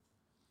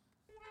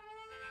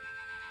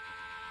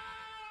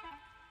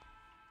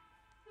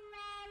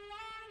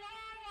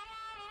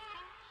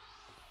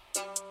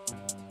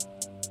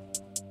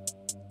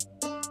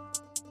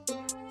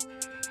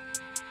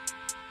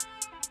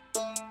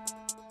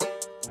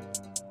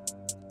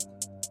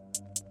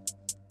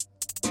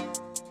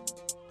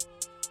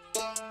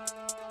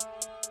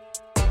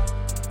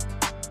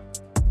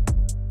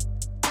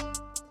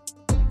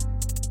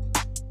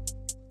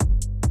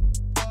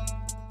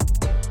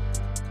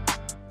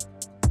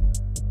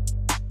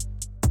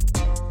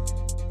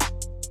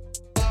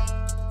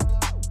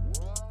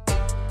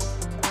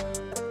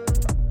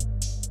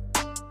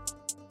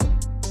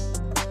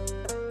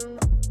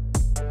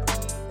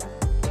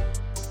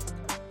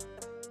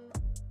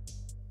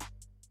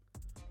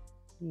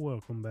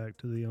Welcome back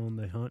to the On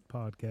the Hunt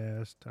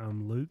podcast.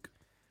 I'm Luke.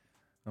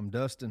 I'm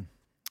Dustin.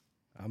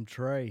 I'm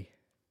Trey.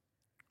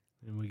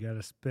 And we got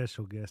a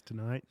special guest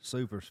tonight.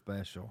 Super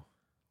special.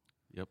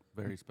 Yep,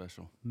 very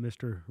special.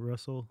 Mr.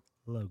 Russell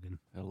Logan.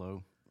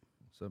 Hello.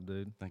 What's up,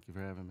 dude? Thank you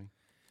for having me.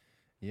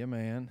 Yeah,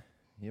 man.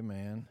 Yeah,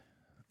 man.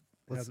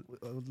 Let's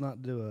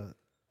not do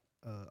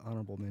a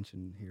honorable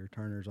mention here.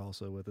 Turner's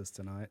also with us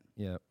tonight.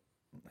 Yeah.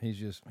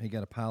 He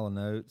got a pile of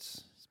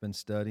notes. He's been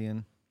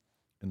studying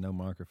and no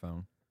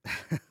microphone.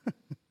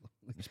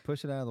 Just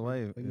push it out of the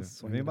way.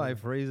 If anybody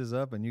freezes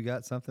up and you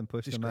got something,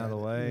 push them out of the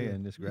way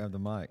and just grab the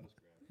mic.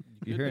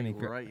 You could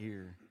be right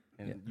here,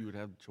 and you would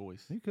have the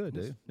choice. You could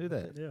do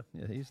that.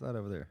 Yeah, he's right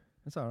over there.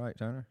 That's all right,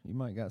 Turner. You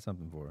might got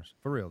something for us.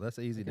 For real, that's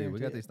easy to do. We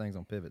got these things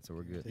on pivot, so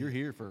we're good. You're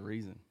here for a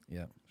reason.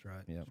 Yeah. That's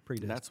right. Yeah.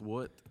 That's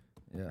what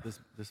yeah.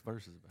 this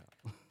verse is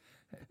about.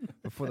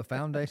 Before the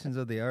foundations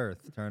of the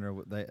earth, Turner,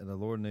 the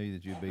Lord knew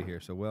that you'd be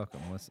here. So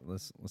welcome.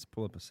 Let's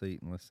pull up a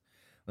seat and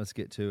let's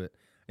get to it.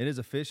 It is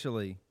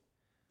officially,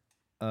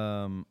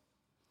 I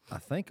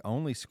think,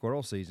 only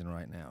squirrel season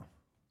right now.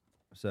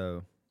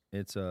 So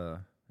it's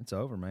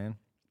over, man.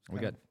 We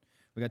got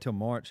till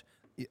March.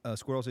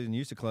 Squirrel season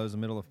used to close the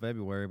middle of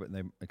February, but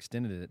they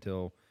extended it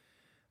till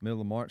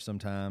middle of March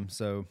sometime.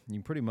 So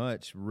you pretty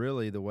much,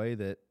 really, the way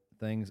that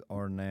things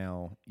are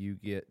now, you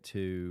get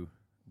to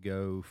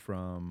go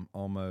from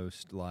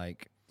almost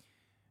like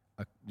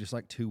just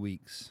like 2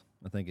 weeks,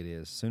 I think it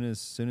is. Soon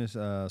as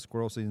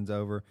squirrel season's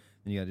over,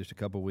 then you got just a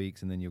couple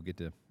weeks, and then you'll get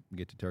to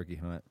turkey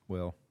hunt.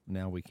 Well,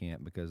 now we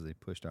can't because they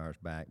pushed ours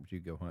back, but you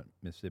could go hunt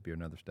Mississippi or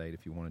another state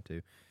if you wanted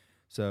to.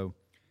 So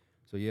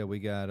yeah, we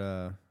got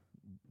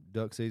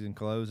duck season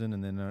closing,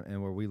 and then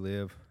and where we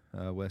live,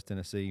 West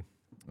Tennessee,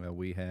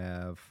 we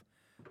have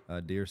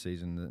deer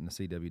season, and the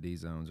CWD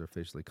zones are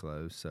officially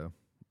closed. So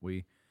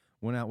we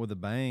went out with a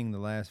bang the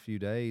last few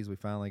days. We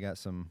finally got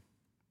some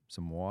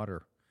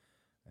water,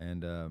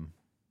 and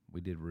we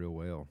did real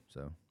well.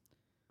 So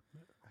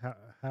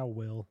how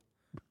well?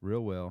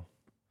 Real well,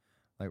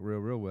 like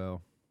real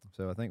well.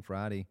 So I think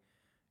Friday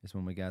is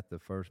when we got the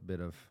first bit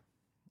of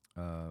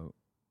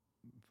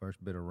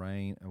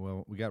rain.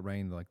 Well, we got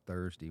rain like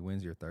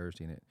Wednesday or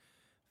Thursday, and it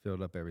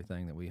filled up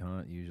everything that we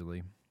hunt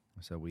usually.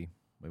 So we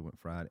went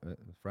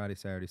Friday,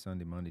 Saturday,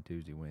 Sunday, Monday,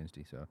 Tuesday,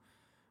 Wednesday. So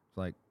it's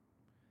like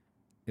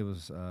it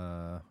was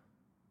I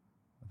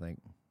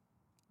think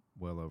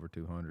well over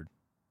 200.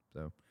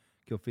 So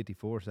killed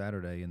 54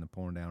 Saturday in the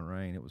pouring down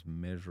rain. It was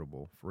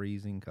miserable,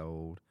 freezing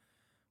cold,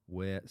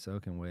 wet,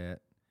 soaking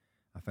wet.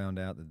 I found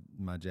out that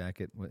my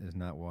jacket is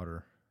not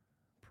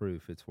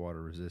waterproof; it's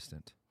water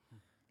resistant.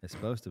 It's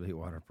supposed to be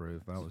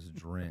waterproof. I was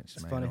drenched.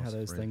 It's funny how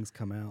those things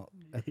come out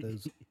at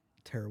those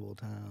terrible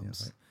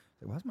times. Yeah,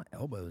 like, why's my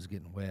elbows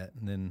getting wet?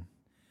 And then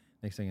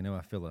next thing you know,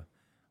 I feel a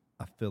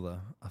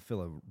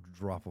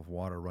drop of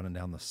water running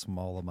down the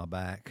small of my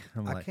back.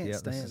 I'm like, yeah,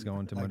 this is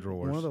going to my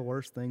drawers. One of the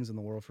worst things in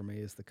the world for me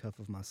is the cuff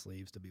of my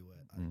sleeves to be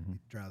wet.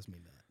 It drives me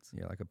nuts.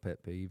 Yeah, like a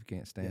pet peeve.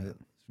 Can't stand it.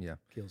 Yeah,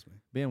 kills me.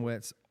 Being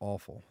wet's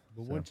awful.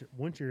 But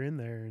once you're in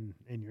there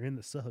and you're in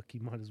the suck,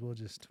 you might as well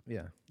just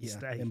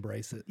stay.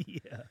 Embrace it.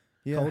 Yeah.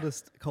 Yeah.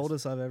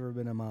 Coldest I've ever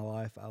been in my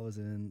life. I was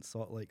in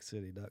Salt Lake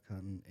City duck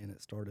hunting, and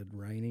it started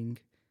raining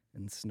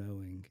and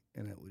snowing,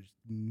 and it was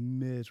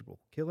miserable.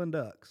 Killing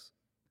ducks,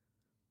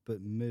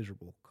 but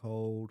miserable.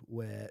 Cold,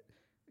 wet.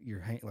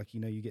 Your hand,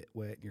 you get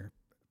wet, and your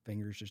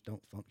fingers just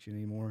don't function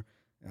anymore.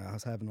 And I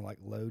was having to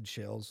load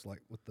shells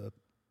with the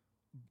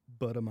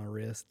butt of my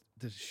wrist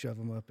to shove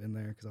them up in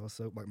there because I was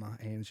so my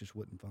hands just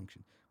wouldn't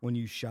function. When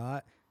you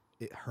shot,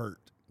 it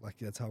hurt.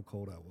 That's how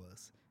cold I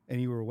was.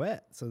 And you were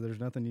wet, so it was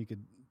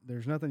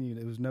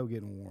no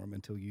getting warm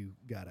until you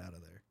got out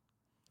of there.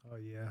 Oh,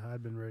 yeah,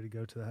 I'd been ready to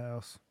go to the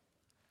house.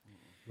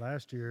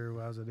 Last year,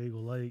 I was at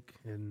Eagle Lake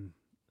and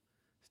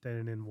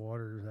standing in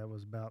water that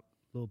was about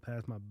a little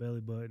past my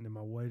belly button, and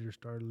my waders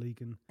started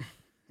leaking.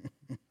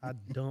 I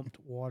dumped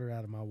water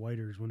out of my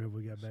waders whenever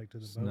we got back to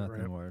the boat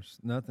ramp.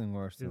 Nothing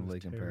worse than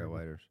leaking pair of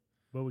waders.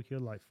 But we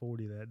killed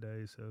 40 that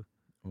day, so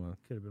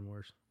could have been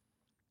worse.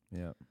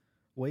 Yeah.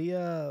 We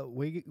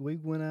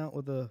went out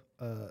with a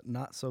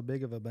not so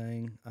big of a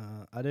bang.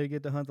 I did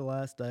get to hunt the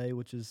last day,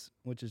 which is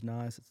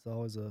nice. It's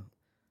always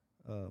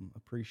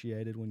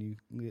appreciated when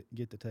you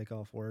get to take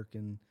off work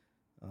and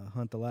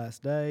hunt the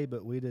last day.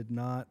 But we did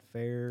not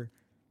fare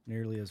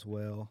nearly as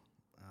well.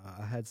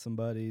 I had some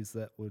buddies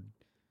that would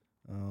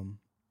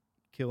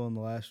kill in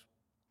the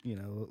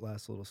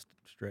last little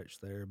stretch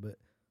there, but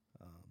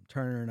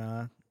Turner and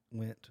I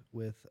went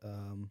with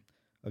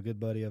a good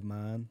buddy of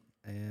mine,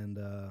 and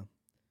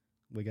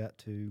we got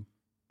to,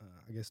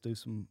 I guess, do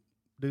some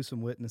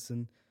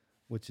witnessing,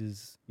 which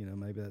is,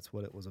 maybe that's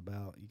what it was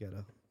about. You got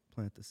to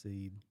plant the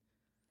seed.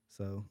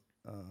 So,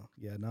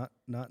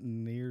 not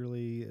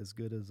nearly as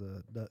good as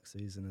a duck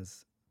season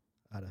as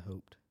I'd have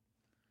hoped.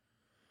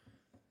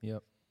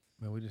 Yep.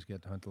 Well, we just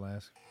got to hunt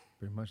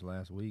pretty much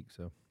last week,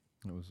 so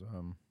it was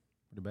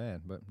pretty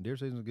bad. But deer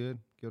season's good.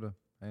 Killed a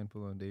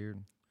handful of deer,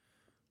 and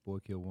boy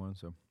killed one.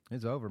 So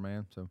it's over,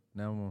 man. So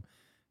now I'm gonna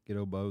get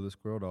old Bo, the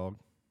squirrel dog,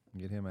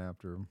 and get him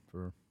after him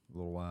for a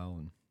little while,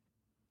 and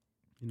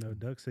You know,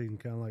 duck season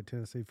kind of like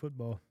Tennessee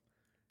football.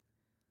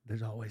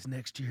 There's always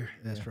next year.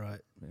 That's right.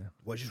 yeah.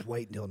 Well, just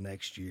wait until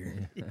next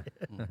year.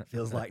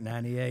 Feels like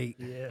 98.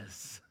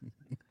 Yes.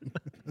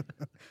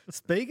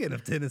 Speaking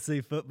of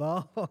Tennessee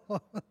football,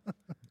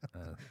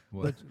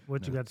 What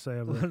you got to say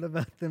about what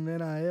about them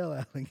NIL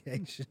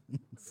allegations?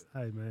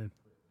 Hey, man.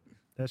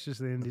 That's just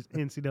the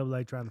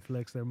NCAA trying to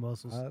flex their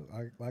muscles.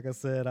 Like I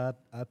said, I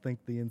think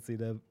the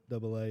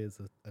NCAA is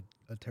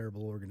a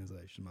terrible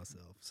organization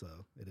myself, so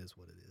it is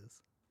what it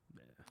is.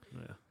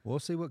 Yeah. We'll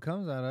see what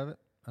comes out of it.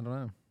 I don't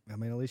know. I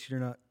mean, at least you're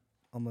not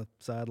on the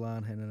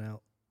sideline handing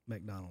out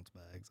McDonald's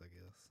bags, I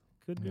guess.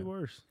 Could be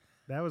worse.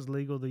 That was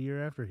legal the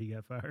year after he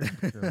got fired.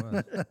 Sure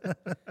was.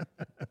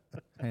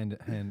 hand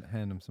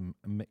him some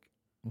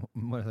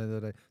what did I say the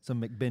other day?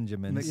 Some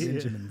McBenjamins.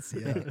 McBenjamins,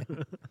 yeah.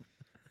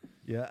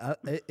 Yeah,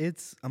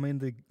 I mean,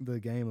 the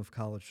game of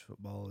college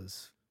football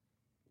is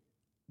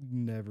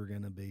never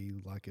going to be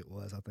like it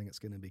was. I think it's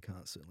going to be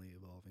constantly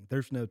evolving.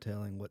 There's no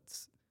telling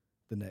what's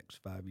the next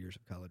 5 years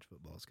of college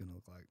football is going to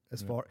look like.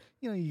 As far,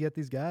 you get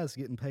these guys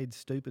getting paid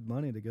stupid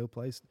money to go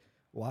play.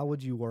 Why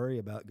would you worry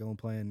about going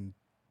playing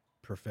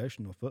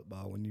professional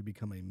football when you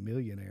become a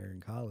millionaire in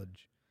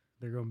college?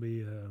 They're going to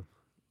be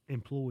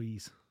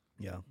employees.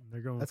 Yeah. They're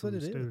going That's from what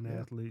it is, student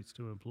yeah. athletes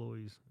to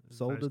employees. Is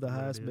Sold to the basically what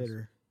it highest is.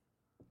 bidder.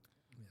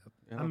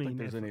 I don't think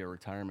there's any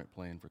retirement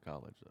plan for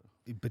college, though.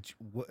 But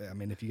I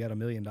mean, if you got $1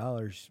 million,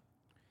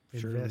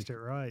 Invest it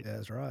right. Yeah,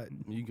 that's right.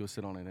 You can go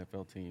sit on an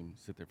NFL team,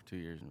 sit there for 2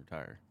 years, and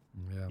retire.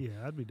 Yeah.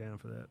 Yeah, I'd be down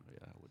for that.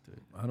 Yeah, I would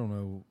too. I don't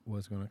know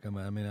what's going to come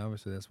out. I mean,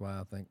 obviously that's why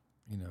I think,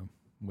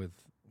 with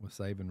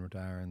Saban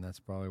retiring, that's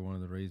probably one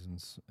of the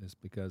reasons is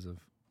because of,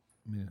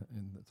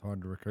 and it's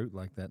hard to recruit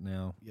like that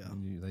now. Yeah.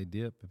 They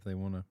dip if they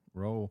want to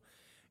roll.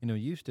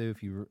 Used to,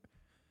 if you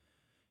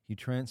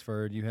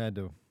transferred, you had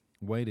to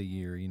wait a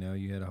year.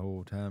 You had a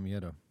whole time. You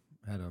had a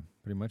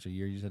pretty much a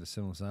year. You just had to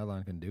sit on the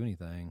sideline, couldn't do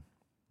anything.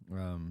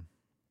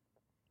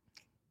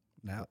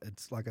 Now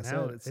it's like I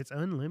Now said, it's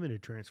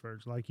unlimited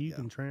transfers. Like you Yeah.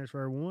 can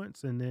transfer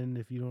once, and then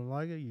if you don't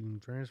like it, you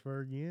can transfer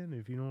again.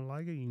 If you don't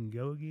like it, you can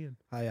go again.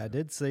 Hey, I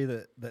did see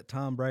that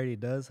Tom Brady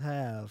does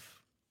have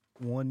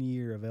 1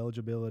 year of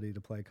eligibility to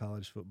play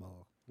college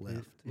football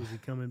left. Is he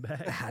coming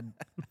back?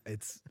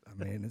 It's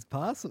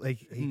possible.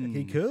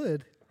 He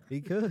could.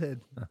 He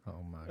could.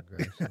 Oh my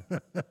gracious!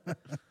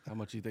 How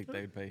much do you think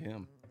they'd pay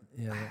him?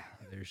 Yeah,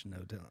 There's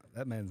no telling.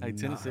 That man's Hey, not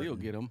Tennessee will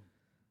hurting. get him.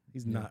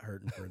 He's not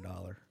hurting for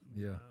 $1.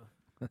 yeah.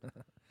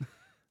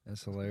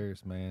 That's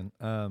hilarious, man.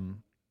 All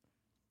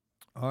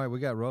right, we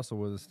got Russell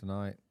with us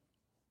tonight.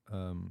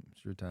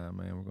 It's your time,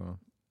 man. We're gonna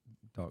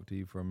talk to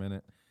you for a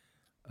minute.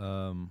 We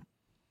all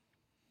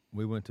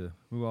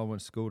went to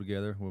school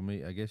together. Well,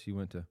 I guess you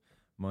went to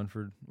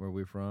Munford, where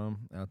we're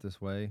from, out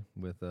this way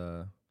with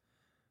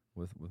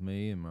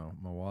me and my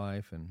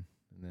wife and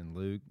then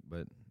Luke,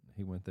 but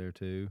he went there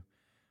too.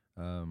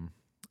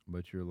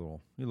 But you're a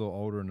little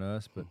older than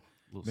us, but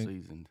A little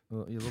seasoned.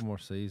 you're a little more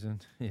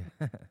seasoned. Yeah.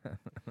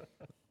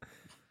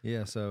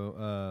 Yeah,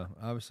 so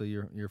obviously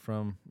you're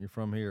from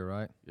here,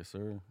 right? Yes,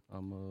 sir. I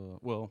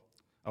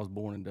was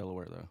born in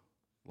Delaware, though.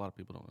 A lot of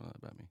people don't know that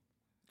about me.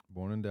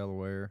 Born in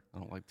Delaware, I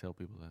don't like to tell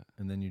people that.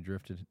 and then you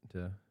drifted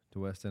to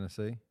West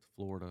Tennessee,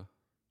 Florida.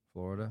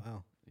 Florida.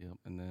 Wow. Yep.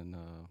 And then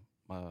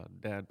my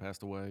dad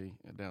passed away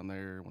down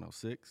there when I was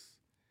 6,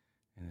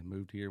 and then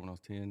moved here when I was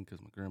 10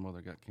 because my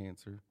grandmother got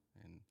cancer,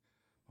 and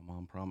my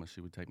mom promised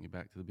she would take me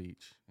back to the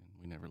beach, and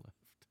we never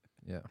left.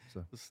 Yeah,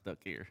 so Just stuck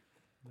here.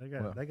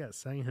 They got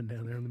sand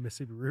down there on the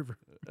Mississippi River.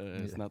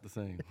 It's not the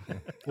same.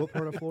 What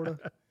part of Florida?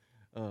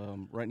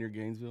 Right near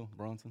Gainesville,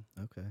 Bronson.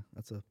 Okay,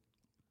 that's a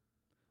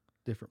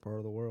different part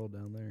of the world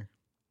down there.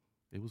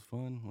 It was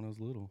fun when I was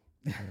little.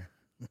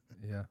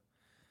 yeah.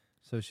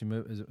 So she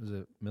moved. Was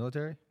it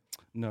military?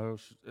 No,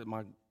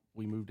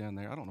 we moved down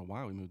there. I don't know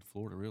why we moved to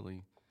Florida,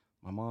 really.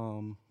 My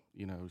mom,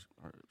 she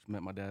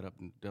met my dad up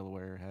in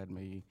Delaware, had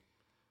me,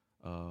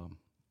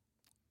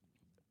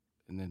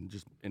 and then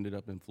just ended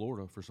up in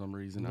Florida for some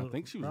reason. I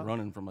think she was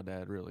running from my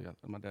dad, really.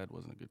 My dad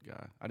wasn't a good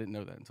guy. I didn't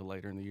know that until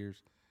later in the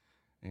years.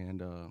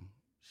 And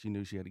she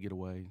knew she had to get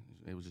away.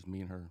 It was just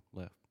me and her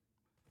left.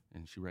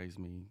 And she raised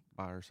me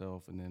by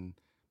herself. And then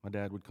my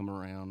dad would come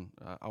around.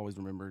 I always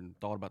remembered and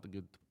thought about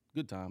the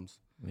good times.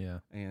 Yeah.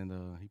 And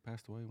he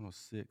passed away when I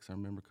was 6. I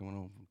remember coming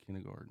home from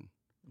kindergarten.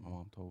 My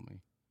mom told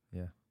me.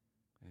 Yeah.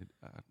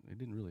 It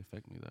didn't really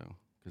affect me, though,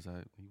 because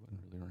he wasn't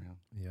really around.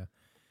 Yeah.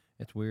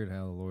 It's weird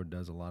how the Lord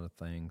does a lot of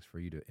things for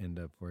you to end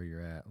up where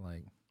you're at,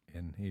 like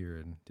here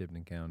in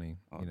Tipton County,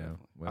 Definitely.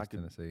 West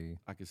Tennessee.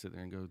 I could sit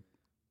there and go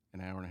an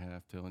hour and a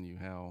half telling you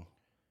how,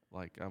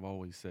 like I've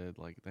always said,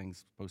 like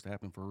things supposed to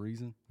happen for a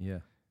reason. Yeah.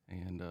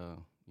 And,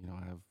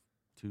 I have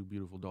 2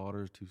 beautiful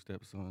daughters, 2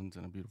 stepsons,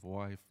 and a beautiful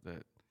wife that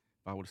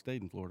if I would have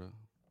stayed in Florida,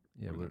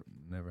 Yeah, but it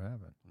never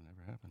happened. it would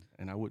never happen.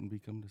 And I wouldn't be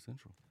coming to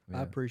Central. Yeah.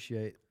 I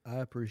appreciate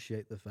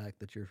the fact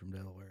that you're from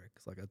Delaware,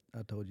 because like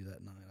I told you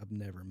that night, I've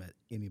never met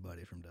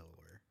anybody from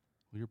Delaware.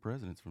 Well, your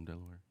president's from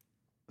Delaware.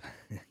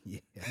 Yeah.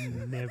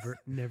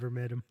 Never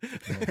met him.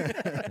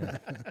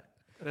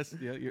 Let's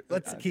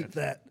keep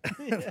that.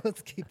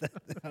 Let's keep that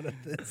out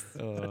of this.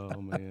 Oh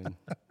man,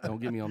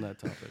 don't get me on that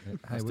topic.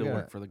 I Hey, still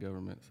work for the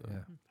government, so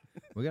Yeah,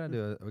 we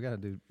gotta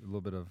do a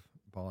little bit of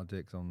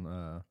politics on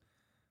a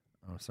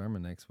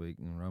sermon next week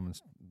in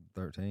Romans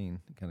 13.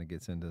 Kind of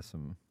gets into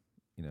some,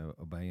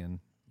 obeying.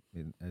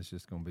 It's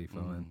just gonna be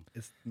fun.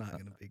 It's not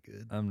going to be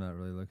good. I'm not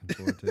really looking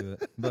forward to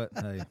it, but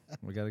hey,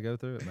 we got to go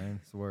through it, man.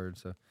 It's the word.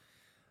 So,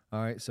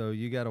 all right. So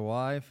you got a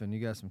wife and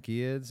you got some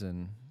kids,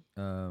 and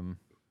what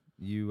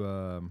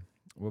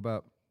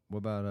about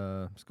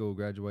school?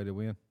 Graduated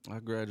when? I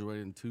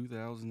graduated in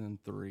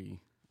 2003.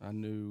 I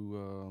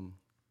knew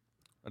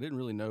I didn't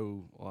really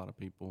know a lot of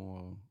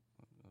people.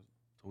 I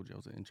told you I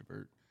was an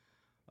introvert.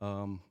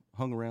 Hung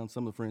around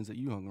some of the friends that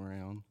you hung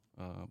around,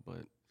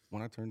 but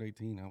when I turned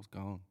 18, I was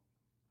gone.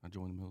 I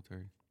joined the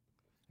military,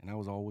 and I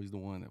was always the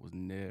one that was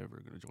never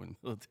going to join the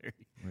military.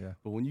 Yeah.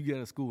 But when you get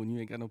out of school and you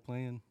ain't got no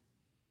plan,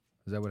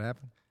 Is that what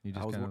happened? You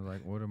just kind of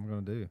like, what am I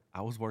going to do?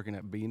 I was working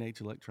at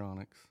B&H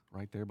Electronics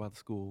right there by the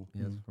school.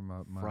 Yes, for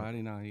my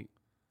Friday night,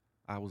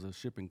 I was a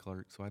shipping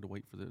clerk, so I had to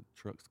wait for the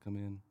trucks to come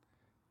in,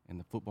 and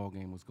the football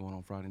game was going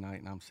on Friday night,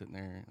 and I'm sitting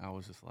there, and I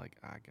was just like,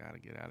 I got to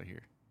get out of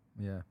here.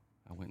 Yeah.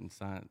 I went and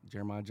signed.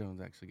 Jeremiah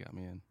Jones actually got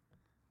me in.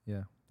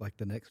 Yeah. Like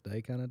the next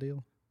day kind of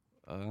deal?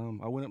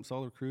 I went up and saw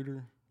the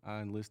recruiter.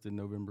 I enlisted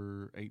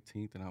November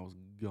 18th, and I was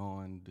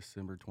gone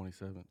December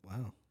 27th.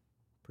 Wow.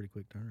 Pretty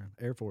quick turnaround.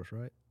 Air Force,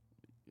 right?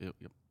 Yep.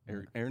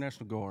 Air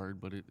National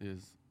Guard, but it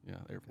is,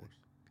 Air Force.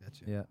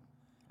 Gotcha. Yeah.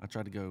 I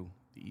tried to go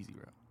the easy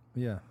route.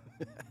 Yeah.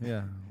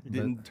 Yeah. It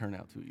didn't turn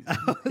out too easy.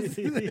 I was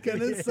going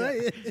to say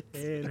it.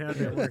 And how'd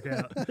that work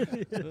out?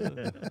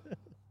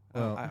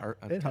 Well, I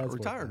it has worked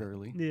retired out.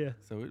 early, Yeah.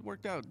 so it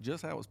worked out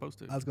just how it was supposed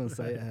to. I was going to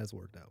say it has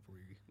worked out for you.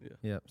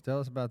 Yeah. Tell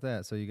us about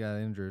that. So you got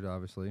injured,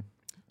 obviously.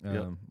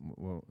 Yep.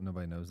 Well,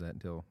 nobody knows that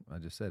until I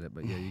just said it.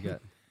 But yeah, you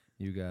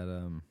got.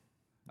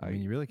 I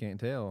mean, you really can't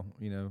tell,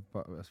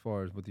 as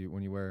far as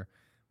when you wear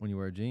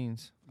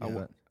jeans.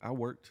 I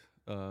worked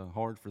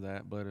hard for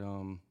that, but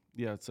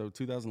so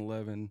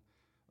 2011,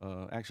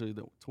 actually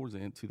towards the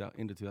end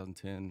of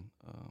 2010,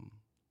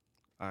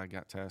 I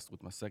got tasked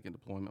with my second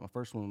deployment. My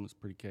first one was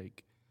pretty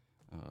cake,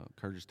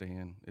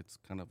 Kyrgyzstan. It's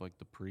kind of like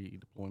the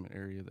pre-deployment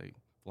area. They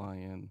fly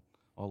in,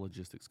 all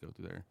logistics go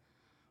through there.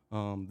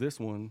 This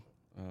one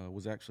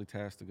was actually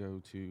tasked to go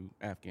to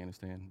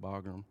Afghanistan,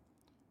 Bagram,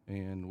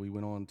 and we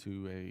went on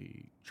to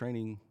a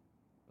training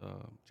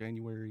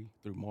January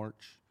through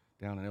March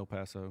down in El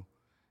Paso,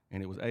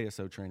 and it was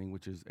ASO training,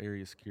 which is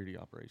Area Security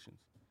Operations.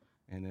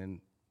 And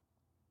then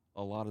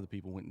a lot of the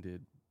people went and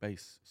did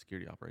base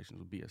security operations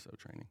with BSO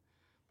training.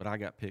 But I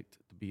got picked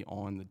to be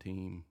on the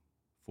team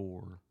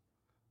for,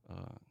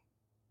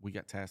 we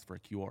got tasked for a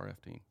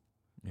QRF team,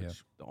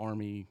 which the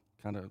Army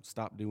kind of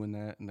stopped doing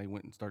that, and they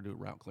went and started doing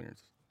route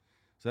clearances.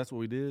 So that's what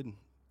we did.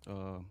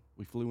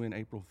 We flew in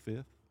April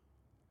 5th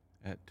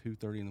at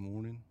 2:30 in the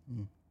morning.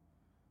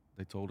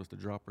 They told us to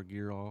drop our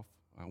gear off.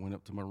 I went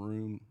up to my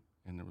room,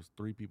 and there was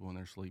 3 people in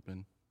there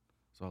sleeping.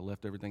 So I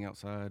left everything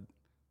outside,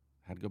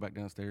 had to go back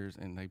downstairs,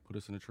 and they put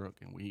us in a truck,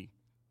 and we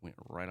went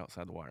right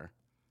outside the wire.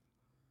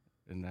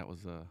 And that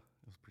was it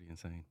was pretty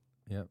insane.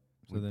 Yep.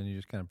 So then you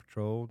just kind of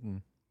patrolled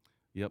and.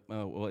 Yep.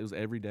 Well, it was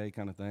every day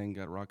kind of thing.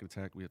 Got a rocket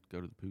attack. We had to go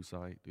to the poo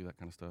site, do that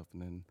kind of stuff,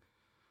 and then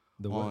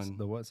The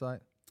what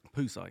site?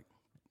 poo site.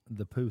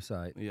 The poo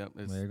site. Yep.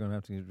 Well, you're gonna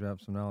have to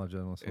drop some knowledge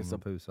on us on the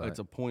poo site. It's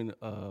a point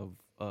of.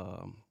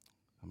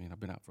 I've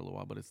been out for a little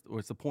while, but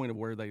it's the point of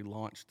where they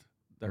launched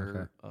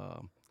their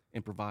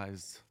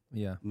improvised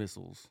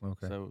missiles.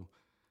 Okay. So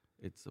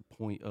it's a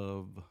point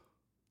of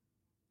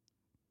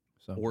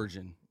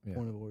origin. Yeah.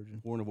 Point of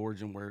origin. Point of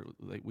origin where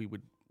we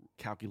would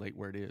calculate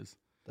where it is.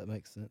 That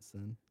makes sense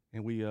then.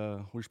 And we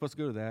were supposed to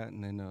go to that,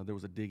 and then there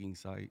was a digging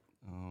site,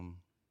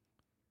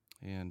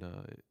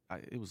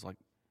 it was like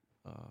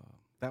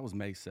that was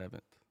May 7th.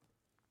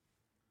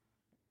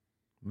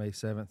 May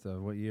 7th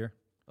of what year?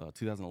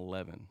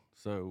 2011.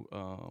 So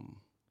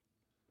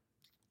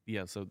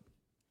so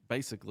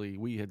basically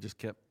we had just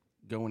kept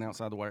going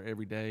outside the wire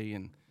every day,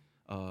 and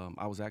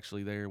I was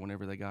actually there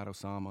whenever they got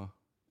Osama,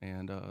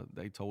 and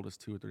they told us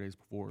 2 or 3 days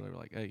before. They were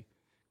like, "Hey,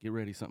 get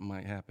ready, something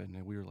might happen."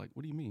 And we were like,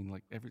 "What do you mean?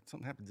 Like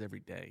something happens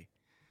every day?"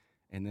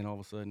 And then all of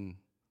a sudden,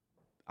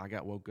 I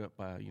got woke up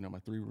by my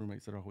 3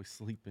 roommates that are always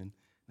sleeping. And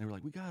they were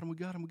like, "We got him, we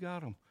got him, we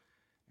got him."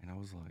 And I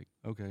was like,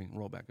 "Okay," and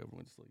roll back over,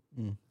 went to sleep.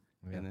 Yeah.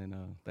 And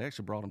then they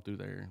actually brought him through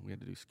there. We had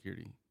to do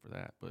security for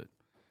that. But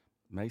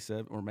May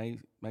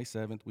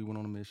 7th, we went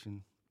on a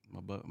mission.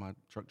 My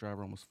truck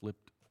driver almost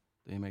flipped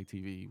the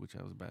MATV, which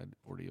that was a bad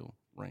ordeal,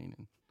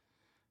 raining.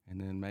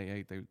 And then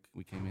May 8th,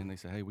 we came in. They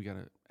said, "Hey, we got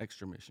an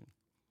extra mission."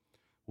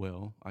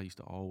 Well, I used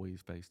to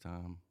always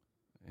FaceTime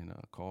and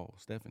call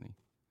Stephanie,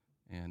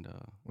 and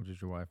Which is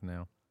your wife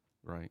now?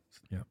 right,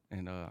 Yeah.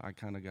 And I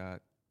kind of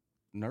got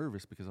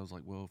nervous because I was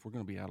like, "Well, if we're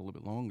going to be out a little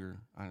bit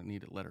longer, I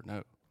need to let her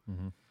know."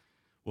 Mm-hmm.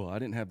 Well, I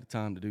didn't have the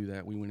time to do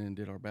that. We went in and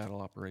did our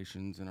battle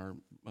operations and our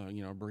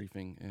our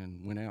briefing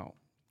and went out.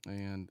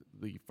 And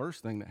the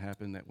first thing that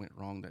happened that went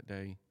wrong that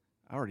day,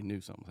 I already knew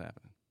something was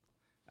happening.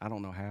 I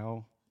don't know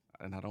how.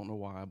 and I don't know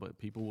why, but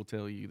people will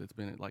tell you that's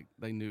been like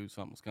they knew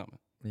something was coming.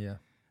 Yeah.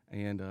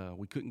 And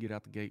we couldn't get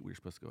out the gate we were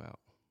supposed to go out.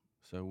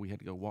 So we had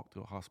to go walk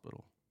to a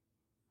hospital.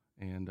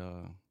 And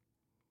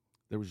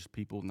there was just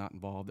people not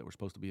involved that were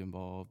supposed to be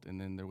involved.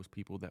 And then there was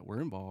people that were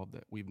involved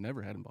that we've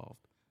never had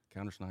involved.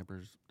 Counter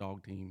snipers,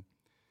 dog team.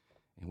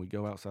 And we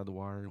go outside the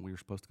wire, and we were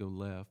supposed to go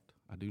left.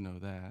 I do know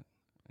that.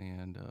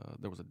 And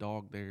there was a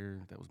dog there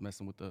that was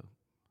messing with the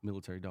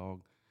military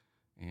dog.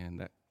 And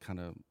that kind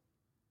of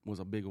was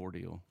a big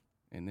ordeal.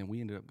 And then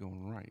we ended up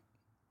going right.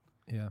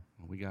 Yeah.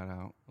 And we got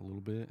out a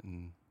little bit,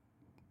 and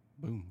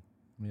boom.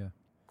 Yeah.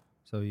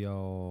 So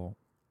y'all,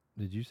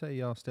 did you say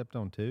y'all stepped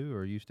on two,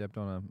 or you stepped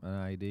on an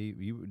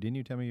IED? Didn't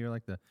you tell me you're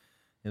like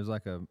it was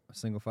like a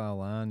single file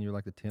line. You're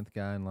like the 10th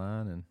guy in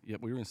line, and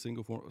Yep, we were in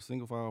single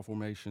file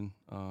formation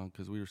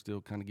because we were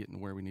still kind of getting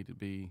to where we needed to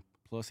be.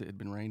 Plus, it had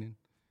been raining,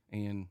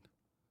 and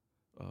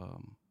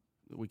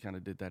we kind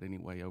of did that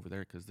anyway over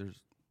there because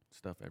there's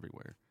stuff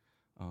everywhere.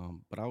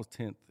 But I was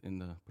 10th in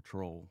the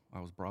patrol.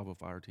 I was Bravo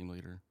fire team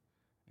leader,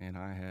 and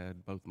I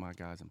had both my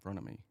guys in front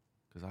of me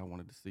because I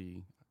wanted to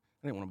see.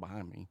 I didn't want them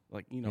behind me.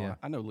 Like, you know, Yeah.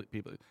 I know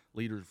people,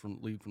 lead from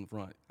the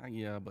front.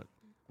 Yeah, but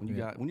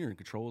when you're in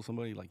control of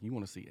somebody, like, you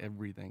want to see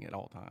everything at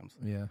all times.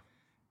 yeah.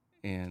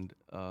 And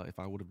if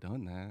I would have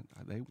done that,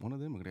 one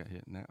of them would have got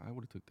hit, and I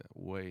would have took that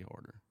way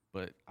harder.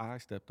 But I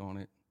stepped on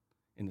it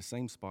in the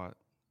same spot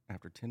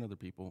after 10 other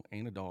people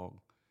and a dog,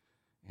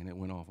 and it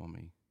went off on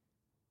me.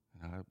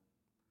 And I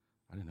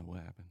didn't know what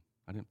happened.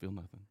 I didn't feel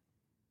nothing.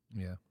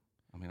 Yeah.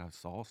 I mean, I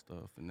saw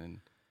stuff, and then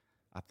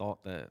I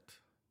thought that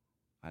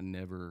I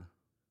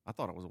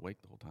thought I was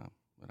awake the whole time,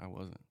 but I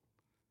wasn't.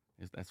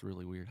 That's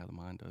really weird how the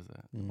mind does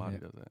that. The body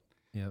does that.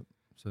 Yep.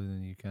 So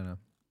then you kind of,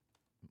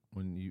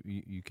 when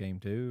you came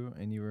to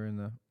and you were in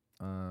the,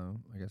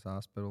 I guess,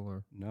 hospital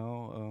or?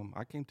 No,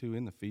 I came to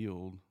in the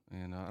field,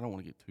 and I don't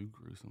want to get too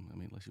gruesome. I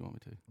mean, unless you want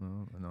me to.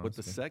 No, But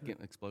the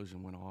second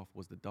explosion went off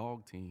was the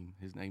dog team.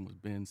 His name was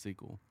Ben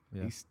Sequel.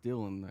 Yeah. He's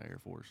still in the Air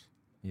Force.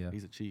 Yeah.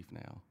 He's a chief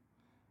now.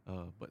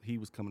 But he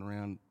was coming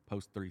around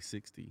post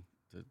 360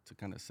 to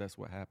kind of assess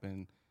what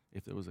happened.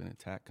 If there was an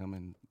attack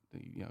coming,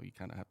 you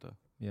kind of have to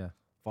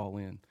fall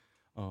in.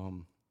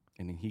 And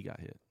then he got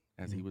hit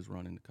as he was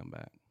running to come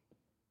back.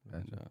 Gotcha.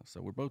 And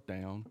so we're both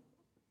down.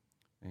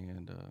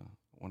 And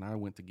when I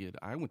went to get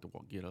up. I went to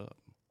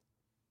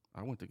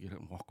get up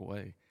and walk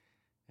away.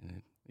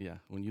 And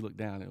when you look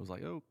down, it was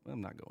like, oh,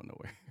 I'm not going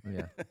nowhere.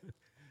 Yeah.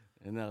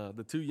 And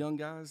the two young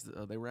guys,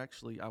 they were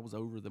actually, I was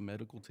over the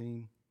medical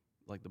team,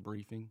 like the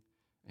briefing,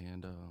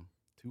 and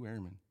two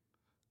airmen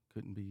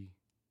couldn't be,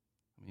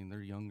 I mean,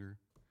 they're younger,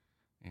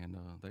 and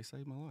they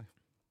saved my life.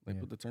 They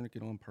put the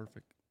tourniquet on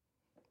perfect.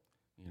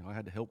 You know, I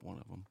had to help one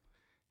of them.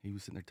 He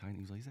was sitting there tightening.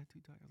 He was like, is that too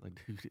tight? I was like,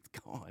 dude, it's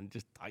gone.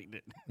 Just tighten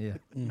it. Yeah.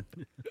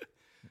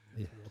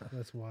 Yeah.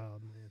 That's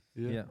wild, man.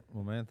 Yeah.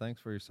 Well, man, thanks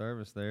for your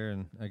service there.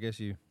 And I guess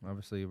you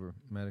obviously were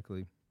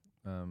medically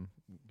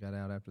got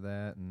out after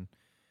that. And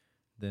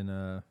then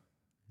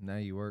now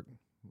you work,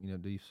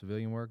 do you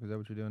civilian work? Is that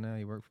what you're doing now?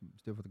 You work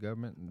still for the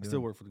government? I still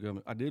work for the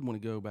government. I did want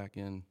to go back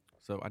in.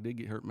 So I did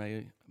get hurt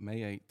May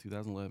 8th,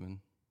 2011.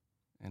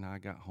 And I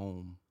got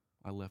home.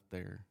 I left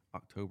there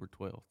October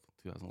 12th,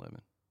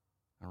 2011.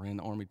 I ran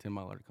the Army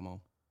 10-miler to come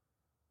home.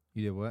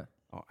 You did what?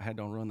 I had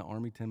to run the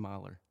Army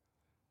 10-miler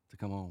to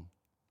come home.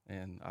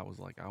 And I was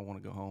like, I want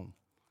to go home.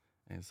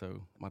 And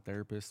so my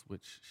therapist,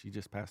 which she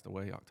just passed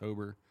away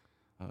October,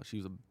 she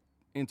was an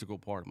integral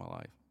part of my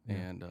life. Yeah.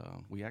 And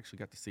we actually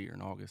got to see her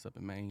in August up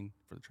in Maine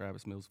for the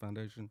Travis Mills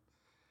Foundation.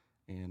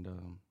 And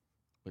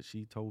but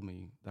she told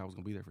me that I was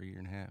going to be there for a year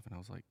and a half. And I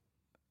was like,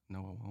 no,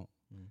 I won't.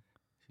 Mm.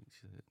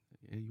 She said,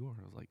 yeah, you are.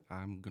 I was like,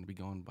 I'm going to be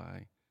gone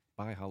by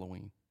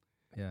Halloween.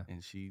 Yeah.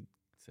 And she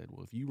said,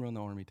 well, if you run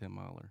the Army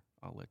 10-miler,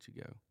 I'll let you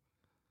go.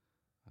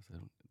 I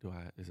said,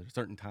 is there a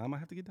certain time I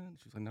have to get done?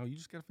 She was like, no, you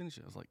just got to finish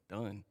it. I was like,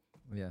 done.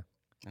 Yeah.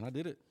 And I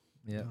did it.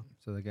 Yeah.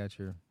 So they got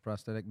your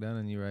prosthetic done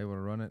and you were able to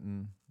run it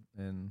and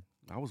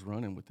I was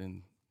running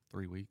within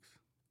 3 weeks.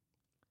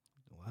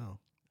 Wow.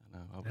 I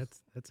know.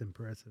 That's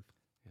impressive.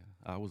 Yeah,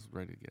 I was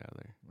ready to get out of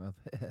there. well,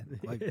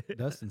 Like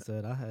Dustin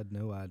said, I had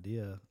no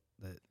idea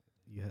that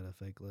you had a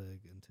fake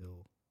leg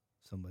until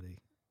somebody,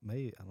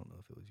 I don't know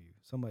if it was you,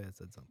 somebody had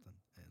said something,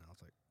 and I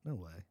was like, no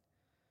way.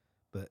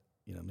 But,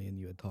 me and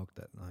you had talked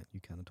that night. You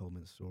kind of told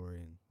me the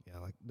story, and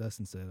like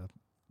Dustin said, I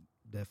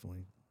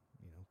definitely,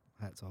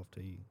 hats off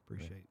to you.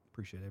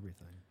 Appreciate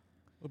everything.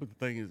 Well, but the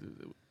thing is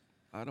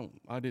I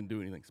didn't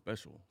do anything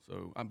special.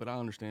 So, but I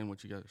understand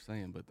what you guys are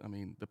saying. But I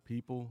mean, the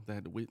people that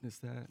had to witness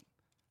that,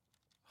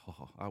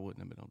 I wouldn't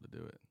have been able to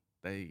do it.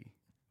 They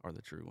are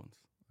the true ones.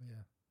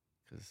 yeah.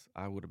 Because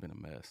I would have been a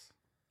mess.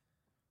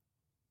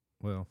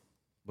 Well,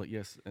 but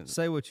yes,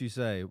 say what you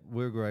say.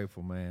 We're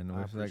grateful, man. I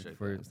We're appreciate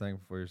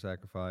thankful for your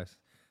sacrifice.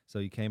 So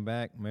you came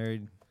back,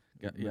 married,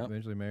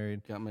 eventually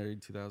married. Got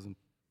married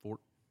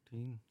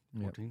 2014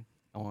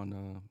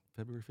 on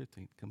February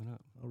 15th coming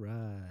up. All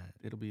right.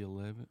 It'll be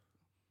 11,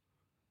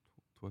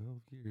 12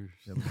 years.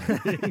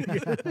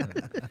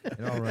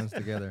 It all runs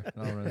together.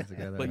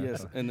 But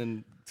yes, and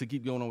then to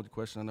keep going on with the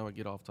question, I know I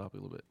get off topic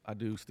a little bit. I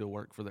do still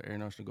work for the Air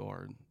National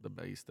Guard, the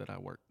base that I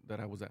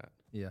was at.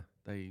 Yeah,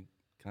 They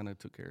kind of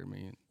took care of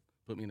me and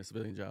put me in a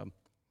civilian job.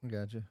 I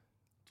gotcha.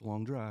 It's a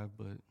long drive,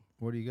 but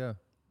Where do you go?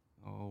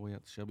 all the way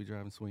out to Shelby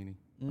Drive and Sweeney.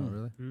 Oh,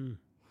 really? Mm.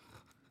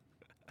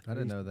 I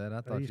didn't know that. I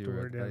I thought used you to were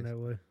work at the down base. that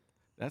way.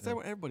 That's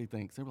what everybody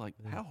thinks. They're like,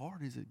 how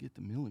hard is it to get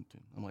to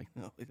Millington? I'm like,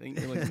 no, it ain't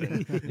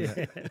Millington.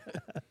 Yeah.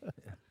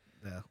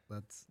 Yeah,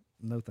 that's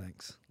no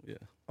thanks. Yeah.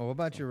 Oh, what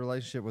about your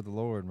relationship with the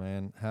Lord,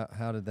 man?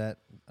 How did that?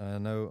 I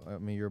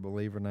mean, you're a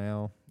believer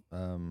now.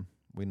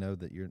 We know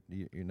that you're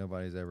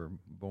nobody's ever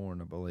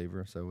born a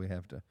believer, so we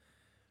have to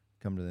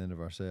come to the end of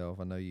ourselves.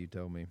 I know you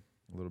told me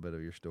a little bit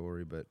of your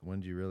story, but when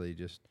did you really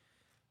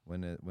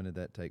when did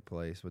that take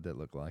place? What did that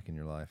look like in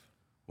your life?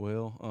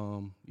 Well,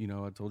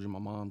 I told you my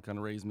mom kind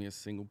of raised me as a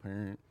single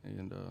parent,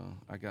 and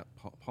I got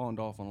pawned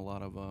off on a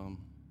lot of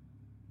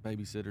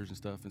babysitters and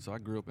stuff, and so I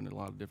grew up in a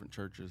lot of different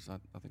churches.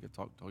 I think I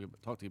talked to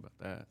you about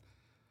that.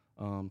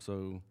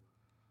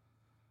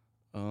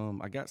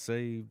 I got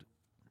saved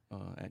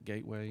at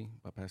Gateway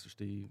by Pastor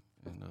Steve,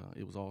 and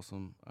it was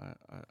awesome.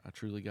 I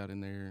truly got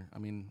in there. I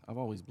mean, I've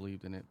always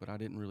believed in it, but I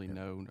didn't really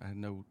know. I had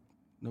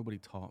nobody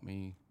taught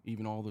me.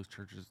 Even all those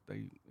churches,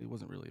 it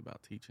wasn't really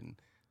about teaching.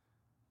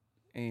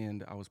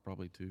 And I was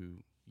probably too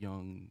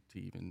young to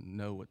even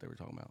know what they were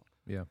talking about.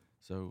 Yeah.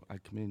 So I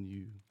commend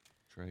you,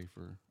 Trey,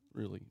 for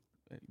really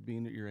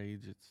being at your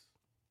age.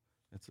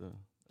 That's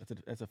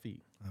a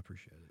feat. I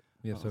appreciate it.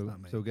 Yeah. It's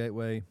not me. So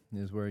Gateway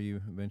is where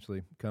you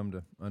eventually come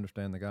to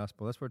understand the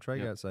gospel. That's where Trey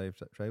Yep. got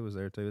saved. Trey was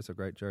there too. It's a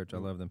great church. I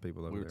love them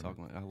people over We there. were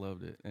talking. I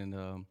loved it, and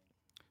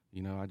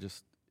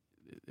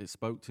it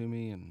spoke to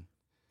me, and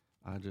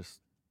I just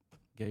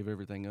gave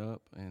everything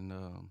up, and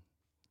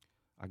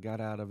I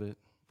got out of it.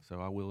 So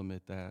I will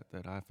admit that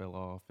I fell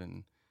off,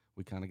 and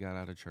we kind of got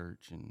out of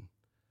church, and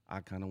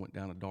I kind of went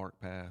down a dark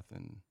path,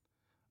 and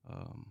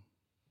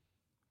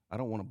I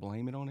don't want to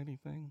blame it on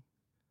anything,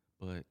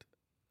 but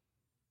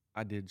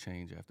I did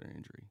change after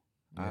injury.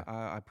 Yeah.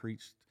 I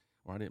preached,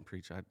 or I didn't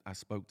preach. I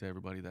spoke to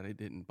everybody that it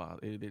didn't bother.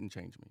 It didn't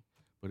change me,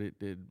 but it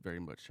did very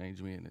much change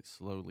me, and it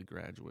slowly,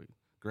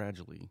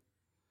 gradually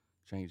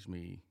changed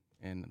me.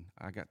 And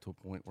I got to a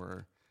point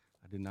where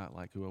I did not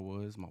like who I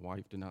was. My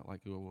wife did not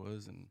like who I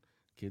was, and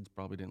kids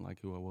probably didn't like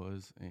who I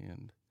was,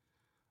 and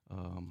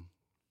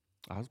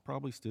I was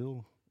probably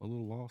still a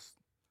little lost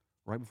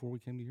right before we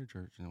came to your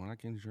church. And when I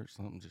came to church,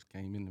 something just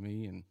came into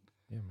me, and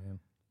Yeah, man.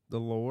 The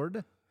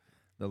Lord,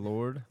 the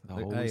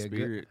Holy hey,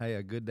 Spirit.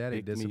 A good daddy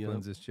picked me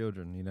disciplines up. his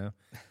children. You know,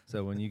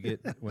 so when you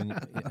ain't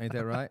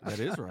that right? That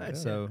is right.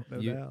 So no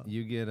you doubt.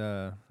 you get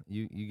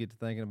you get to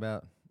thinking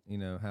about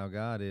how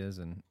God is,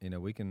 and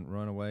we can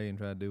run away and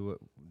try to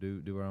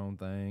do our own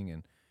thing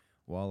and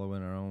wallow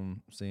in our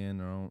own sin,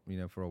 our own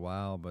for a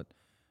while, but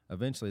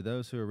eventually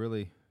those who are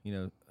really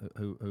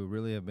who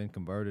really have been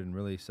converted and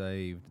really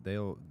saved,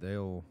 they'll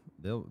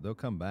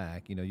come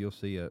back. You'll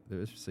see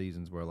there's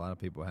seasons where a lot of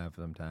people have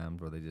some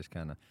times where they just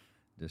kind of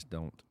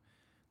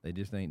they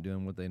just ain't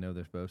doing what they know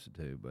they're supposed to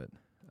do,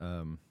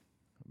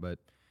 but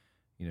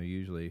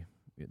usually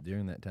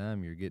during that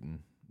time you're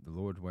getting the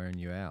Lord's wearing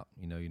you out.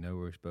 You know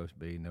where you're supposed to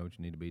be, know what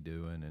you need to be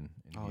doing, and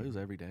It was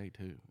every day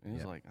too, and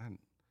it's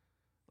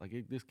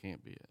Yeah. this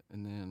can't be it.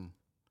 And then,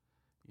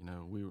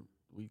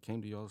 we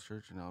came to y'all's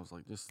church, and I was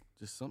like, just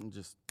something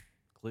just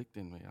clicked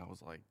in me. I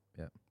was like,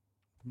 Yeah.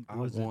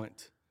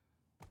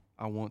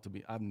 I want to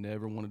be. I've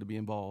never wanted to be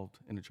involved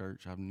in a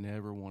church. I've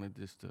never wanted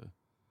just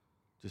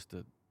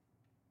to.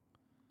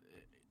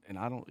 And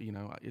I don't,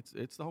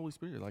 it's the Holy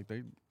Spirit. Like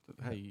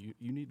hey,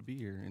 you need to be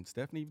here. And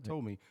Stephanie even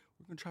told me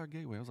we're gonna try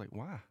Gateway. I was like,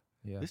 why?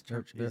 Yeah, This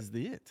church is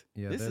it.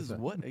 Yeah, this there's is a-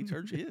 what a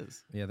church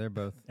is. Yeah, they're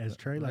both. As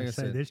Trey like I likes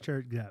to say, said- this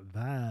church got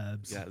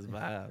vibes. Guys,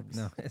 vibes.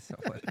 No, it's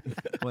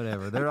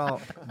whatever. They're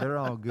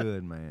all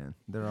good, man.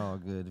 They're all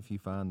good. If you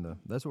find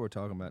that's what we're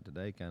talking about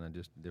today, kind of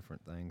just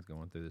different things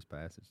going through this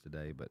passage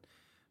today. But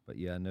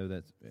yeah, I know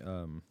that's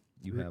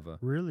you have a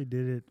Really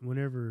did it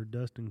whenever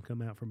Dustin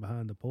come out from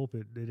behind the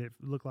pulpit, did it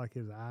look like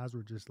his eyes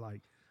were just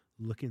like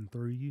looking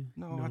through you?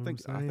 No, You know I what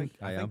think I'm saying?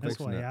 Hey, I'm That's the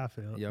fixing way to- I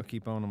felt. y'all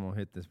keep on. I'm gonna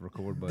hit this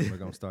record button. We're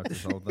gonna start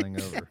this whole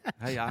thing over.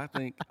 Hey, I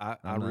think I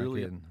I'm not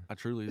really, kidding. I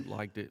truly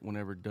liked it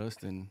whenever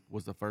Dustin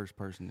was the first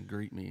person to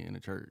greet me in a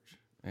church.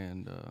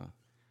 And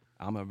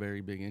I'm a very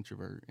big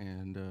introvert.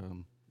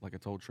 And like I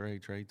told Trey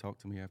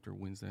talked to me after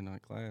Wednesday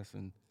night class,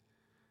 and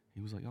he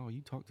was like, "Oh,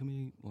 you talk to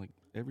me like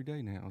every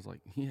day now." I was like,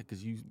 "Yeah,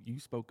 because you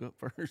spoke up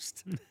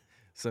first."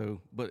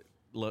 So, but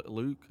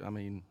Luke, I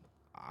mean,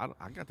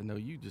 I got to know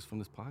you just from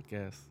this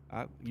podcast.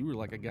 You were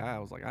like a guy. I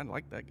was like, I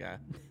like that guy.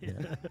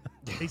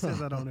 He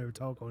says I don't ever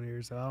talk on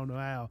here, so I don't know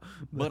how.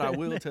 But I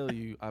will tell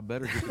you, I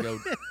better get to go.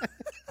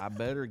 I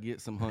better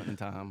get some hunting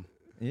time.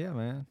 Yeah,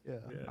 man. Yeah.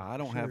 I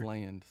don't have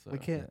land, so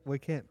We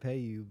can't pay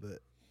you, but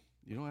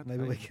you don't have to.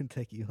 maybe pay we me. can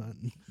take you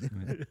hunting.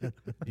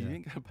 You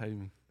ain't gotta pay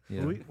me.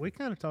 Yeah. We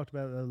kind of talked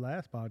about the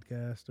last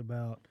podcast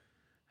about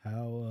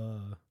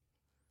how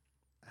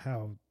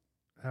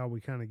how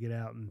we kind of get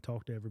out and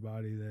talk to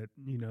everybody that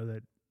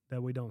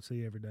that we don't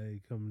see every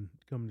day come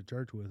to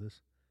church with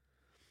us,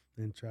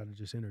 and try to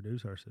just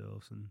introduce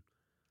ourselves and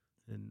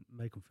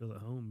make them feel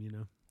at home.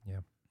 Yeah.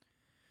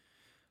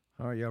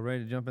 All right, y'all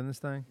ready to jump in this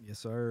thing? Yes,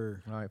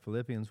 sir. All right,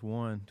 Philippians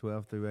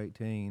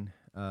 1:12-18.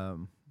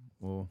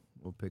 We'll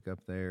pick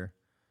up there.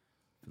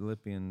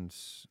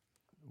 Philippians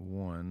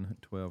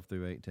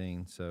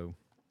 1:12-18. So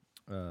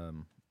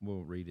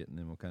we'll read it and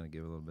then we'll kind of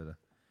give a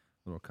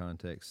little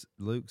context.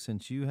 Luke,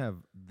 since you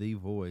have the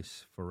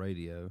voice for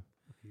radio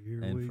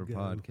and for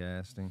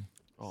podcasting,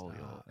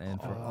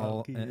 and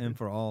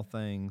for all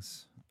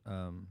things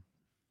that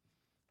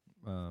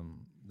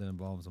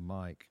involves a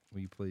mic,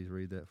 will you please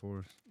read that for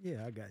us?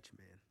 Yeah, I got you,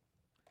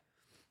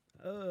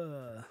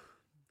 man.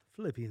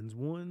 Philippians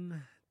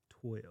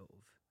 1:12,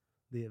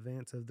 the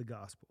advance of the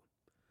gospel.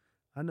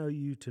 I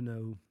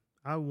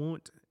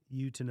want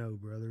you to know,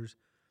 brothers,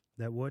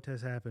 that what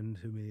has happened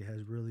to me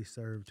has really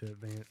served to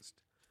advance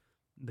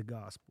the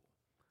gospel,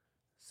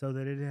 so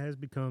that it has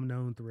become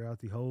known throughout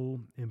the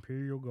whole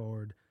imperial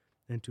guard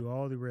and to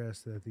all the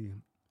rest that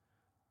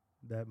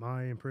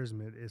my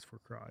imprisonment is for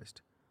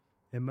Christ.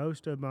 And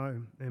most of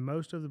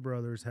the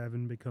brothers,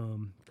 having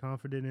become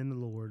confident in the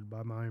Lord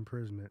by my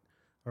imprisonment,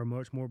 are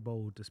much more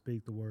bold to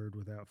speak the word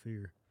without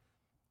fear.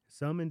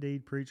 Some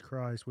indeed preach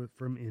Christ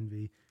from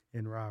envy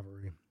and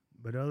rivalry,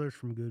 but others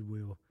from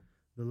goodwill.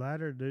 The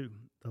latter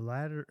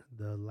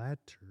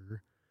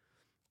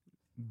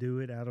do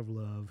it out of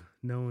love,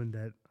 knowing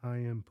that I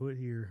am put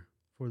here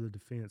for the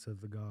defense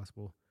of the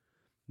gospel.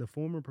 The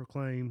former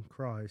proclaim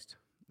Christ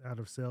out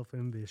of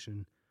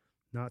self-ambition,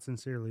 not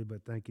sincerely,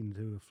 but thinking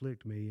to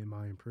afflict me in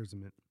my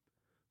imprisonment.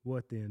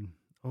 What then?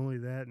 Only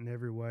that in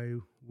every way,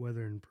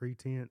 whether in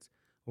pretense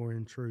or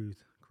in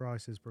truth,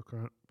 Christ is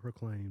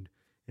proclaimed,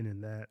 and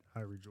in that I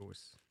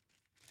rejoice.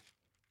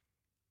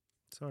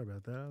 Sorry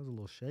about that. I was a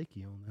little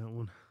shaky on that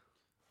one.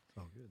 It's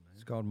all good, man.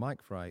 It's called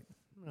mic fright.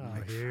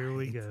 Oh, here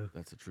we go.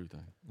 That's a true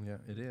thing. Yeah,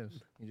 it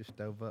is. You just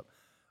dove up.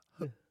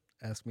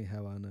 Ask me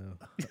how I know.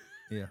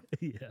 Yeah.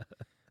 Yeah.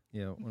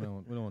 Yeah, we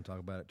don't want to talk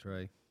about it,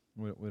 Trey.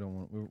 We don't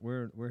want.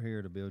 We're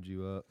here to build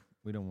you up.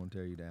 We don't want to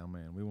tear you down,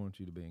 man. We want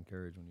you to be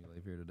encouraged when you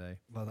leave here today.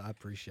 Well, I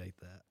appreciate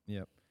that.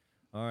 Yep.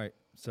 All right.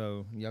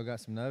 So y'all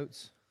got some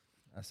notes?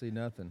 I see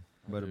nothing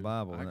but a do.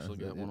 Bible. I actually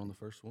got one on the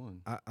first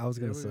one. I was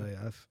gonna say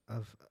I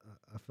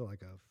feel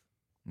like I've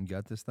You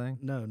got this thing?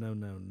 no,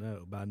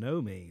 by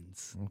no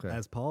means. Okay.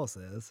 As Paul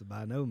says,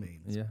 by no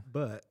means. Yeah.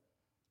 But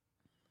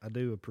I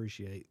do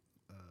appreciate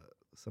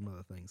some of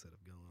the things that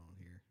have gone on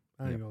here.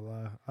 I ain't gonna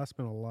lie. I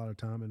spent a lot of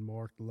time in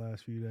Mark the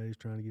last few days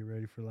trying to get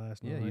ready for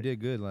last night. Yeah, you did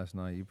good last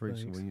night. You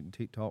preached. Thanks. Well,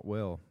 you taught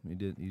well. You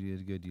did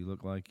good. You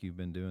look like you've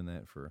been doing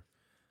that for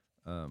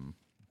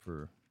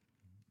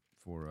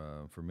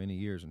many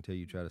years until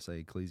you try to say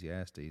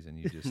Ecclesiastes, and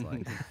you just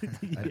like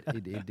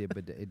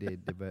it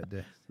did.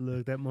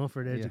 Look, that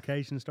Mumford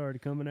education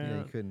started coming out. Yeah,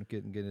 you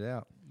couldn't get it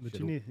out. But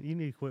you need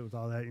to quit with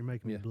all that. You're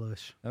making me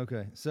blush.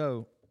 Okay,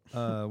 so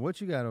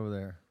what you got over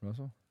there,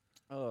 Russell?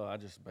 I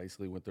just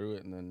basically went through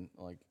it, and then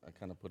I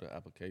kind of put an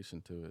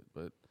application to it.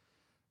 But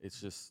it's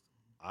just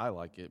I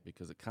like it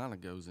because it kind of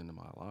goes into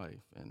my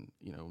life, and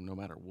no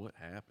matter what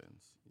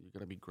happens, you're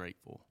gonna be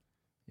grateful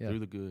through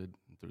the good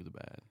and through the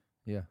bad.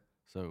 Yeah.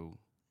 So,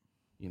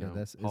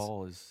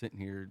 Paul is sitting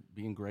here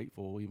being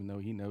grateful, even though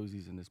he knows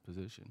he's in this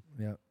position.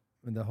 Yeah.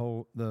 And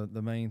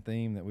the main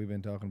theme that we've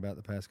been talking about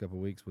the past couple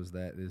of weeks was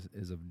that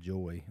is of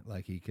joy.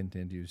 Like he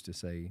continues to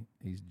say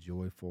he's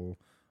joyful,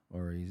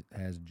 or he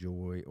has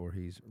joy, or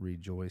he's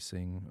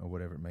rejoicing, or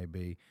whatever it may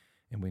be.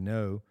 And we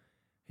know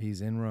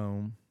he's in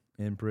Rome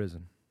in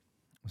prison.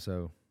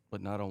 So,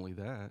 but not only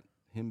that,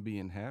 him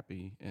being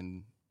happy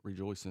and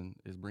rejoicing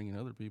is bringing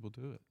other people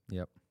to it.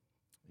 Yep.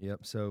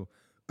 So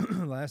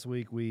last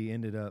week we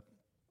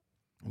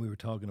were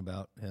talking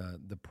about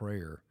the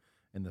prayer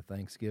and the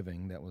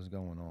Thanksgiving that was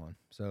going on.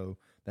 So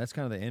that's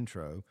kind of the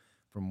intro.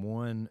 From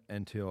 1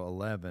 until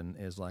 11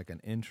 is like an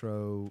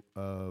intro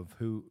of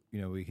who,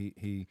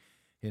 he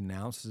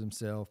announces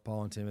himself,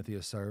 Paul and Timothy,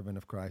 a servant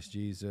of Christ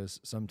Jesus.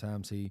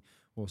 Sometimes he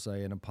will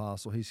say an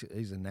apostle.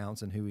 He's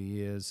announcing who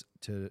he is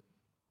to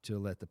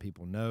let the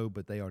people know,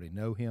 but they already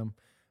know him.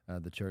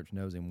 The church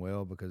knows him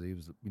well because he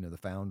was, the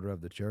founder of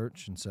the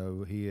church. And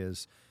so he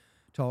is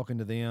talking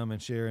to them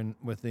and sharing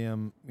with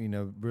them,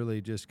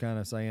 really just kind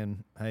of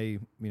saying, hey,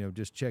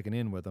 just checking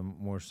in with them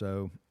more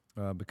so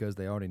because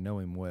they already know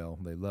him well.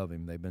 They love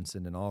him. They've been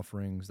sending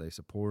offerings. They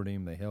support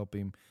him. They help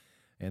him.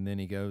 And then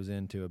he goes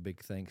into a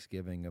big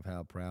thanksgiving of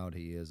how proud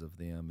he is of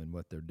them and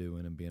what they're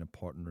doing and being a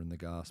partner in the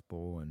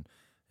gospel. And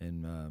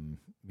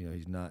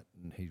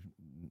he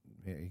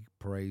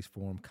prays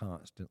for them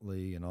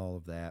constantly and all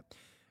of that.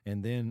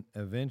 And then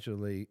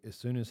eventually, as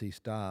soon as he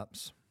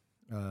stops,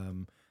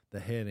 the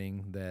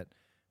heading that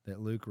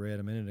Luke read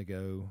a minute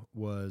ago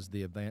was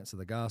the advance of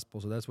the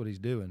gospel. So that's what he's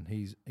doing.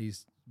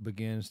 He's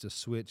begins to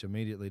switch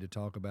immediately to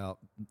talk about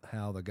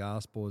how the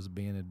gospel is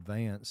being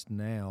advanced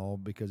now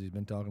because he's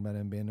been talking about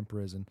him being in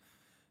prison.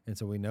 And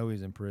so we know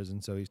he's in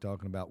prison, so he's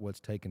talking about what's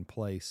taken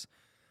place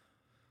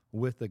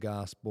with the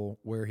gospel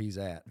where he's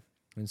at.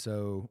 And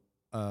so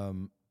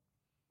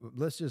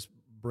let's just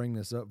bring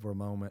this up for a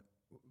moment.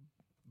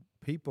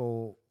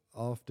 People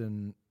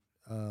often,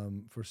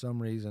 for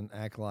some reason,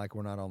 act like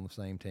we're not on the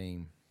same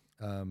team,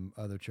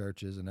 other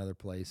churches and other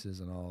places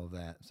and all of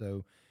that.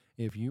 So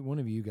if one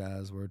of you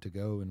guys were to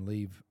go and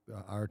leave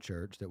our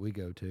church that we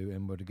go to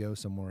and were to go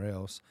somewhere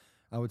else,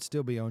 I would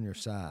still be on your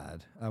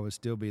side. I would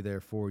still be there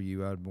for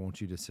you. I would want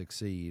you to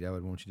succeed. I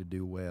would want you to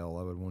do well.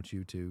 I would want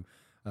you to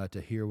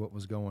hear what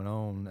was going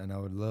on, and I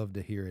would love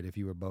to hear it if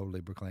you were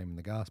boldly proclaiming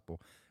the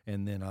gospel.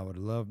 And then I would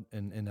love,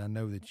 and I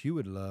know that you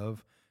would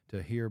love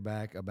to hear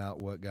back about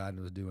what God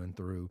was doing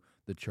through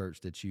the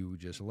church that you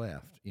just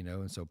left,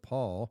 And so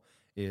Paul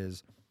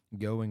is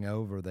going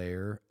over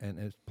there and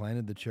has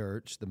planted the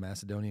church, the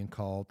Macedonian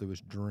call through his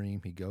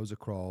dream. He goes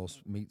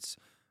across, meets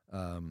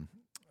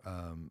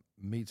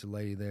a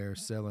lady there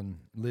selling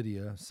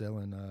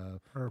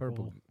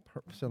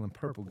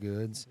purple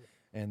goods,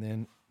 and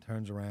then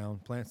turns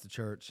around, plants the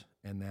church,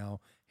 and now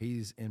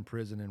he's in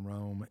prison in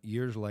Rome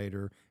years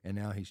later, and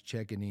now he's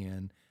checking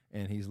in,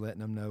 and he's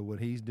letting them know what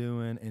he's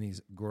doing, and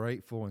he's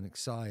grateful and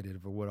excited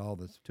for what all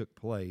this took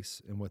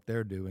place and what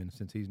they're doing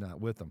since he's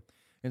not with them.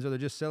 And so they're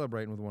just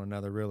celebrating with one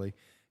another, really.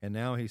 And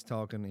now he's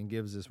talking and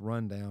gives this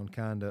rundown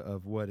kind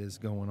of what is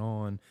going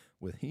on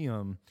with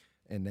him,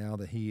 and now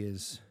that he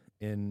is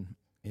in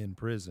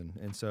prison.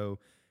 And so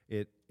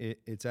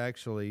it's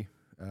actually,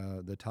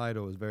 the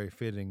title is very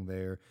fitting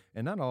there.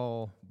 And not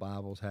all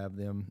Bibles have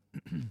them,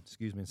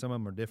 excuse me, some of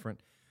them are different.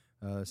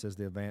 It says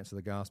the advance of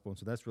the gospel. And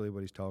so that's really what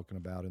he's talking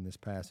about in this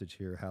passage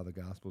here, how the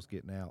gospel's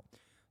getting out.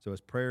 So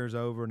his prayer's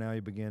over. Now he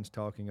begins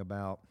talking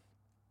about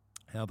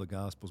how the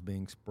gospel's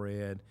being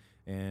spread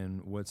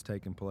and what's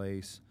taking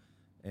place.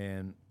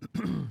 And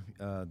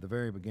the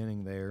very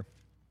beginning there,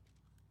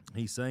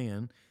 he's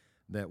saying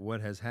that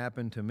what has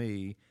happened to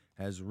me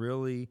has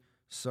really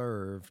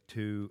served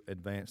to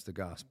advance the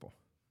gospel.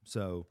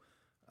 So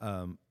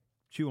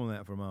chew on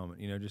that for a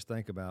moment. Just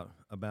think about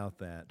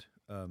that.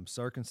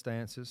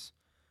 Circumstances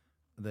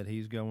that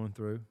he's going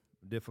through,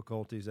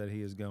 difficulties that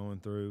he is going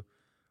through,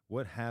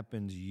 what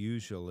happens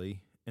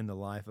usually in the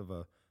life of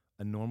a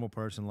normal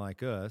person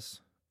like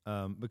us,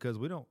 because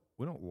we don't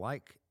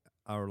like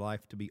our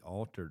life to be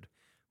altered.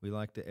 We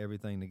like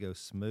everything to go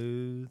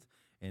smooth,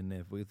 and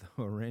if we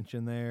throw a wrench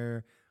in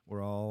there,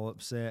 we're all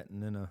upset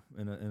and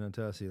in a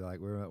tussy, like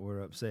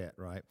we're upset,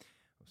 right?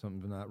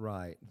 Something's not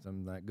right,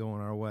 something's not going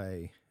our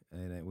way,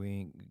 and we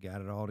ain't got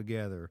it all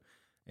together.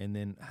 And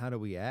then how do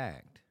we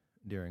act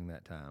during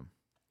that time?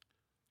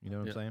 You know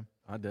what I'm saying?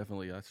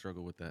 I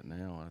struggle with that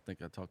now. I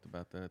think I talked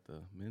about that at the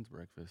men's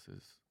breakfast.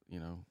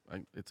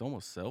 It's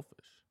almost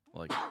selfish.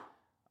 Like,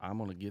 I'm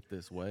gonna get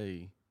this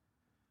way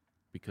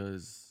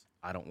because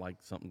I don't like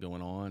something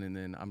going on, and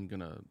then I'm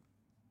gonna,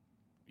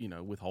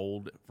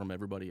 withhold from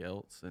everybody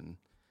else. And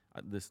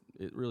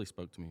it really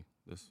spoke to me.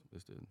 This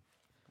did.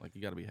 Like,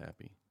 you got to be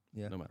happy,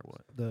 no matter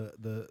what.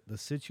 The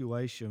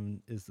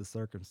situation is the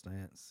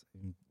circumstance.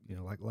 And,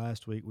 like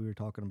last week we were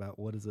talking about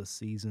what does a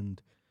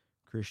seasoned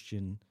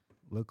Christian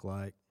look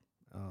like,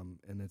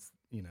 and it's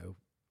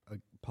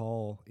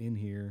Paul in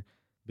here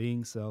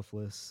being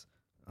selfless,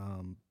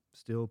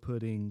 still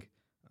putting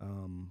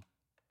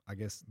I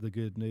guess the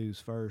good news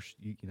first,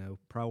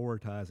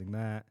 prioritizing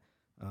that.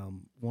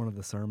 One of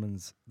the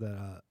sermons that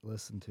I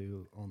listened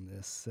to on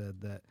this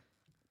said that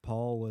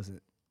Paul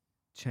wasn't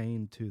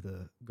chained to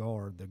the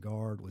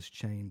guard was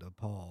chained to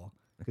Paul,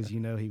 because he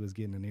was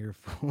getting an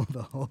earful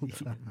the whole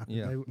time.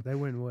 Yeah, they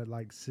went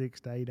like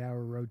 6 to 8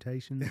 hour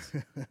rotations.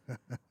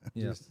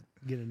 Just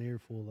get an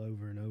earful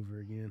over and over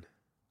again.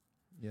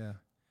 Yeah,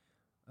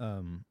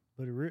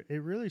 but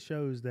it really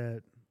shows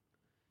that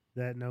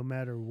no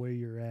matter where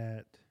you're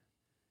at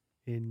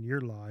in your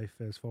life,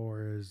 as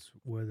far as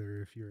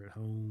whether if you're at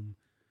home,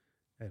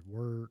 at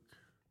work,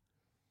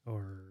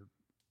 or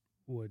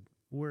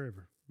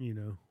wherever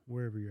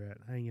you're at,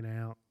 hanging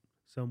out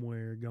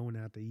somewhere, going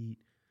out to eat,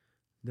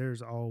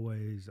 there's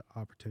always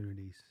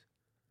opportunities.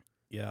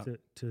 Yeah.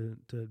 To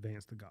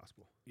advance the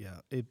gospel. Yeah.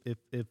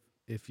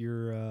 If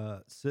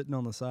you're sitting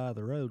on the side of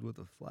the road with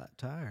a flat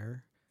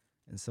tire,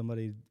 and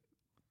somebody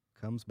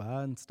comes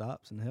by and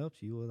stops and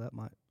helps you, well, that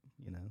might,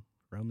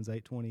 Romans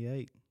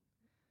 8:28.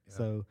 Yeah.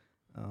 So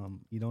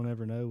you don't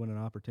ever know when an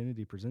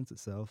opportunity presents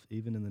itself,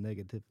 even in the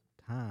negative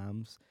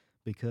times,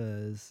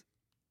 because,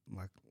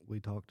 like we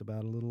talked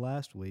about a little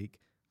last week,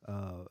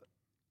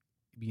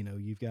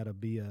 you've got to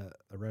be a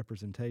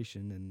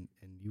representation,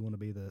 and you want to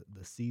be the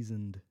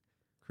seasoned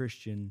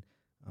Christian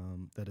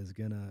that is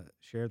going to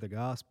share the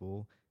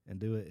gospel and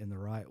do it in the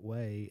right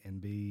way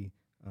and be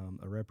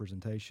a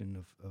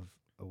representation of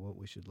what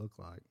we should look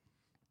like.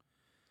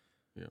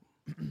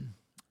 Yeah.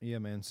 Yeah,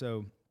 man.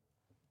 So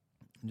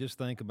just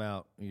think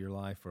about your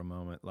life for a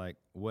moment. Like,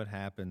 what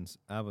happens?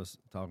 I was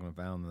talking to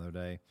Val the other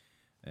day,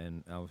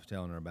 and I was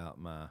telling her about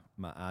my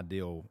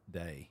ideal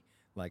day.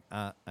 Like,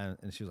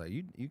 and she was like,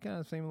 you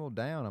kind of seem a little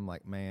down. I'm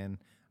like, man,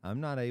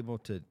 I'm not able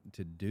to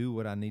do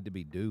what I need to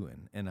be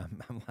doing. And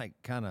I'm like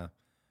kind of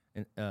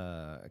and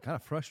kind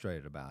of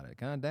frustrated about it,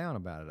 kind of down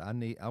about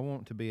it. I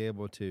want to be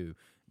able to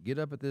get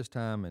up at this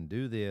time and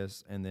do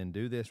this, and then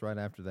do this right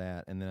after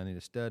that, and then I need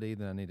to study,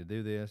 then I need to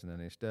do this, and then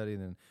I need to study.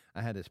 And then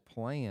I had this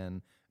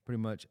plan pretty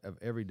much of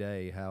every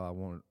day how I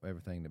want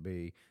everything to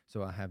be,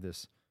 so I have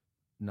this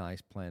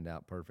nice planned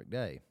out perfect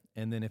day.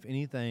 And then if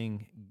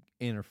anything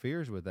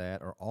interferes with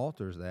that or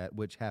alters that,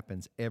 which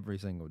happens every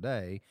single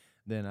day,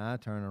 then I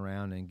turn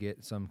around and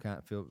get some kind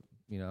of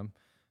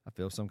I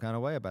feel some kind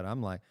of way about it.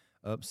 I'm like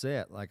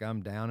upset, like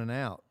I'm down and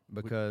out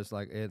because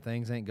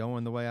things ain't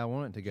going the way I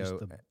want it to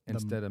go.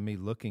 Instead of me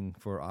looking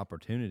for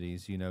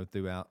opportunities,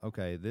 throughout.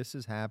 Okay, this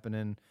is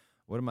happening.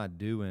 What am I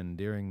doing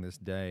during this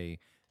day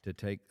to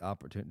take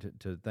opportunity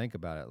to think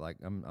about it? Like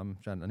I'm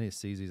trying. I need to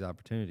seize these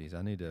opportunities.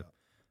 I need to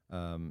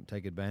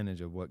take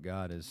advantage of what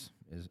God has.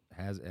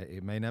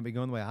 It may not be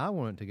going the way I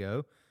want it to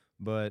go,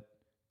 but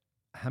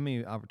how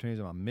many opportunities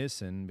am I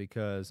missing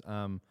because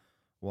I'm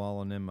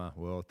wallowing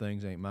in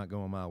things ain't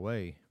going my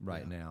way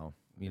right now,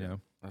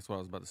 That's what I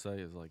was about to say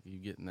is like you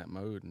get in that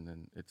mode and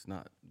then it's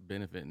not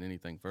benefiting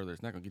anything further.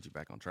 It's not going to get you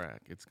back on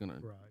track. It's going to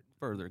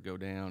further go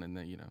down and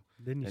then,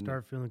 Then you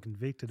start feeling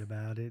convicted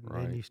about it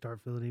and then you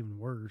start feeling even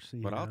worse.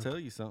 But I'll tell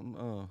you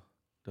something,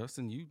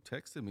 Dustin, you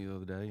texted me the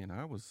other day and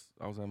I was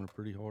having a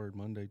pretty hard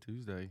Monday,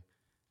 Tuesday,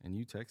 and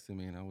you texted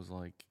me and I was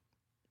like,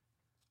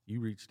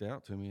 you reached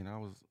out to me and I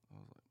was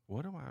like,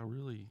 what am I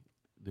really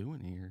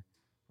doing here?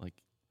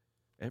 Like,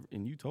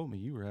 and you told me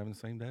you were having the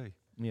same day.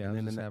 Yeah,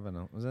 and I was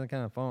was that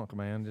kind of funk,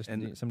 man. Just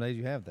some days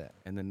you have that.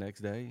 And the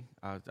next day,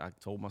 I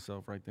told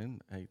myself right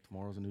then, hey,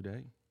 tomorrow's a new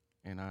day.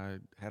 And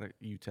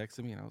you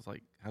texted me and I was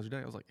like, how's your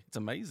day? I was like, it's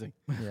amazing.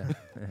 Yeah.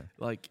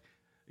 Like,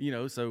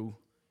 so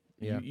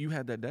you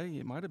had that day.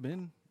 It might have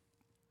been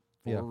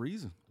for a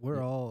reason.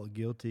 We're all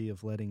guilty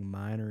of letting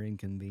minor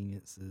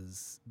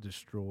inconveniences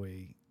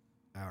destroy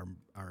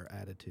our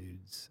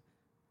attitudes.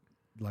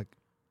 Like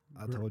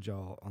I told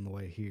y'all on the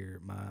way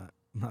here,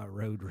 my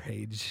road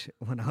rage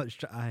when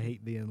I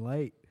hate being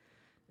late,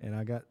 and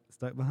I got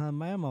stuck behind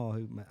Mamaw,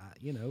 who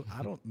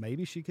I don't.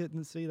 Maybe she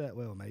couldn't see that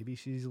well. Maybe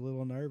she's a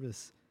little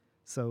nervous.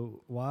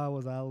 So why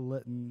was I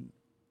letting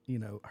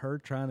her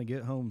trying to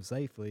get home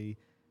safely,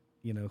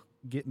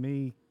 get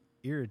me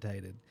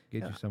irritated?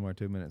 Get you somewhere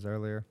 2 minutes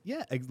earlier.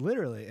 Yeah,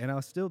 literally, and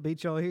I'll still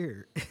beat y'all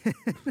here.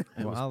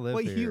 Well, I live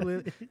here. You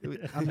live.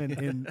 I'm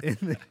in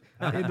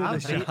the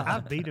shop.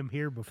 I've beat him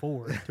here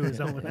before to his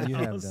own house. You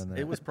have done that.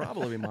 It was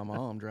probably my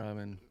mom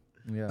driving.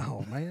 Yeah.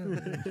 Oh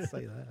man, don't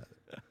say that.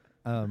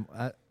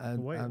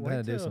 I've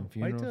had to do some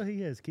funerals. Wait till he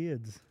has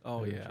kids.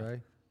 Oh yeah.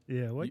 Trey?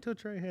 Yeah, wait till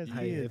Trey has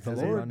Hey, kids. if the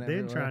Then Lord-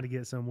 then trying to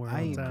get somewhere. I on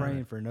ain't time.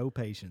 praying for no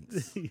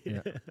patience.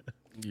 Yeah.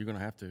 You're gonna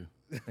have to.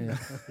 Yeah.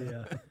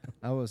 Yeah.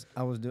 I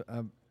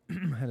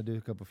had to do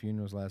a couple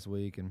funerals last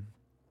week, and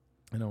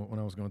when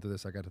I was going through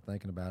this, I got to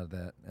thinking about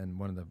that. And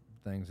one of the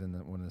things in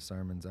one of the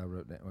sermons I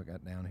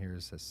got down here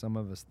is that some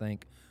of us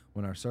think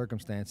when our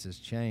circumstances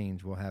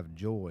change, we'll have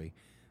joy.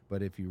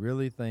 But if you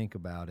really think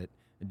about it,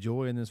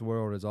 joy in this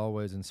world is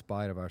always in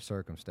spite of our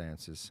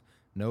circumstances.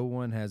 No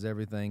one has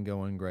everything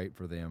going great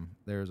for them.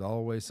 There's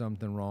always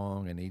something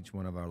wrong in each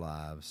one of our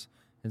lives.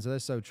 And so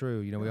that's so true.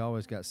 We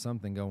always got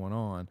something going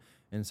on.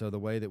 And so the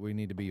way that we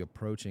need to be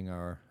approaching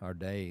our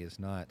day is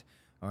not,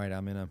 all right,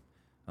 I'm in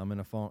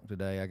a funk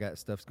today. I got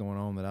stuff's going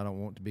on that I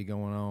don't want to be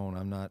going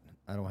on.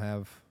 I don't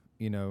have,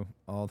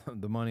 all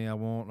the money I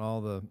want, and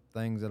all the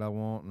things that I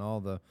want, and all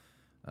the,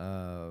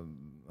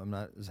 I'm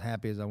not as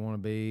happy as I want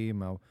to be.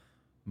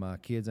 My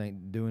kids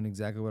ain't doing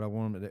exactly what I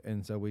want them to do.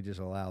 And so we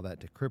just allow that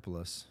to cripple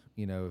us,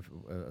 a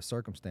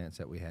circumstance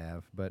that we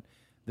have. But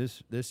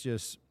this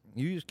just,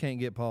 you just can't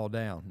get Paul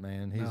down,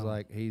 man. He's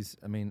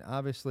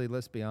obviously,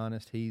 let's be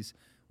honest,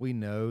 we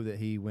know that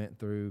he went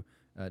through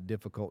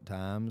difficult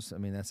times.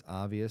 That's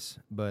obvious,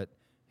 but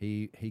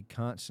he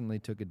constantly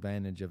took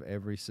advantage of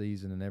every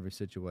season and every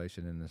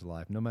situation in his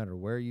life. No matter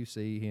where you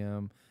see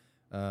him,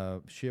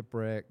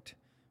 shipwrecked,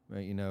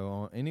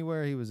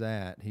 anywhere he was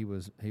at, he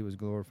was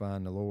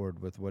glorifying the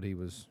Lord with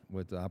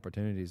the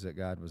opportunities that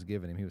God was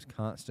giving him. He was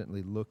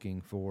constantly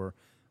looking for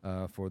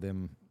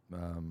them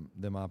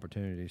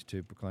opportunities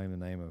to proclaim the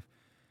name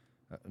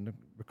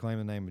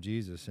of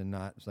Jesus, and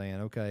not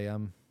saying, okay,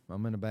 I'm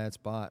in a bad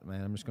spot,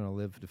 man. I'm just going to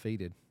live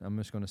defeated. I'm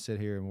just going to sit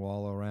here and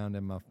wallow around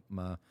in my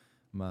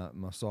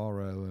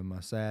sorrow and my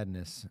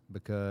sadness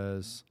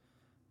because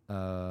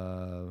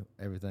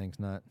everything's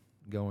not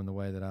going the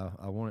way that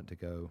I want it to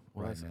go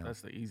now.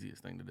 That's the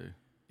easiest thing to do.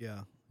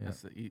 Yeah.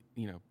 That's the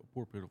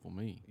poor pitiful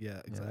me.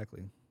 Yeah,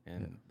 exactly.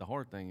 And the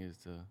hard thing is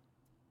to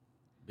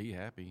be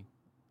happy,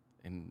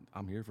 and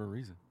I'm here for a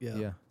reason.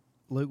 Yeah.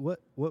 Luke,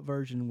 what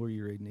version were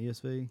you reading?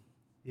 ESV?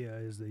 Yeah,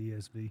 it's the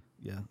ESV.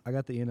 Yeah, I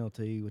got the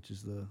NLT, which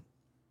is the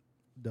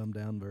dumbed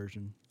down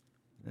version,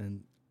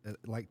 and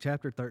like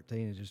chapter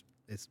 13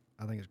 is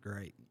I think it's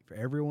great for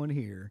everyone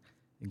here,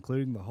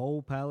 including the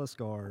whole palace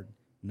guard,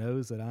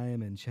 knows that I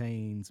am in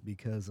chains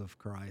because of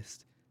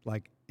Christ.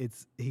 Like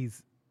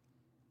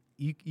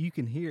you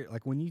can hear it.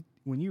 Like when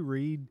you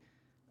read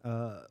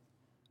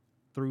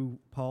through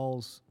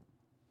Paul's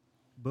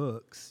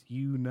books,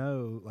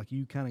 like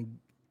you kind of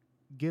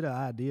get an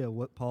idea of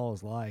what Paul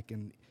is like,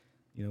 and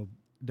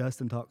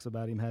Dustin talks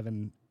about him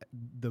having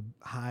the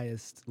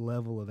highest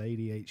level of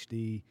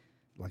ADHD,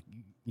 like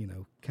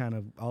kind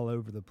of all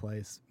over the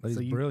place. But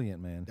he's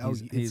brilliant, man.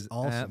 He's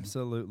awesome.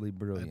 Absolutely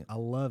brilliant. I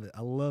love it.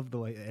 I love the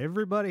way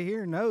everybody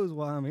here knows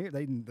why I'm here.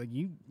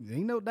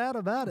 Ain't no doubt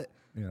about it.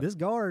 Yeah. This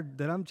guard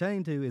that I'm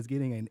chained to is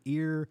getting an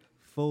ear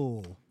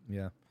full.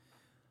 Yeah.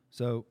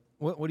 So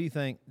what do you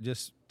think?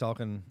 Just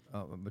talking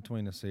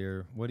between us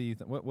here, what do you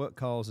think? What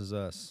causes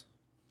us?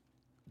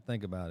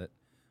 Think about it.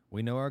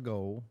 We know our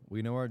goal.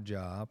 We know our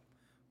job.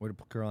 We're to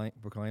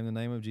proclaim the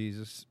name of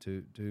Jesus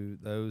to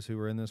those who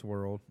are in this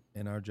world,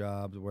 in our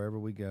jobs, wherever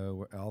we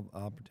go, all the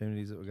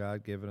opportunities that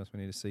God given us. We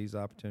need to seize the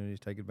opportunities,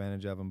 take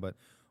advantage of them. But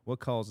what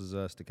causes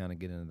us to kind of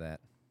get into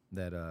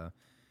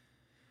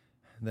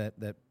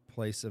that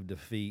place of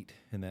defeat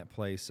and that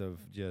place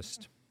of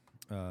just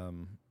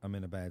I'm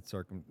in a bad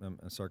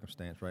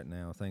circumstance right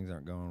now. Things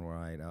aren't going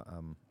right.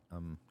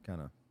 I'm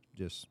kind of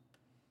just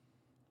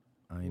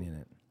I ain't in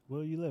it.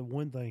 Well, you let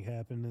one thing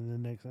happen, and the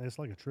next, it's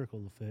like a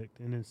trickle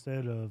effect. And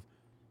instead of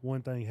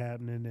one thing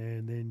happening,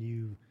 and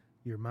then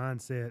your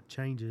mindset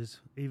changes,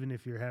 even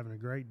if you're having a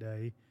great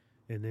day,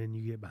 and then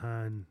you get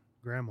behind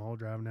grandma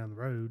driving down the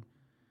road,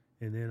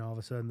 and then all of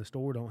a sudden the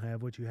store don't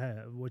have what you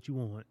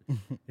want,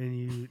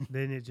 and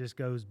then it just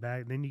goes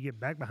back. Then you get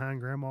back behind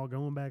grandma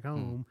going back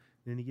home.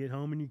 Then you get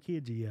home and your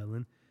kids are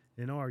yelling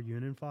and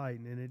arguing and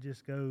fighting, and it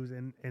just goes,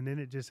 and then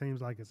it just seems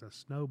like it's a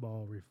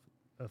snowball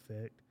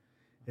effect.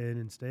 And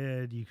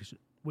instead,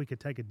 we could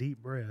take a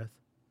deep breath,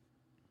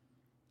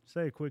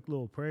 say a quick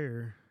little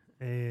prayer,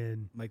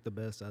 and make the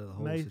best out of the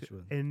whole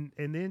situation.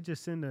 And then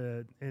just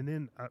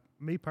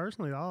me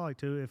personally, I like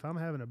to, if I'm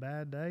having a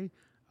bad day,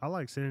 I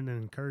like sending an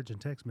encouraging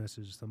text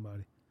message to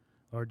somebody,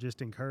 or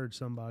just encourage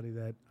somebody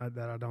that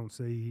I don't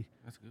see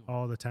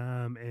all the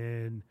time.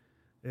 And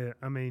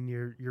I mean,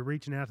 you're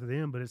reaching out to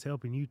them, but it's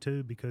helping you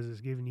too, because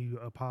it's giving you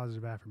a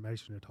positive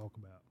affirmation to talk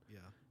about. Yeah.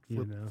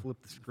 Flip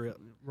the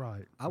script.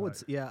 Right. I would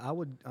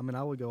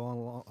go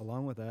on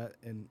along with that,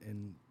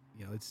 and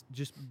it's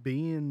just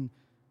being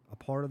a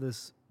part of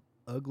this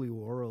ugly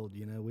world.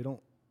 We don't.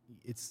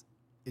 It's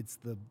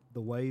the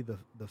way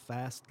the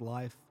fast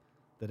life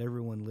that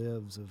everyone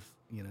lives of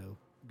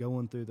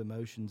going through the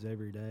motions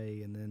every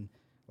day, and then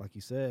like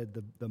you said,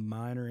 the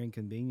minor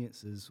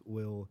inconveniences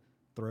will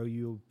throw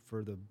you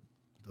for the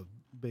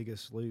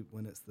biggest loop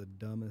when it's the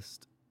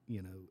dumbest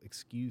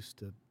excuse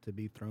to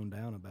be thrown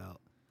down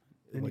about.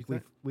 And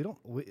like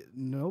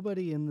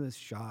nobody in this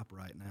shop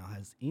right now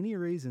has any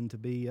reason to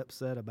be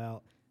upset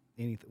about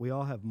anything. We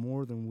all have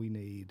more than we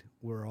need.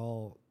 We're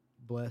all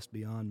blessed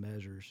beyond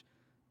measures.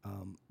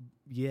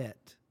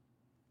 Yet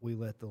we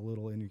let the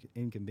little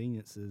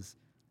inconveniences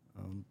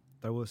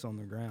throw us on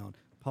the ground.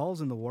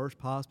 Paul's in the worst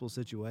possible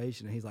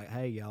situation, and he's like,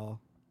 "Hey,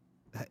 y'all,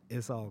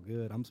 it's all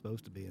good. I'm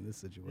supposed to be in this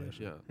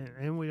situation." Yeah.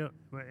 And we don't.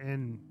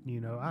 And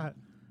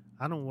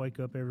I don't wake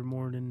up every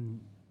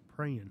morning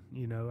praying.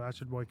 I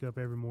should wake up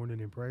every morning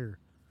in prayer.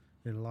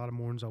 And a lot of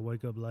mornings I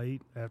wake up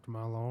late after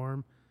my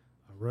alarm.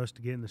 I rush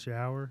to get in the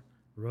shower,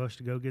 rush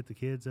to go get the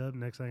kids up.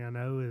 Next thing I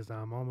know is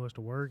I'm almost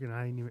to work, and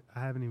I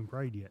haven't even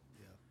prayed yet.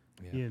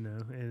 Yeah.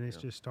 And it's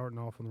just starting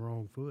off on the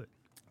wrong foot.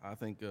 I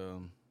think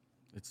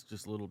it's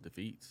just little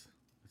defeats.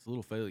 It's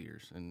little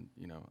failures, and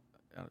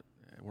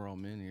we're all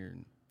men here,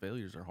 and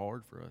failures are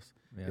hard for us.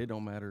 Yeah. It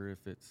don't matter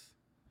if it's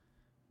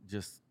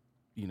just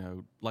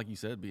like you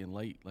said, being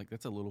late. Like,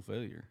 that's a little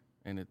failure,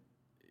 and it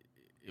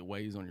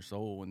weighs on your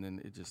soul, and then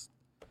it just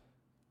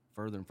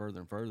further and further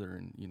and further.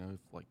 And if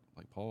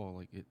like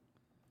Paul,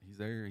 he's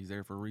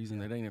there for a reason.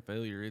 Yeah. It ain't a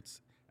failure.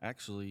 It's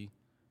actually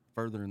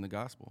furthering the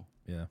gospel.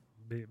 Yeah.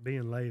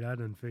 Being late, I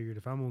done figured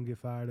if I'm going to get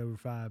fired over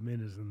 5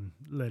 minutes, and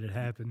let it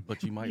happen.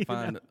 But you might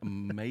find an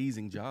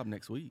amazing job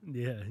next week.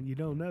 Yeah, you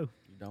don't know.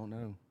 You don't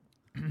know.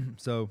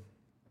 So,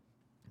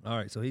 all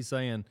right. So he's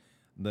saying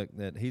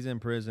that he's in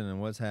prison,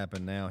 and what's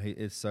happened now? It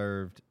has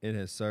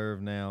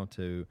served now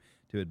to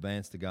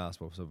advance the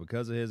gospel. So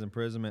because of his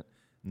imprisonment,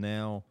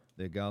 now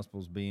the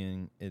gospel's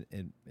being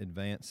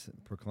advanced,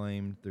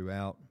 proclaimed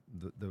throughout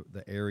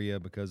the area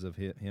because of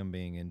him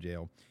being in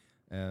jail,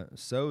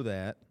 so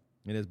that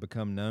it has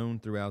become known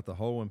throughout the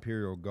whole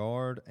imperial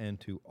guard and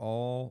to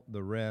all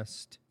the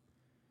rest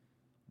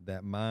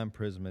that my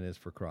imprisonment is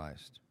for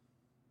Christ.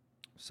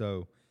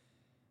 So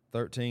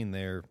 13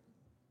 there,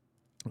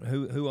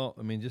 who all,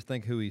 I mean, just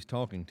think who he's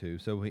talking to.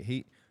 So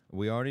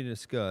we already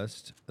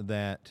discussed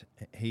that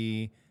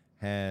he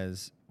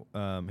has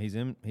he's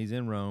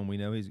in Rome. We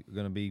know he's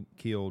going to be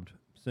killed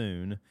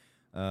soon,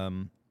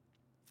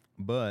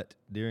 but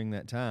during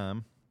that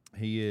time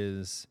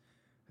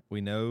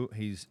we know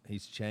he's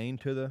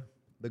chained to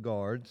the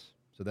guards.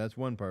 So that's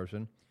one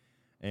person,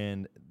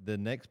 and the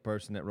next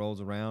person that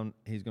rolls around,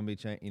 he's going to be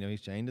chained.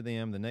 He's chained to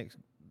them. The next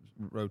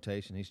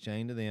rotation, he's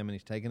chained to them, and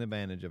he's taking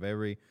advantage of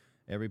every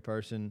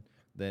person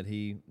that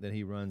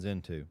he runs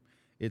into.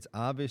 It's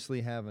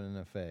obviously having an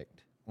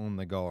effect on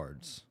the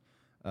guards,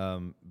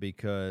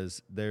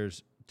 because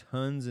there's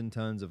tons and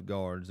tons of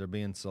guards. They're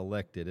being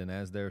selected, and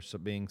as they're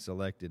being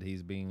selected,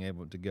 he's being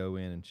able to go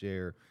in and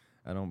share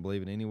I don't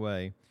believe in any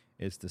way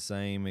it's the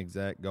same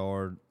exact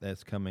guard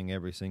that's coming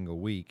every single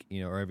week,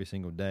 or every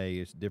single day.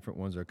 It's different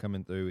ones are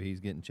coming through. He's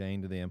getting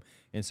chained to them.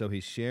 And so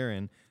he's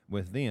sharing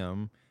with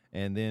them.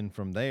 And then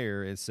from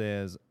there, it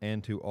says,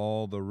 and to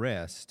all the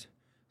rest.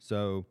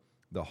 So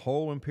the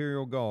whole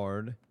Imperial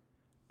Guard,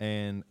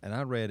 and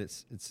I read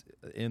it's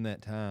in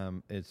that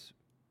time, it's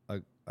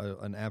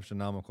an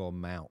astronomical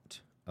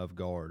amount of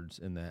guards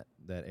in that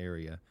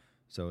area.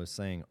 So it's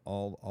saying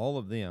all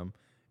of them.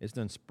 It's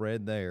done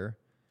spread there.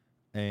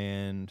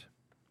 And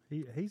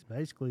he's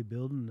basically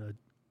building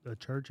a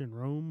church in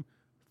Rome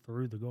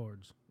through the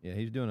guards. yeah,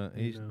 he's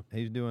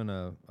doing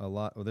a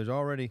lot. Well, there's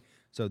already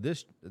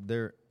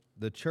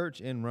the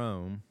church in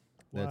Rome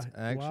that's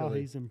while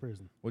he's in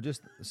prison. Well,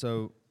 just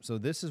so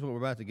this is what we're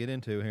about to get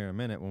into here in a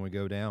minute when we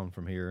go down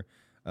from here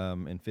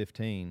in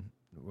 15.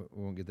 We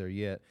won't get there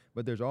yet,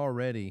 but there's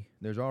already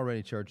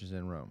churches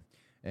in Rome,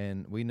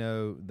 and we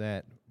know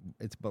that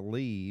it's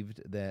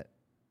believed that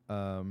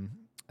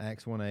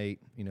Acts 1:8,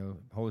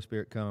 Holy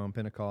Spirit come,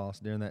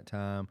 Pentecost, during that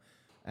time.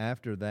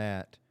 After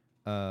that,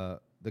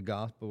 the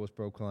gospel was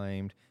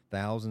proclaimed,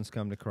 thousands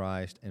come to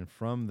Christ, and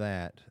from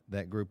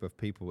that group of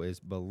people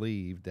is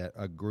believed that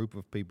a group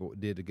of people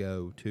did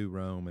go to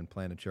Rome and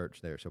plant a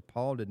church there. So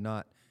Paul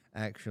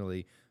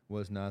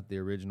was not the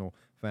original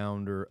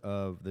founder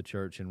of the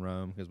church in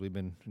Rome, because we've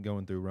been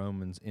going through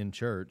Romans in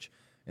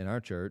our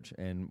church,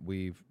 and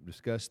we've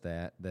discussed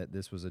that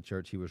this was a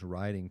church he was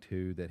writing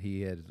to, that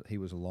he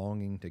was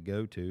longing to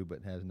go to,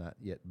 but has not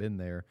yet been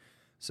there.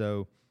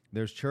 So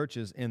there's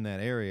churches in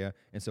that area,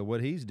 and so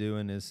what he's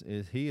doing is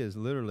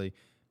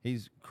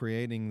he's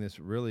creating this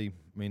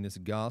this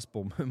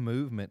gospel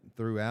movement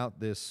throughout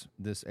this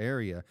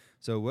area.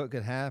 So what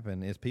could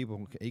happen is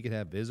he could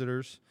have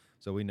visitors.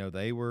 So we know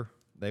they were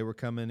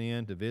coming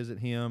in to visit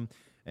him,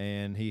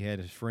 and he had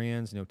his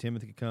friends.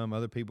 Timothy could come,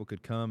 other people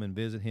could come and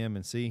visit him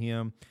and see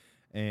him.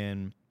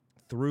 And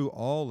through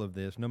all of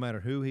this, no matter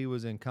who he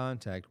was in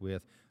contact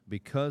with,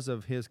 because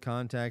of his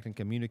contact and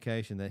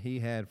communication that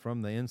he had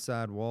from the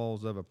inside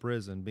walls of a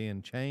prison,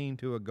 being chained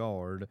to a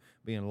guard,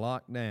 being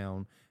locked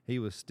down, he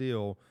was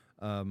still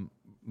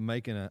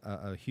making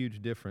a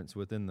huge difference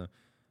within the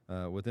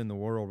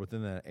world,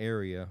 within that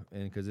area.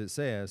 And because it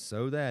says,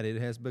 so that it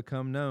has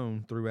become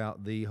known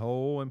throughout the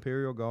whole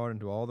Imperial Guard and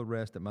to all the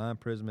rest that my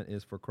imprisonment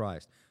is for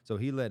Christ. So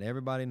he let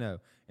everybody know.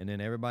 And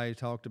then everybody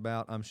talked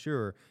about, I'm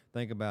sure,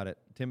 think about it,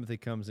 Timothy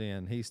comes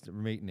in, he's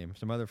meeting him.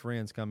 Some other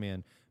friends come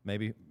in.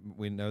 Maybe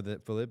we know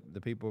that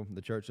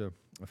the church of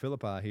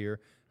Philippi here,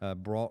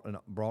 brought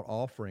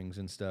offerings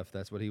and stuff.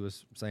 That's what he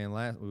was saying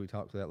we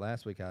talked to that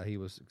last week, how he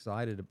was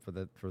excited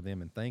for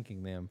them and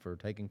thanking them for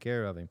taking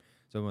care of him.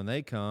 So when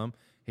they come,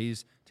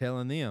 he's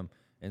telling them.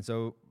 And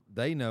so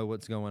they know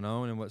what's going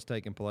on and what's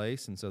taking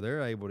place. And so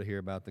they're able to hear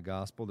about the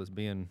gospel that's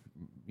being,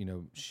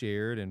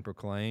 shared and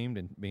proclaimed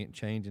and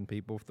changing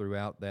people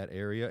throughout that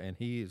area. And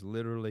he is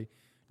literally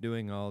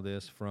doing all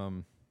this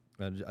from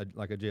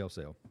like a jail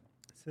cell.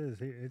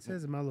 It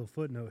says in my little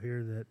footnote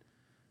here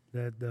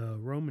that the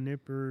Roman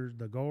emperors,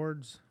 the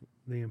guards,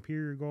 the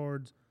Imperial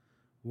Guards,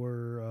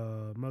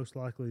 were most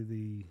likely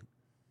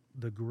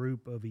the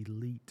group of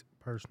elite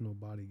personal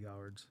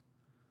bodyguards.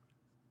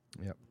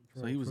 Yep.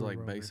 So he was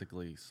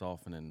basically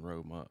softening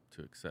Rome up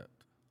to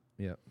accept.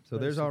 Yep. So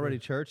there's already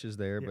churches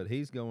there, but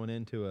he's going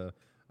into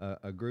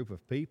a group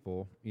of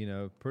people,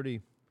 pretty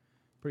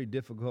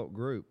difficult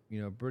group,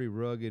 pretty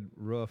rugged,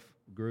 rough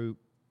group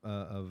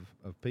of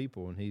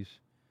people, and he's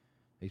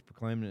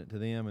proclaiming it to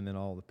them, and then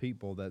all the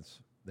people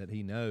that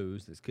he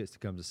knows that gets to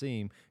come to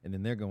see him, and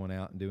then they're going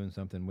out and doing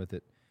something with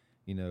it,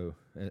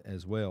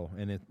 as well.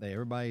 And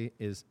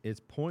he's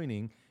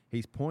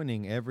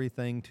pointing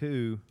everything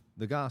to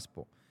the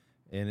gospel.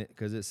 And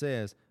because it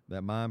says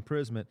that my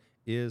imprisonment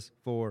is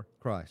for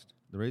Christ.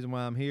 The reason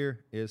why I'm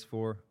here is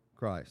for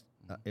Christ.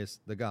 It's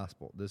the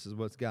gospel. This is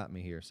what's got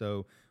me here.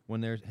 So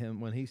when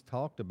he's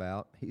talked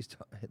about,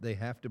 they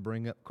have to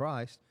bring up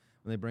Christ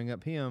when they bring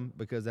up him,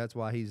 because that's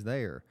why he's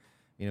there.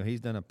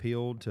 He's done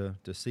appealed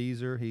to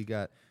Caesar. He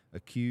got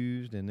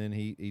accused, and then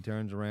he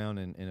turns around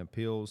and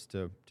appeals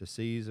to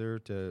Caesar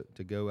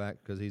to go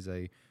act, because he's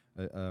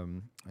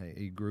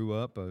he grew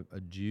up a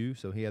Jew,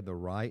 so he had the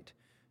right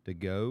to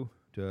go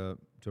to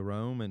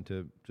Rome and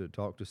to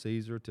talk to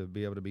Caesar, to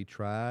be able to be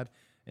tried.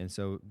 And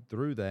so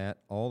through that,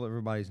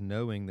 everybody's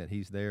knowing that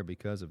he's there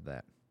because of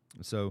that.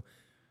 So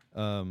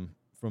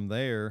from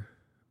there,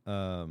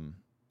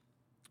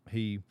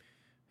 he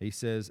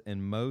says,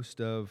 and most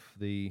of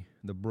the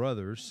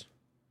brothers,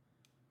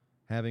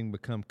 having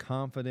become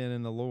confident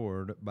in the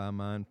Lord by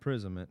my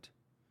imprisonment,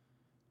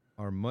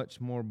 are much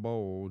more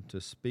bold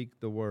to speak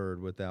the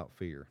word without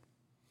fear.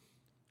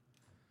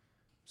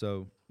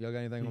 So y'all got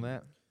anything on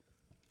that?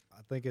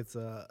 I think it's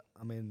a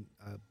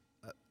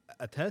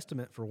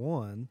testament for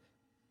one,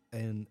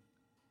 and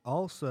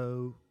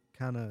also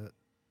kind of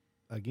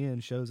again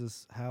shows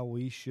us how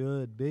we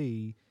should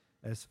be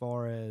as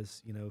far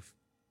as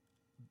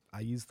I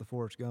use the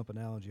Forrest Gump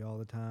analogy all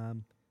the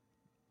time.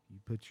 You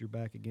put your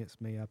back against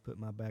me, I put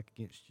my back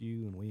against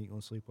you, and we ain't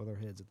gonna sleep with our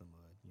heads in the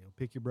mud.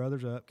 pick your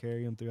brothers up,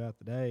 carry them throughout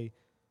the day,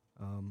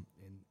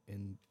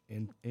 and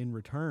in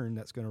return,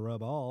 that's going to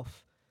rub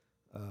off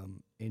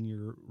in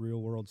your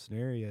real world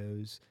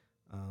scenarios,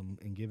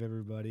 and give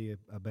everybody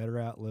a better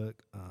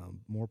outlook,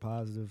 more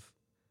positive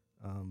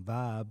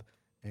vibe,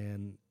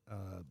 and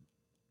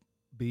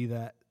be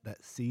that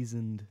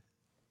seasoned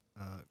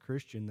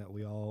Christian that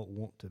we all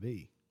want to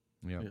be.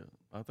 Yeah. Yeah,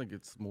 I think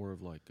it's more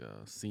of like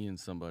seeing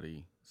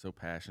somebody so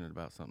passionate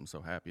about something,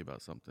 so happy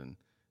about something,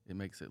 it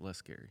makes it less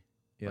scary.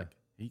 Yeah. Like,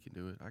 he can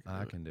do it.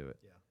 I can do it.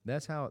 Yeah.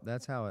 That's how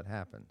it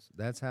happens.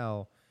 That's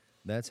how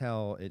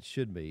it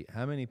should be.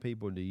 How many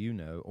people do you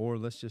know, or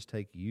let's just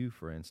take you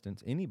for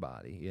instance,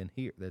 anybody in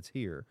here that's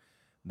here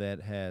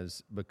that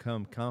has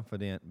become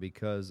confident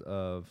because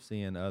of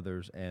seeing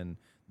others and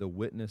the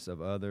witness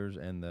of others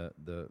and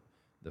the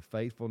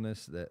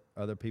faithfulness that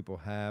other people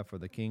have for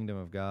the kingdom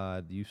of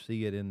God? You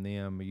see it in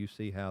them. You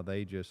see how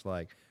they just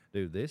like,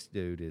 dude, this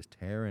dude is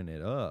tearing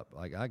it up.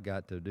 Like, I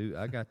got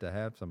to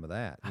have some of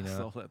that. You know? I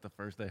saw that the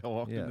first day I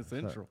walked into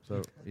Central.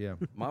 So yeah.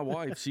 My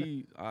wife,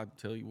 I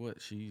tell you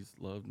what, she's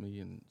loved me,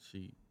 and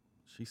she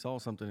saw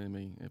something in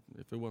me.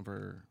 If it wasn't for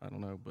her, I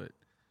don't know, but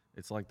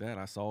it's like that.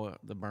 I saw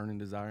the burning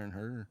desire in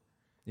her.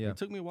 Yeah. It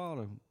took me a while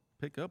to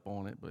pick up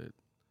on it, but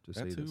To that's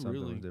see that who something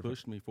really was different.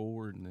 pushed me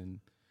forward. And then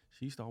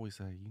she used to always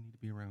say, "You need to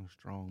be around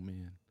strong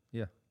men."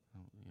 Yeah.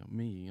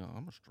 Me,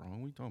 I'm a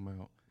strong. What are you talking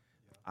about?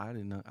 I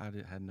didn't know.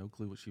 Had no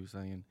clue what she was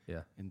saying.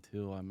 Yeah.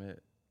 Until I met.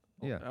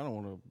 Yeah. I don't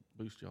want to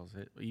boost y'all's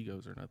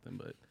egos or nothing,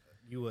 but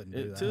You wouldn't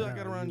do until that. I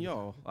got around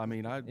y'all, I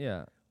mean,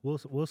 Yeah.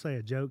 We'll say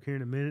a joke here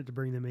in a minute to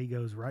bring them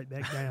egos right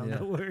back down. Yeah.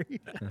 Don't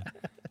worry.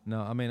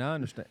 No, I mean, I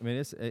understand. I mean,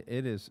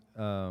 it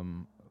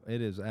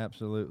is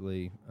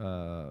absolutely,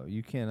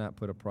 you cannot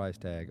put a price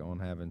tag on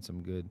having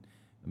some good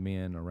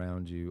men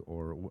around you,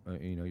 or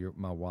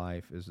my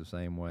wife is the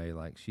same way.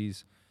 Like,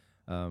 she's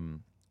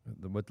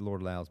what the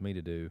Lord allows me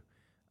to do.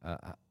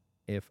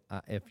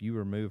 If you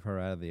remove her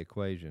out of the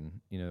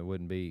equation, I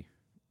wouldn't be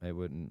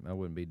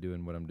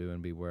doing what I'm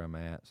doing, be where I'm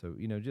at. So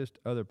just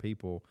other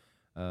people,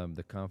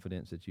 the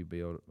confidence that you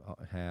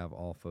have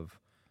off of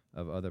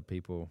other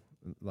people.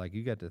 Like,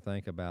 you got to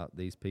think about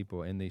these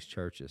people in these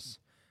churches,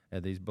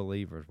 these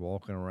believers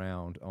walking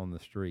around on the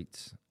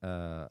streets,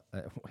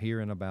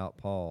 hearing about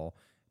Paul,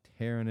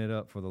 tearing it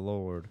up for the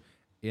Lord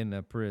in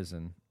a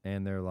prison,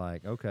 and they're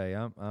like, okay,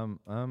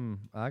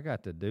 I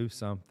got to do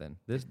something.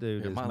 This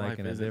dude is my life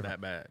making a isn't difference.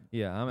 that bad.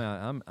 Yeah,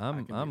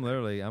 I'm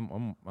literally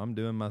I'm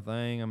doing my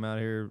thing. I'm out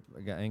here.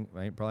 I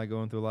ain't probably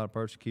going through a lot of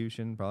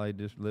persecution. Probably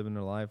just living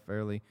their life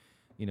fairly,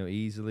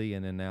 easily.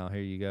 And then now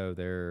here you go.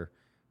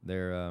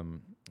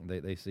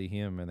 They see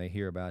him and they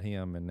hear about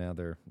him, and now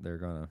they're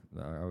gonna,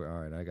 all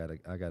right,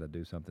 I gotta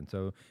do something.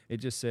 So it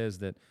just says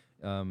that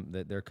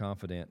that their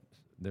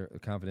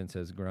confidence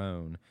has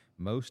grown,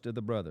 most of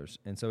the brothers.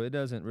 And so it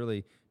doesn't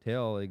really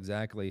tell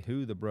exactly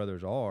who the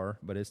brothers are,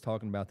 but it's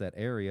talking about that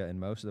area, and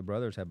most of the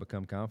brothers have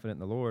become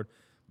confident in the Lord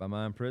by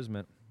my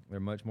imprisonment.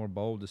 They're much more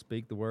bold to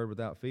speak the word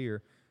without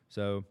fear.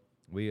 So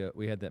we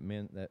had that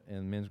in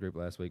the men's group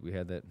last week. We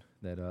had that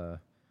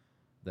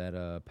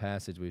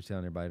passage we was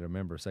telling everybody to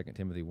remember, 2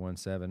 Timothy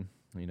 1:7.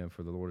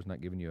 For the Lord has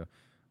not given you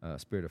a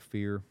spirit of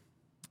fear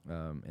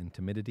and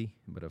timidity,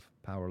 but of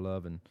power,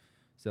 love, and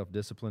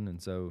self-discipline.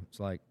 And so it's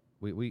like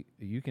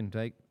you can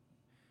take,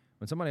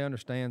 when somebody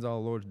understands all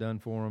the Lord's done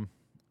for them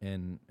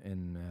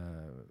and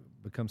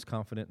becomes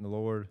confident in the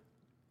Lord,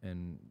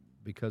 and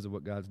because of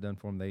what God's done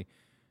for them,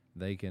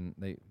 they can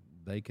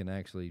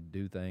actually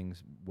do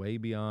things way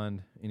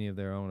beyond any of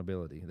their own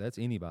ability. That's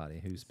anybody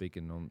who's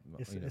speaking on.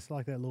 It's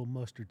like that little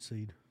mustard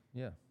seed.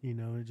 Yeah.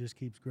 It just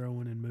keeps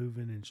growing and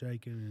moving and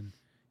shaking,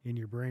 and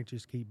your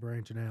branches keep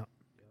branching out.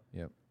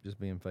 Yep. Just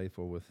being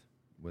faithful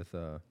with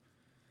the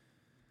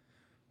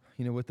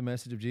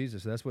message of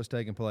Jesus. That's what's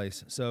taking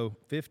place. So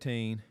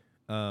 15,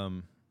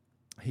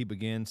 he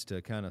begins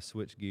to kind of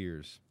switch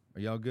gears.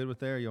 Are y'all good with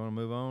there? You want to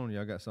move on? Or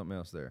y'all got something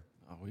else there?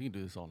 Oh, we can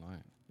do this all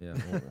night. Yeah.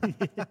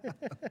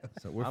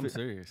 So I'm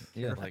serious.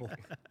 Yeah.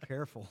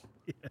 Careful.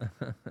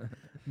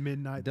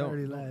 Midnight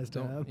 30 last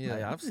time. Yeah.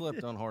 Hey, I've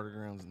slept on harder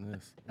grounds than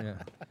this.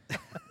 Yeah.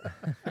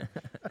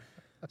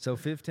 So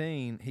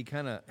 15, he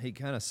kind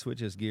of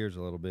switches gears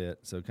a little bit.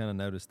 So kind of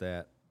notice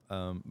that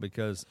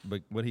because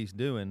what he's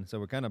doing. So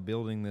we're kind of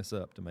building this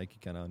up to make you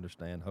kind of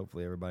understand.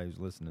 Hopefully, everybody who's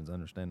listening is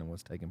understanding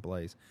what's taking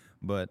place.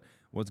 But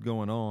what's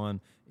going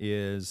on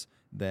is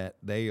that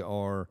they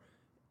are.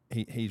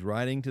 He's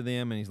writing to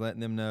them and he's letting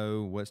them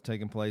know what's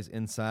taking place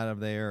inside of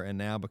there. And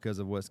now, because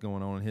of what's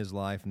going on in his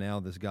life, now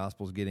this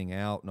gospel's getting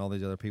out and all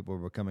these other people are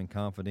becoming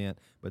confident.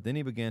 But then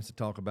he begins to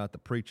talk about the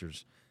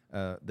preachers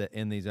that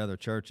in these other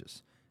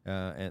churches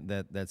and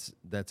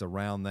that's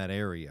around that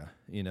area,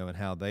 and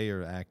how they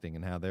are acting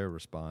and how they're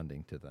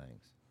responding to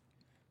things.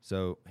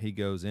 So he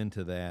goes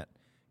into that,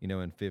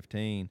 in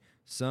 15.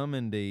 Some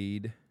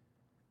indeed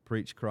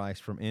preach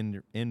Christ from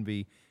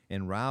envy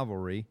and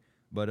rivalry,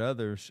 but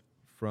others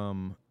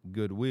from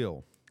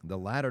goodwill. The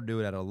latter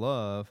do it out of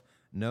love,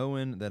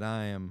 knowing that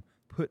I am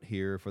put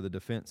here for the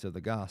defense of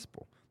the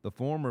gospel. The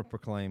former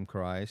proclaim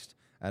Christ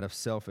out of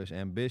selfish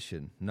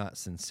ambition, not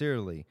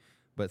sincerely,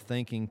 but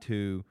thinking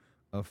to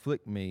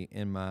afflict me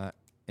in my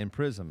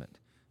imprisonment.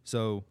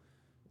 So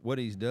what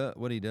he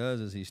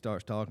does is he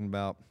starts talking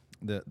about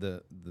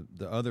the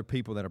other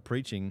people that are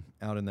preaching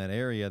out in that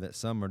area, that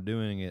some are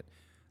doing it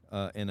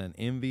in an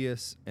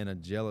envious and a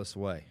jealous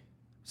way.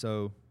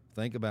 So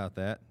think about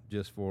that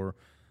just for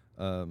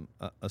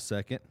a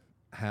second,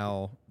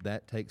 how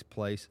that takes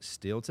place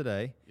still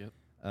today. Yep.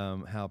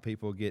 How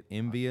people get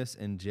envious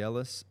and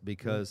jealous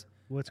because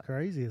what's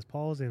crazy is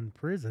Paul's in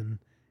prison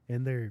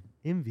and they're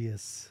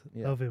envious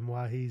of him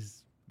while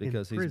he's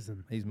because in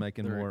prison. he's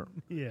making They're more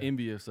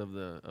envious of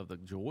the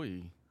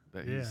joy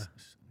that he's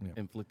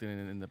inflicting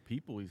in the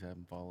people he's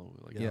having follow.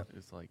 Like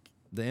it's like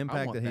the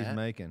impact that he's that.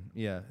 making.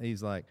 Yeah,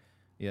 he's like,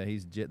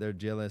 they're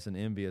jealous and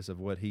envious of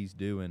what he's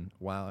doing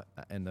while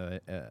and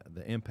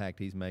the impact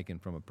he's making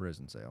from a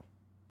prison cell.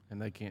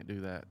 And they can't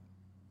do that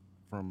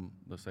from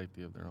the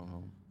safety of their own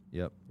home.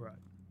 Yep. Right.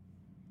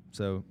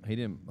 So he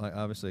didn't, like,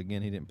 obviously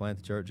again, he didn't plant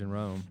the church in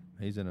Rome.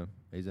 He's in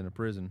a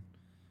prison,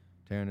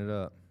 tearing it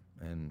up,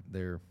 and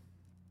they're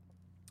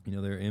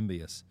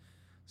envious.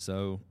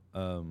 So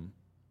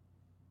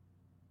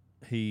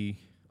he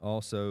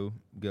also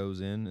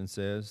goes in and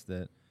says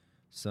that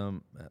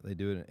some they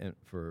do it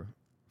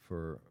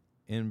for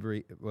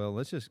envy. Well,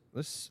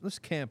 let's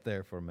camp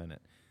there for a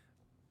minute.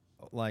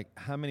 Like,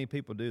 how many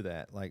people do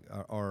that? Like,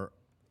 are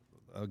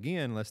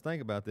again, let's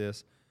think about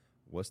this.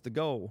 What's the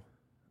goal?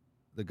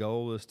 The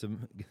goal is to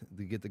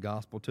get the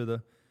gospel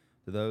to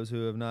those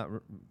who have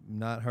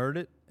not heard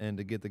it, and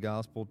to get the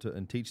gospel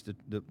and teach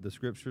the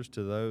scriptures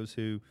to those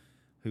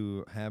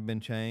who have been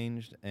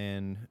changed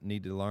and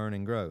need to learn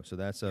and grow. So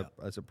that's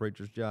a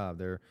preacher's job.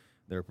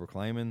 They're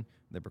proclaiming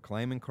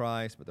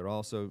Christ, but they're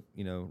also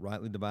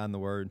rightly dividing the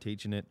word and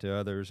teaching it to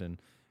others and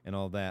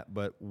all that.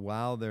 But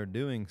while they're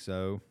doing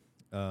so,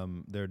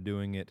 they're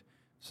doing it.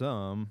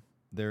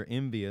 They're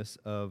envious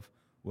of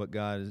what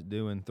God is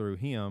doing through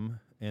him,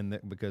 and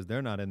because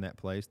they're not in that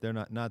place, they're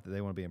not that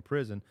they want to be in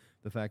prison.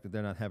 The fact that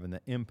they're not having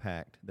the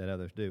impact that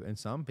others do, and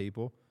some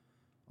people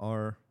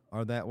are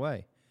that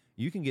way.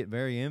 You can get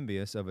very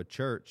envious of a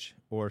church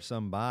or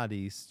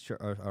somebody's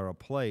or a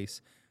place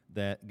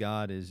that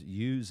God is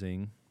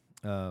using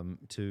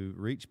to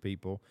reach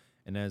people.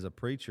 And as a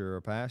preacher or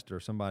a pastor,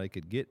 somebody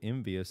could get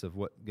envious of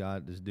what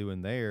God is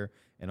doing there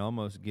and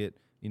almost get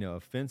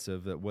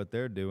offensive at what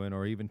they're doing,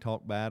 or even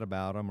talk bad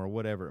about them or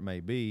whatever it may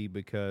be,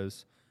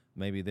 because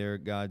maybe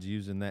God's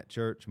using that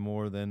church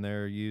more than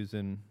they're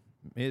using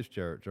his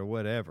church or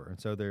whatever. And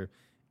so they're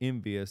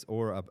envious,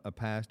 or a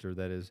pastor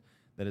that is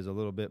a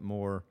little bit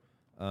more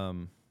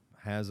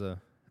has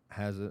a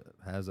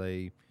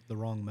The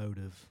wrong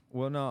motive.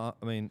 well, no,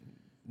 I mean,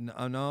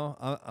 no.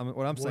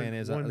 What I'm saying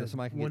is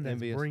somebody can get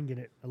envious. Bringing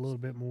it a little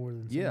bit more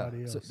than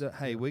somebody else. So,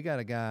 hey, we got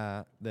a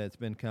guy that's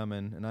been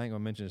coming, and I ain't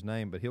gonna mention his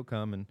name, but he'll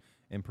come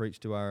and preach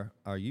to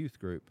our youth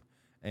group.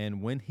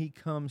 And when he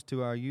comes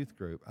to our youth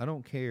group, I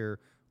don't care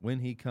when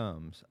he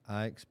comes,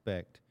 I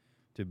expect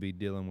to be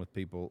dealing with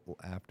people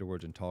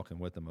afterwards and talking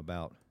with them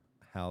about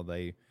how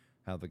the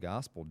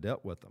gospel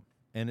dealt with them.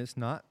 And it's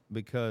not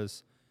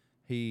because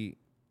the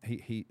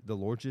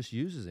Lord just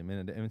uses him.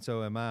 And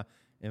so am I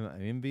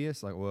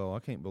envious? Like, well, I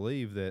can't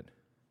believe that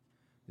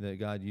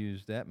God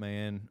used that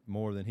man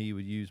more than he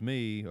would use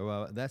me.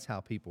 Well, that's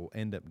how people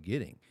end up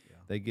getting. Yeah.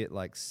 They get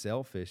like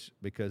selfish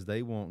because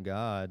they want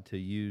God to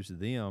use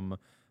them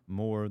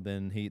more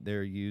than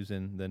they're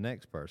using the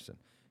next person.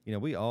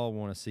 We all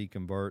want to see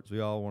converts. We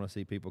all want to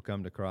see people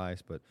come to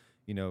Christ. But,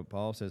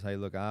 Paul says, hey,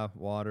 look, I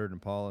watered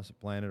and Apollos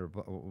planted, or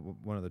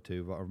one of the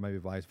two, or maybe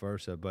vice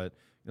versa. But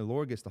the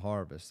Lord gets the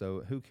harvest.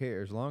 So who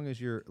cares? As long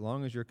as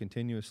you're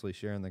continuously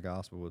sharing the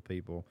gospel with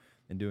people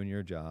and doing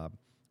your job,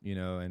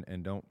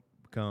 and don't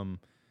become,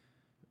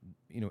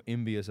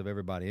 envious of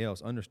everybody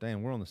else.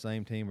 Understand, we're on the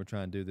same team. We're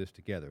trying to do this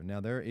together. Now,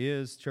 there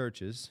is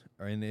churches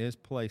and there is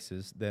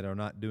places that are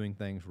not doing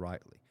things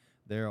rightly.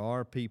 There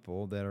are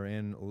people that are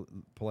in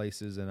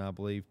places, and I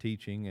believe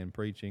teaching and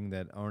preaching,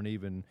 that aren't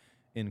even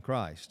in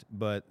Christ.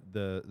 But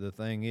the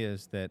thing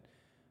is that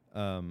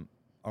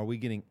are we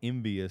getting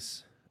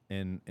envious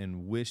and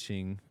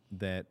wishing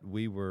that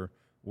we were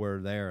where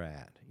they're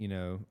at?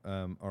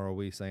 Or are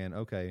we saying,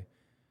 okay,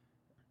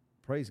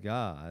 praise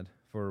God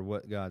for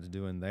what God's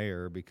doing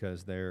there,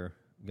 because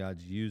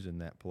God's using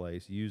that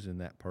place, using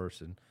that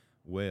person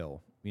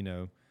well,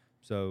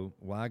 So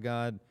why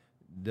God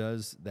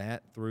does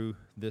that through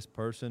this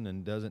person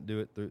and doesn't do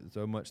it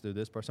so much through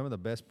this person? Some of the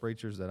best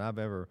preachers that I've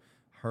ever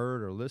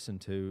heard or listened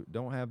to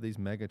don't have these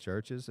mega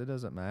churches. It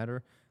doesn't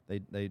matter.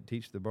 They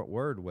teach the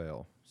word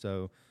well.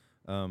 So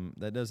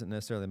that doesn't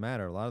necessarily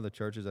matter. A lot of the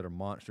churches that are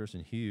monstrous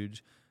and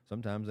huge,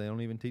 sometimes they don't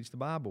even teach the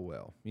Bible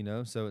well,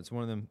 So it's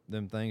one of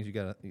them things you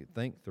got to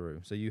think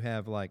through. So you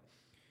have, like,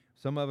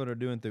 some of it are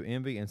doing through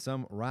envy and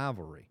some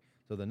rivalry.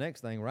 So the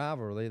next thing,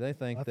 rivalry, they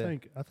think I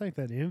think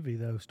that envy,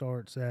 though,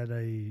 starts at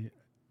a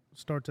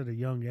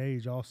young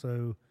age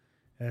also,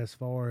 as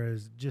far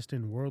as just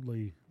in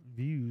worldly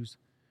views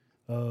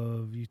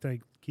of, you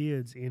think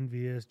kids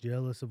envious,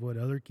 jealous of what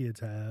other kids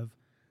have,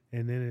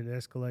 and then it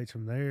escalates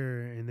from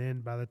there. And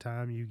then by the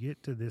time you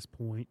get to this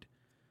point,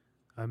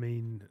 I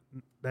mean,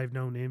 they've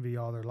known envy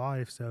all their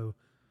life, so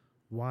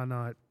why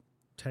not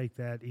take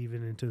that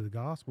even into the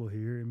gospel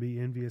here and be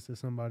envious of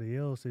somebody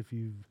else if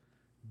you've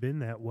been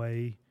that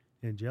way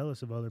and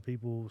jealous of other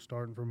people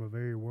starting from a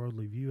very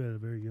worldly view at a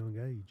very young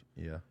age.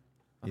 Yeah.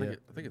 I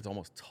think it's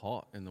almost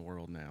taught in the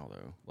world now,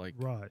 though. Like,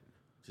 right.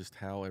 Just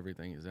how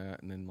everything is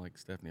at. And then, like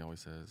Stephanie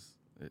always says,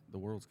 the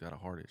world's got a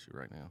heart issue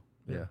right now.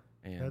 Yeah.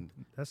 And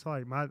that's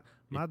like my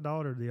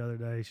daughter the other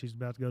day, she's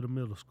about to go to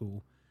middle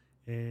school.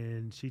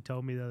 And she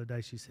told me the other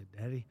day, she said,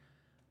 Daddy,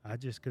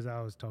 because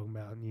I was talking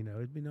about,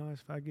 it'd be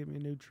nice if I get me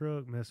a new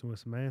truck, messing with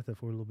Samantha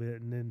for a little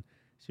bit. And then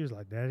she was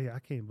like, Daddy, I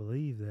can't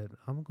believe that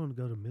I'm going to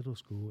go to middle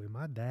school and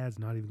my dad's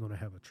not even going to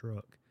have a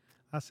truck.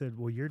 I said,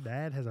 well, your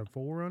dad has a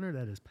 4Runner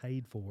that is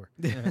paid for.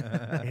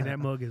 And that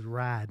mug is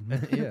riding.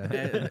 Yeah.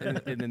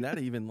 and then that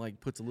even like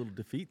puts a little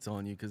defeats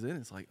on you, because then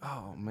it's like,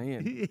 oh,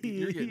 man,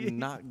 you're getting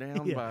knocked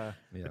down by.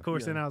 Yeah. Of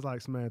course, then I was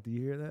like, Samantha, you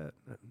hear that?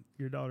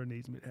 Your daughter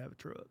needs me to have a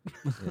truck.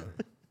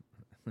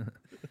 Yeah.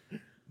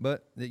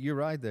 But you're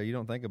right there. You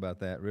don't think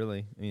about that,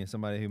 really. I mean,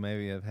 somebody who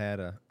maybe have had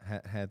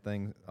had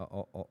things,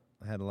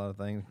 had a lot of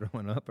things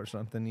growing up or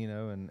something,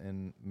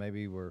 and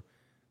maybe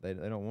they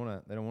don't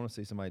want to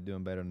see somebody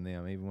doing better than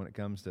them, even when it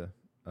comes to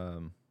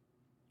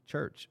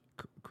church,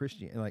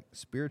 Christian, like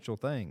spiritual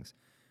things.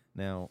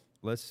 Now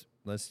let's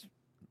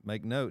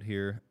make note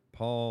here.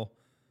 Paul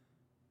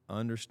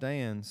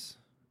understands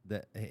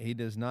that he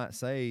does not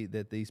say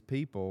that these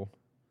people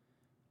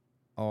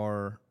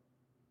are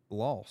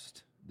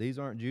lost. These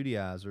aren't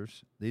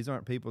Judaizers. These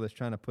aren't people that's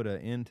trying to put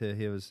an end to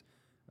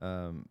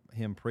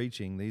him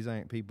preaching. These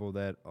aren't people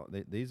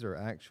these are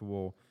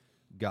actual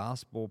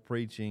gospel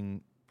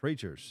preaching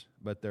preachers,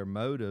 but their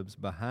motives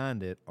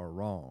behind it are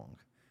wrong.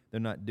 They're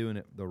not doing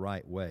it the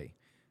right way.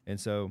 And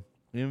so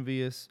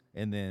envious,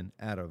 and then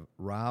out of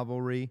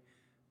rivalry.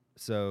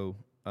 So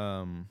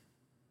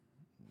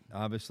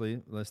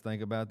obviously, let's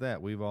think about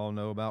that. We all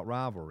know about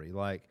rivalry.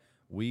 Like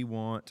we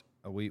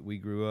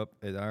grew up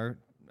at our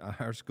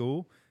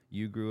school.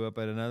 You grew up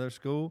at another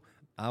school.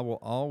 I will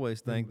always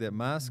think that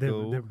my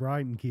school, the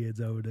Brighton kids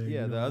over there.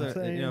 yeah, you know the what other, I'm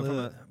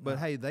saying? but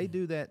hey, they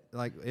do that.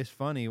 Like it's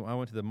funny. I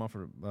went to the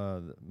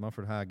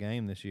Mumford High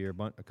game this year,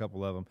 a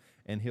couple of them,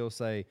 and he'll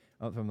say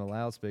up from the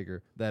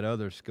loudspeaker that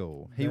other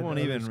school. He won't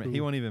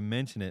even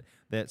mention it.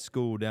 That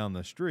school down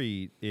the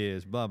street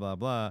is blah blah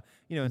blah.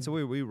 And so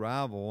we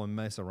rival and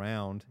mess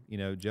around,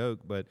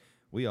 joke, but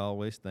we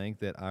always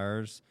think that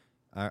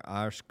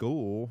our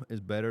school is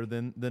better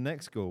than the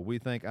next school. We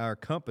think our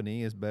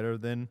company is better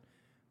than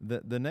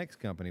the next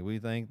company. We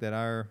think that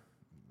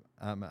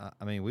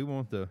we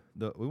want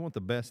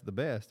the best of the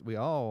best. We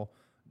all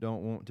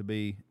don't want to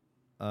be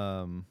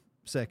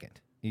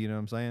second. You know what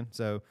I'm saying?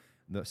 So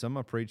some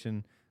are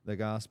preaching the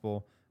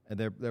gospel, and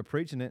they're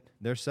preaching it.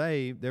 They're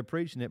saved. They're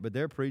preaching it, but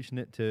they're preaching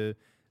it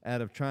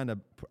out of trying to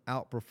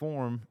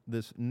outperform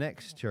this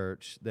next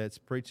church that's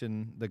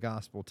preaching the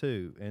gospel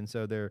too. And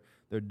so they're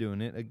doing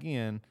it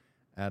again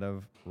out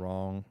of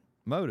wrong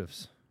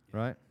motives,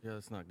 right? Yeah,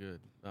 that's not good.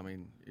 I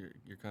mean,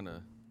 you're kind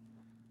of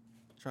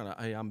trying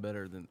to, hey, I'm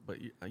better than, but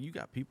you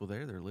got people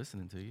there that are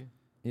listening to you.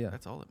 Yeah.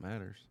 That's all that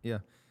matters. Yeah.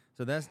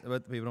 So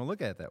but people don't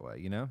look at it that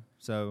way,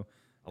 So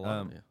A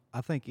lot, yeah.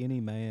 I think any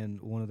man,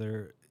 one of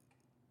their,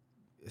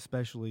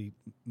 especially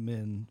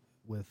men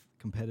with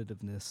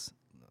competitiveness,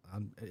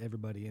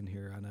 everybody in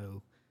here I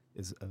know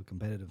is a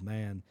competitive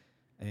man,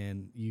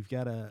 and you've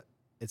got to,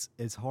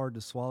 it's hard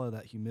to swallow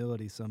that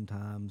humility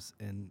sometimes,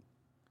 and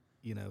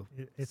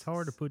it's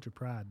hard to put your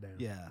pride down.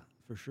 Yeah,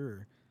 for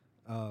sure.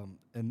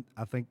 And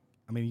I think,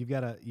 you've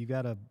got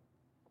to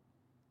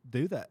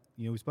do that.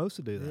 We're supposed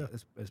to do that.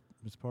 Yeah.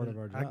 It's part of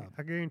our job.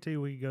 I guarantee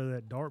we could go to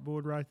that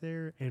dartboard right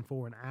there, and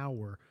for an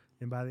hour,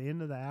 and by the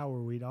end of the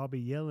hour, we'd all be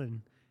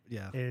yelling,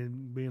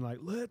 and being like,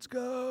 "Let's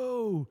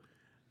go!"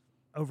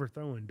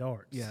 overthrowing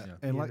darts. Yeah,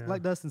 and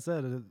like Dustin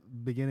said at the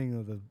beginning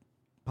of the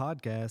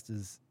podcast,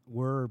 is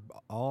we're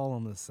all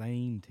on the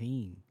same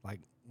team.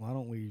 Like, why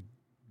don't we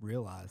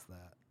realize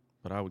that?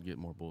 But I would get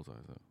more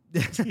bullseyes though.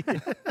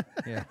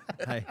 Yeah.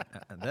 Hey,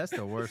 that's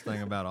the worst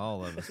thing about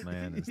all of us,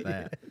 man, is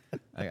that.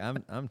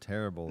 I'm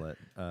terrible at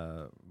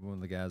one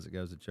of the guys that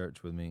goes to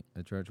church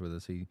with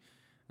us.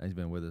 He's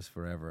been with us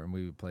forever, and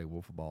we would play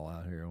wiffle ball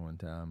out here one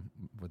time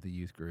with the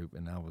youth group,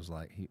 and I was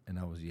like,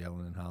 I was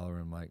yelling and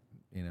hollering like,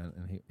 and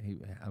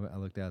I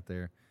looked out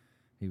there,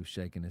 he was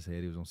shaking his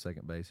head. He was on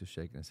second base, he was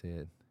shaking his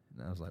head,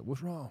 and I was like,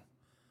 "What's wrong?"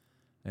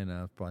 And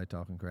I was probably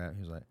talking crap. He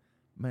was like,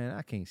 "Man,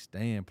 I can't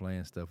stand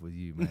playing stuff with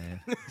you,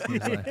 man."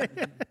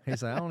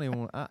 He's like, I don't even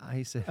want.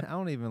 He said, I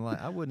wouldn't even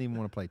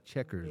want to play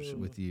checkers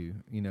with you,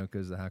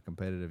 because of how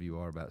competitive you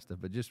are about stuff.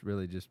 But just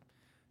really just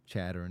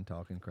chatter and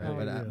talking crap.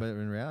 But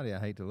in reality, I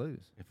hate to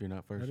lose. If you're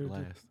not first, you're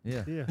last.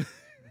 Yeah, yeah.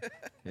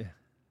 Yeah.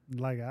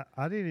 Like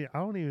I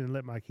don't even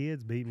let my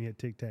kids beat me at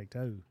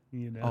tic-tac-toe.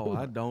 Oh,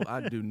 I don't.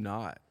 I do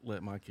not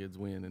let my kids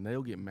win, and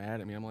they'll get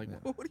mad at me. I'm like,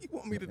 what do you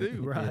want me to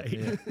do? Right.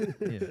 Yeah.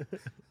 You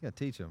gotta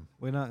teach them.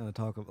 We're not going to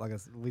talk, like I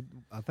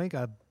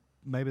said,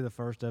 maybe the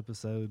first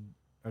episode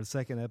our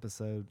second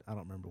episode, I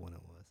don't remember when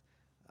it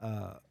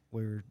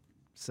was.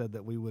 Said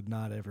that we would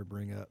not ever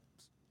bring up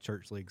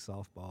church league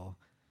softball,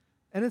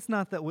 and it's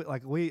not that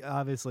we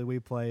obviously we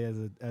play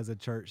as a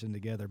church and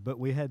together, but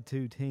we had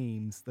two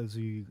teams. Those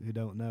of you who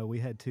don't know, we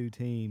had two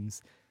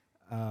teams,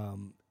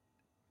 and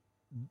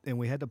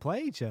we had to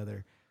play each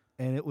other,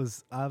 and it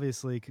was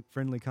obviously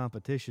friendly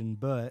competition.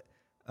 But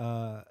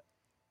I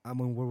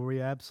mean, were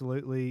we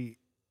absolutely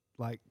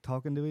like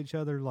talking to each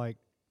other like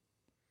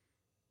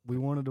we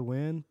wanted to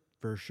win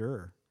for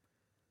sure?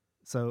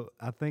 So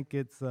I think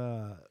it's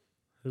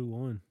Who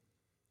won?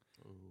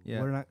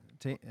 Yeah, we're not.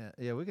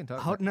 yeah, we can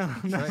talk. Oh, no.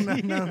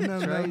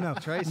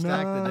 Trey stacked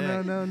the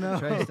deck. No.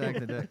 Trey stacked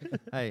the deck.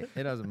 Hey,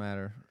 it doesn't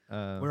matter.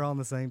 We're on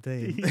the same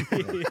team.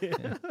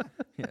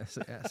 Yeah.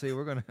 See,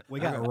 We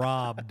got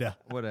robbed.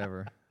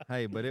 whatever.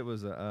 Hey, but it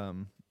was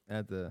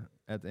at the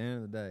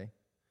end of the day,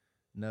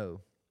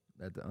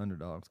 that the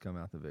underdogs come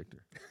out the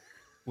victor.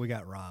 We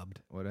got robbed.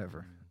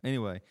 Whatever.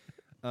 Anyway,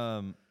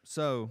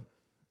 so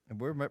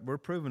we're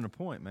proving a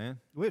point, man.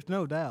 With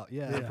no doubt,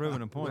 yeah. We're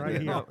proving a point.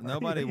 Right here.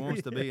 Nobody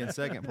wants to be in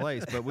second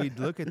place, but we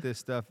look at this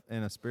stuff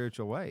in a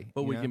spiritual way.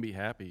 But we know? can be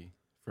happy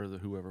for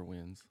whoever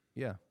wins.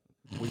 Yeah.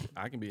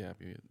 I can be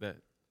happy that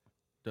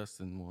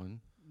Dustin won.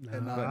 No,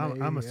 And not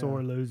I'm me, a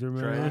sore loser,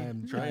 Trey,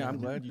 man. I'm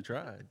glad you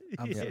tried.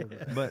 I'm so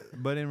glad.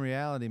 But in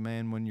reality,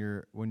 man, when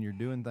you're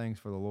doing things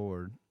for the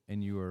Lord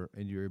and you're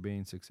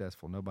being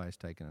successful, nobody's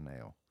taking an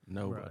L.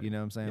 Nobody. Right. You know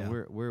what I'm saying?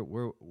 Yeah.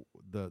 We're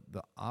the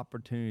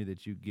opportunity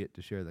that you get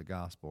to share the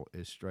gospel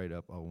is straight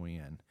up a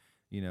win.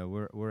 You know,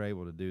 we're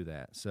able to do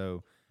that.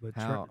 So But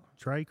how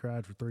Trey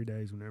cried for 3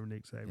 days whenever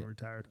Nick Saban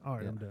retired. All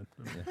right, Yeah. I'm done.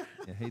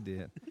 yeah, he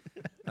did.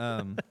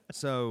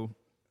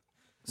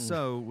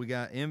 So we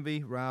got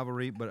envy,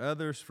 rivalry, but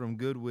others from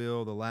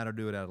goodwill. The latter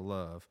do it out of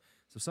love.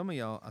 So some of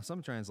y'all,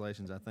 some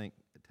translations I think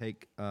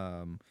take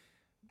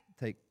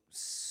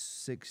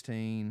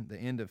 16, the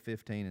end of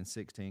 15 and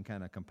 16,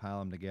 kind of compile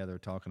them together,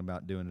 talking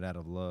about doing it out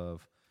of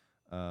love.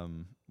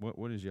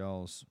 What does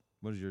yours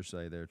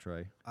say there,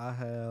 Trey? I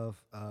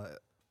have.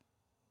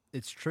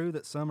 It's true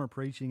that some are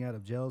preaching out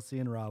of jealousy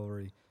and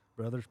rivalry,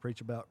 but others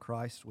preach about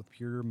Christ with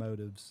pure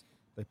motives.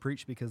 They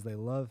preach because they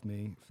love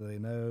me, for they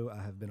know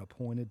I have been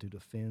appointed to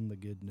defend the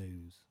good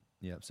news.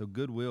 Yeah. So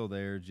goodwill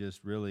there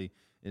just really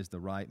is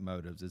the right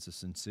motives. It's a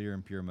sincere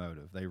and pure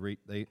motive. They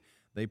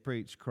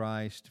preach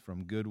Christ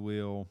from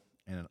goodwill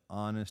and an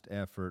honest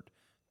effort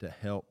to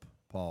help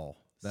Paul.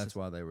 That's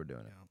why they were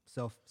doing it.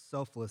 Yeah.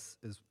 Selfless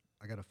is.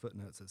 I got a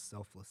footnote that says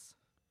selfless.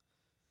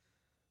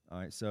 All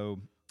right. So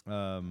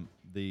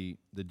the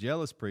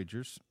jealous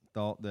preachers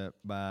thought that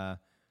by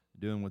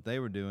doing what they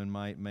were doing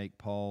might make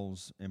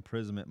Paul's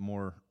imprisonment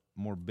more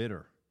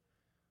bitter.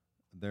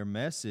 Their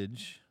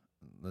message,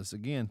 let's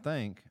again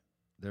think,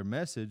 their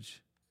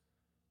message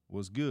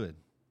was good,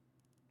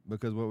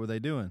 because what were they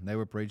doing? They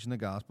were preaching the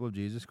gospel of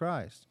Jesus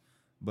Christ,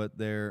 but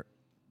their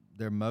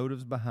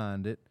motives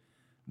behind it,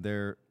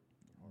 their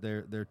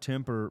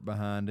temper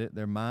behind it,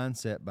 their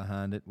mindset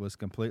behind it was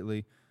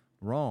completely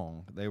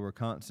wrong. They were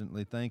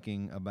constantly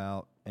thinking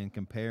about and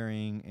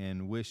comparing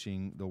and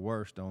wishing the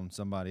worst on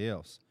somebody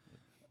else.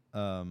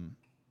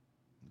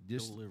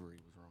 Just Delivery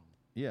was wrong.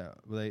 yeah,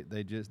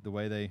 they just the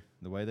way they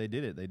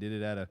did it. They did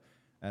it out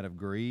of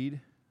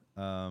greed.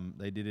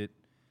 They did it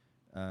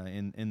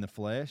in the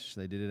flesh.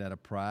 They did it out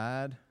of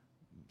pride,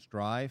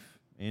 strife,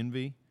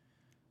 envy.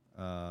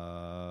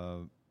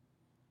 You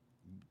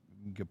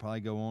could probably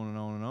go on and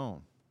on and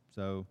on.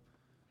 So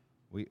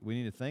we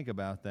need to think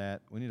about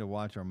that. We need to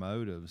watch our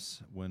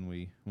motives when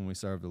we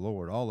serve the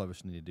Lord. All of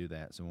us need to do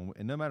that. So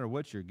and no matter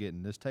what you're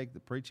getting, just take the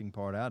preaching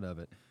part out of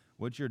it.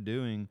 What you're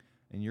doing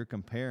and you're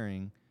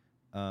comparing,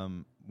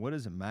 what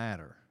does it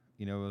matter?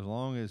 You know, as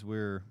long as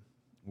we're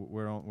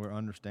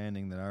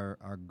understanding that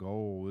our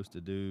goal is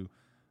to do,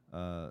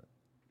 to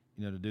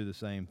do the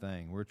same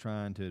thing. We're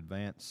trying to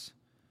advance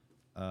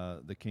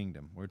the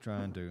kingdom. We're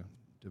trying to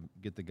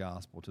get the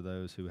gospel to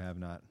those who have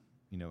not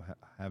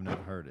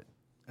heard it.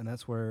 And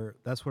that's where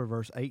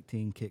verse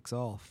 18 kicks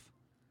off.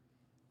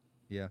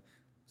 Yeah.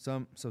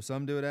 Some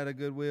do it out of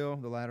goodwill,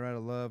 the latter out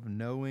of love,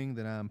 knowing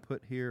that I am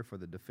put here for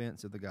the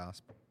defense of the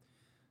gospel.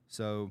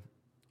 So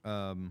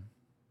thinking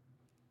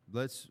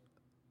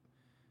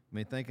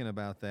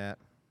about that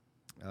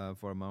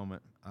for a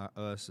moment,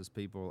 us as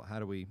people, how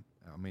do we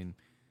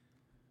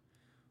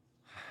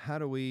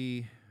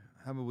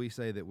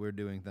say that we're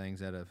doing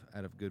things out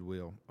of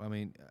goodwill? I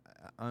mean,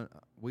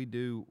 we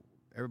do.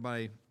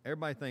 Everybody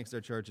thinks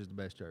their church is the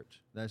best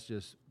church. That's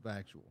just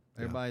factual.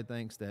 Yeah. Everybody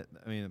thinks that.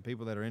 I mean, the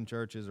people that are in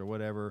churches or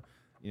whatever,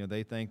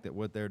 they think that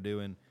what they're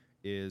doing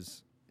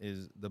is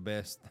the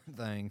best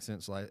thing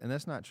since life, and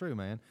that's not true,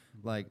 man.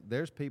 Like,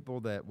 there's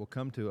people that will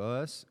come to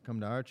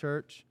our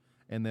church,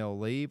 and they'll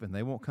leave, and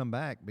they won't come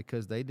back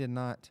because they did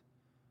not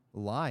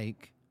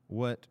like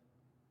what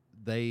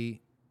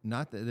they.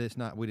 Not that it's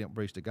not we didn't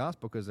preach the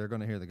gospel, because they're going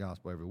to hear the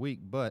gospel every week,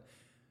 but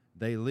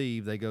they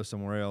leave, they go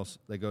somewhere else,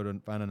 they go to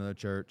find another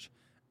church,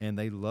 and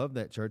they love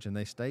that church and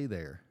they stay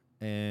there.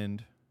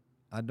 And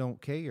I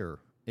don't care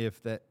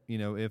if that,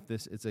 if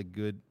it's a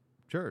good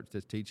church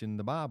that's teaching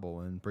the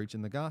Bible and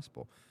preaching the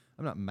gospel.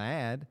 I'm not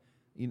mad.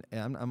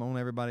 I'm on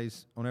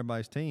everybody's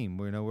team.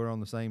 We're on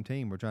the same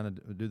team. We're trying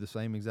to do the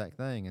same exact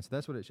thing, and so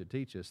that's what it should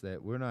teach us. That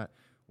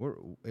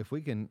if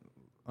we can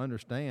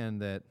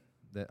understand that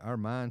our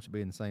mind should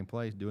be in the same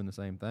place, doing the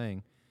same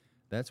thing.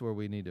 That's where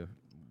we need to.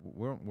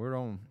 We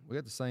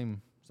got the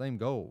same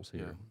goals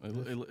here. Yeah,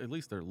 at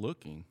least they're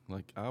looking.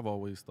 Like I've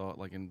always thought,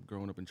 like in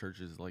growing up in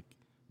churches, like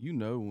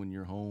when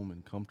you're home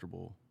and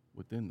comfortable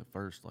within the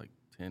first like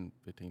 10,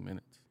 15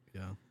 minutes.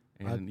 Yeah.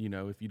 And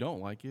if you don't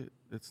like it,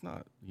 it's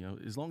not.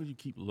 As long as you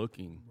keep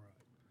looking, Right.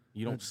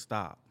 You don't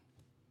stop.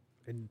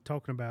 And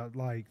talking about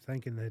like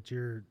thinking that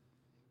you're,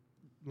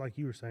 like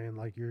you were saying,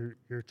 like your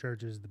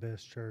church is the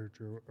best church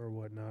or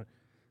whatnot.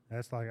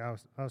 That's like I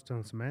was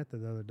telling Samantha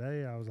the other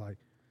day. I was like,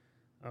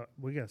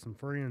 we got some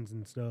friends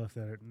and stuff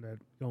that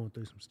going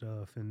through some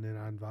stuff, and then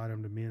I invite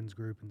them to men's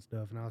group and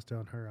stuff. And I was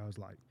telling her, I was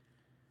like,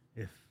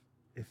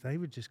 if they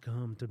would just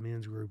come to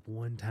men's group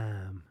one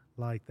time,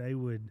 like it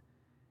would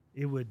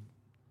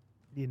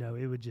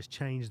just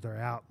change their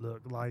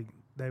outlook. Like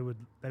they would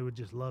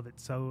just love it.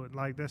 So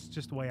like that's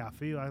just the way I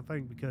feel. I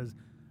think because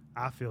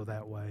I feel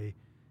that way,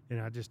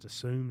 and I just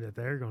assume that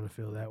they're going to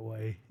feel that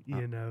way. But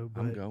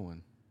I'm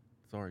going.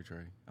 Sorry,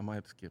 Trey. I might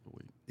have to skip a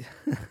week.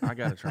 I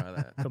got to try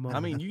that. Come on. I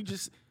mean,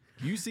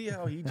 you see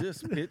how he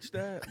just pitched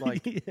that?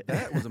 Like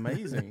that was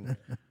amazing.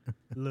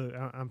 Look,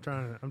 I'm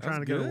trying to That's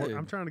go to work. good.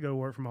 I'm trying to go to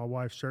work for my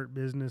wife's shirt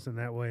business, and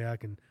that way I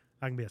can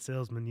be a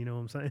salesman. You know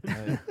what I'm saying?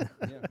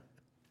 Yeah.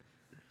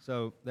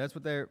 So that's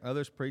what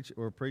others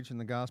were preaching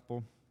the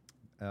gospel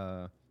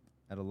out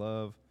of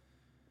love,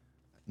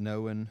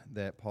 knowing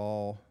that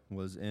Paul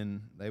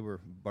they were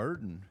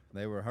burdened,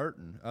 they were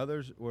hurting.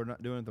 Others were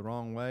not doing it the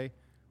wrong way.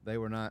 They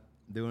were not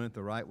doing it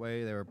the right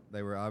way.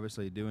 They were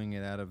obviously doing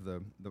it out of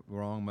the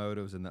wrong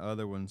motives, and the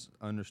other ones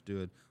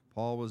understood.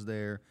 Paul was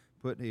there,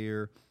 put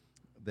here,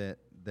 that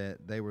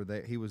they were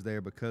there. He was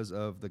there because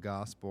of the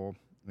gospel,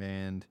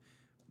 and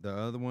the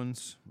other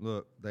ones,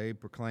 look, they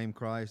proclaim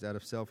Christ out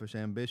of selfish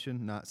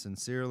ambition, not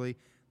sincerely.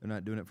 They're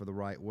not doing it for the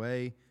right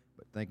way,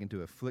 but thinking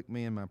to afflict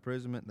me in my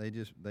imprisonment.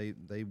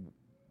 They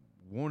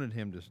wanted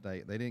him to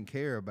stay. They didn't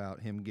care about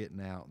him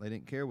getting out. They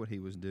didn't care what he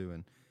was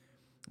doing.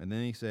 And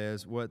then he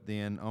says, what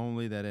then?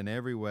 Only that in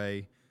every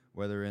way,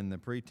 whether in the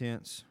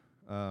pretense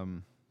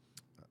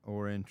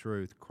or in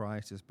truth,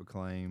 Christ is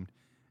proclaimed,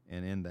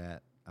 and in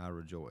that I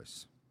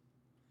rejoice.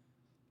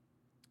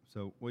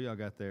 So what y'all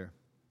got there?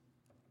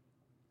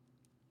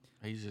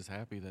 He's just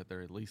happy that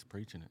they're at least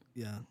preaching it.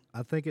 Yeah,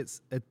 I think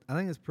it's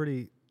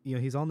pretty.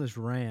 He's on this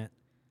rant,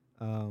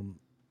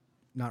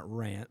 not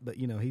rant, but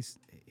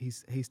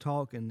he's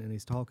talking, and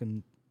he's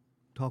talking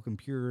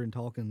pure and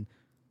talking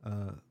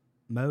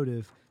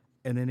motive,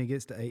 and then he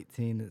gets to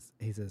 18.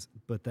 He says,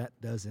 "But that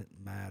doesn't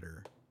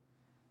matter,"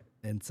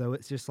 and so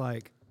it's just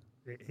like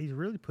He's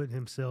really putting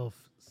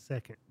himself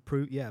second.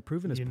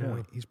 Proving his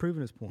point. He's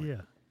proving his point.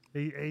 Yeah,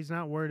 he's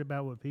not worried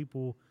about what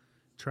people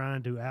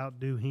trying to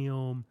outdo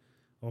him.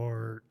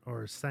 Or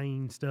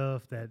saying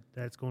stuff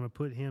that's going to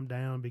put him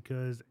down,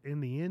 because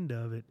in the end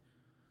of it,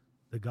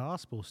 the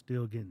gospel's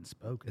still getting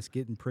spoken. It's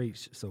getting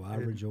preached, so I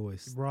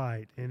rejoice.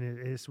 Right, and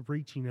it's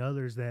reaching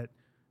others that,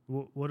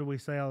 what do we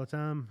say all the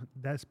time?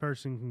 That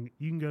person,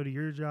 you can go to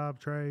your job,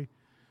 Trey,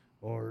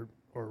 or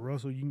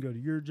Russell, you can go to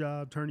your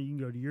job, Turney, you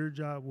can go to your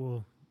job.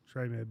 Well,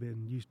 Trey may have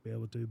been used to be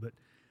able to,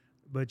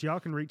 but y'all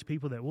can reach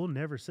people that we'll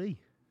never see.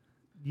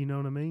 You know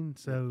what I mean?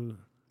 So...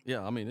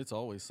 Yeah, I mean, it's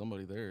always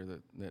somebody there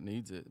that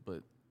needs it.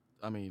 But,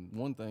 I mean,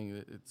 one thing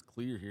that it's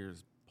clear here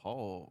is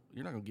Paul,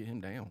 you're not going to get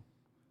him down.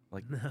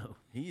 Like, no.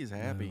 He is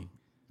happy.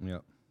 No.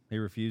 Yep. He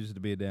refuses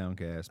to be a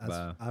downcast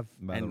by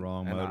the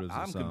wrong motives.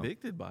 I'm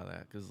convicted by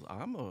that, because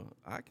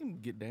I can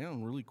get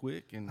down really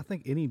quick. And I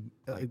think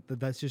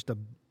that's just a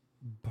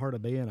part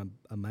of being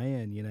a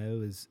man,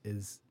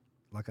 is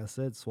like I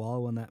said,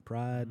 swallowing that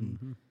pride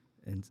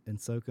and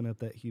soaking up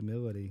that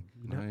humility.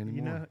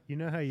 You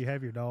know how you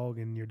have your dog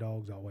and your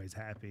dog's always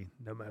happy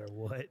no matter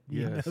what.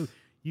 Yes.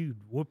 You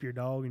whoop your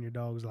dog and your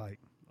dog's like,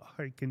 all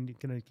right, can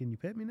you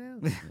pet me now?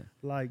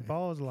 Like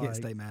Paul's like, Can't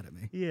stay mad at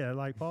me. Yeah,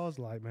 like Paul's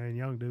like, man,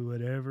 y'all can do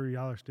whatever.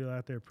 Y'all are still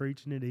out there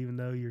preaching it, even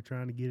though you're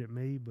trying to get at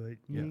me, but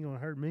you ain't gonna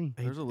hurt me.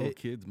 There's a little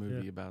kids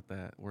movie about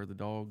that, where the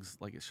dogs,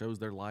 like, it shows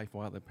their life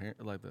while the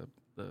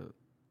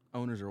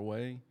owners are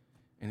away,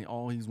 and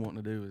all he's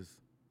wanting to do is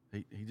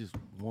he just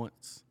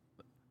wants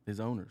his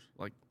owners.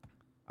 Like,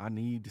 I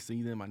need to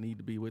see them. I need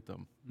to be with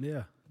them.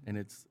 Yeah, and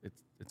it's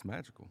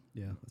magical.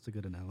 Yeah, that's a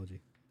good analogy.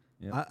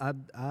 Yep.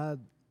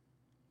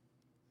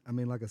 I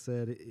mean, like I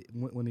said,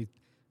 when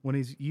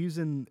he's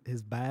using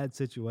his bad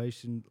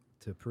situation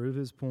to prove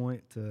his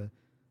point, to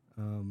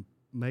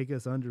make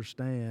us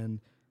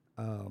understand,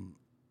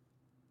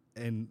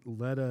 and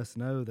let us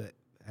know that,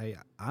 hey,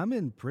 I'm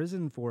in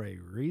prison for a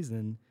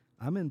reason.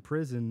 I'm in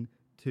prison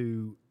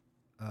to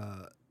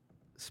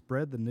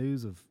spread the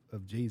news of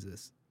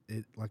Jesus.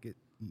 Like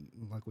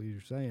what you're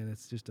saying,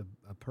 it's just a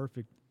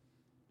perfect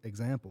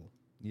example.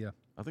 Yeah.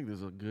 I think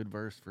there's a good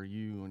verse for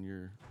you when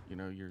you're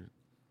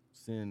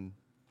sin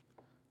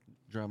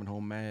driving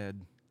home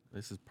mad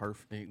This is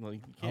perfect.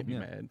 Like, you can't be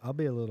mad. I'll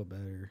be a little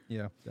better.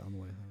 Yeah. On the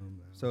way home.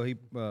 Though. So he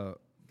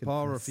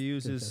Paul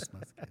refuses.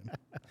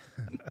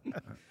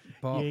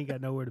 Paul, You ain't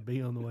got nowhere to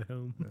be on the way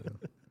home.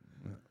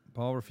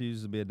 Paul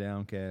refuses to be a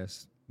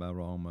downcast by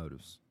wrong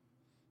motives.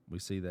 We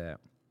see that.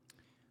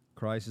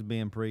 Christ is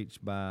being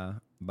preached by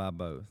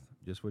both.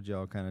 Just what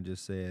y'all kind of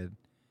just said.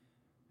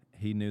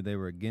 He knew they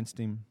were against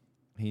him.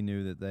 He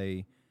knew that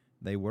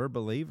they were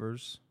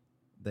believers.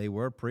 They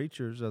were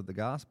preachers of the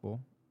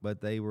gospel,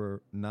 but they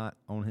were not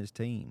on his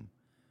team.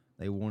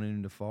 They wanted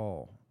him to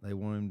fall. They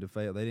wanted him to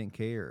fail. They didn't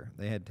care.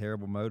 They had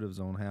terrible motives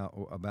on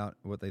about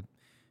what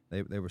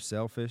they were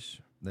selfish.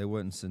 They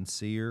weren't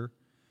sincere.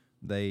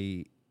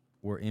 They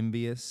were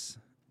envious.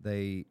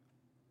 They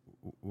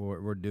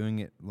were doing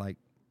it like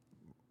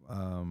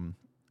out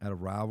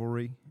of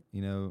rivalry,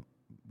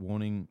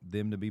 wanting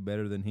them to be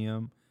better than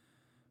him.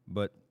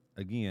 But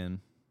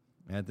again,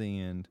 at the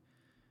end,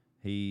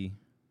 he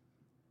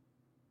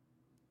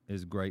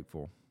is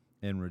grateful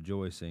and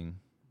rejoicing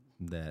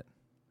that,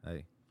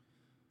 hey,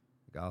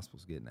 the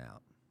gospel's getting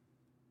out.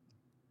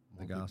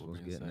 The gospel's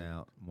getting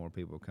out. More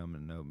people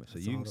coming to know me. So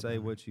you can say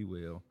what you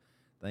will.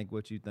 Think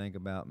what you think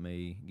about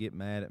me. Get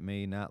mad at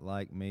me, not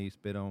like me,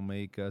 spit on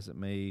me, cuss at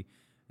me,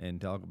 and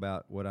talk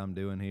about what I'm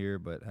doing here.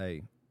 But,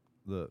 hey,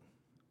 look,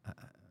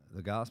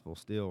 the gospel's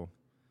still,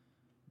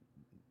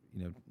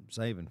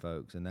 saving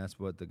folks, and that's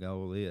what the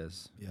goal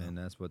is. Yeah. And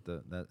that's what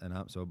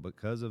so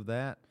because of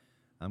that,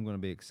 I'm going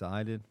to be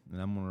excited,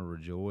 and I'm going to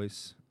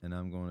rejoice, and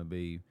I'm going to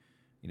be,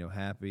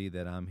 happy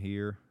that I'm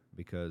here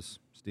because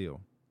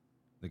still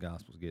the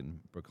gospel's getting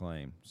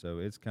proclaimed. So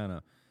it's kind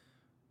of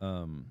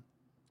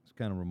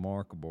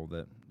remarkable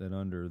that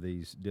under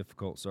these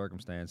difficult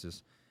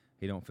circumstances,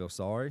 he don't feel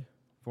sorry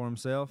for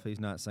himself. He's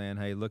not saying,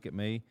 "Hey, look at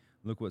me,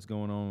 look what's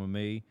going on with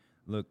me.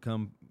 Look,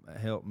 come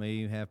help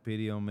me, have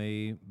pity on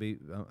me, be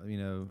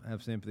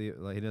have sympathy."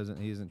 Like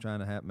he isn't trying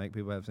to make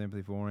people have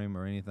sympathy for him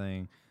or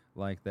anything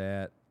like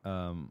that,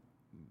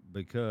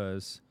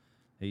 because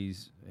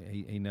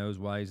he knows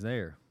why he's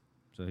there.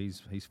 So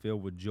he's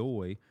filled with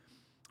joy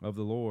of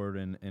the Lord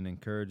and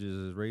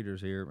encourages his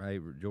readers here, hey,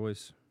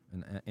 rejoice,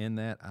 and in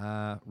that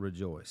I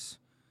rejoice.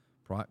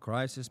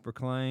 Christ is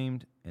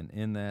proclaimed, and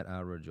in that I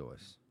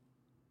rejoice.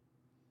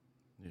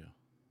 Yeah,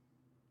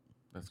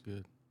 that's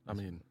good.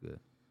 Good.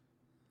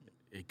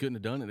 He couldn't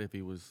have done it if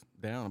he was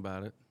down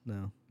about it.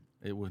 No.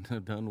 It wouldn't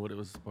have done what it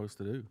was supposed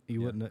to do. He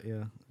wouldn't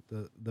have,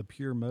 the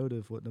pure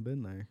motive wouldn't have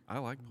been there. I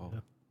like Paul.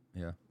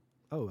 Yeah.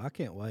 Oh, I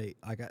can't wait.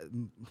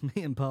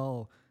 Me and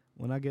Paul,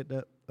 when I get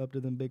up to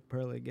them big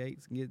pearly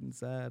gates and get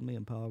inside, me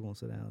and Paul are going to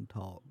sit down and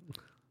talk.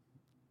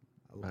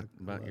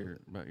 About your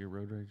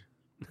road rage?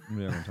 Yeah,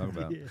 we're going to talk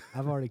about. Yeah.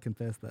 I've already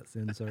confessed that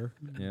sin, sir.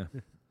 Yeah.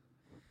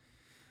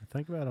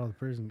 Think about all the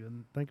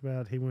prison. Think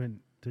about he went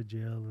to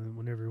jail, and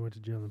whenever he went to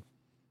jail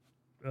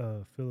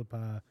in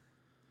Philippi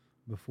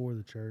before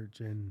the church,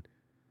 and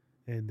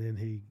then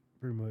he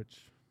pretty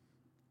much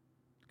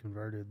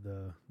converted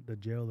the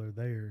jailer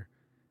there,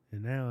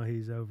 and now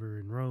he's over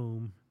in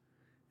Rome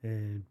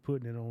and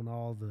putting it on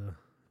all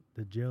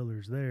the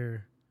jailers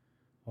there,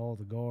 all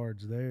the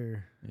guards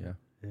there. Yeah.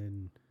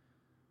 And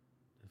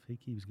if he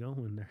keeps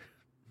going there,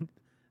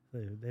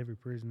 every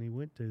prison he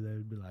went to, they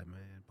would be like,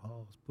 man,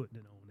 Paul's putting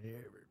it on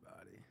everybody.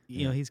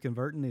 He's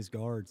converting these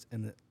guards,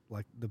 and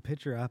the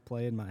picture I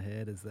play in my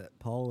head is that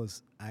Paul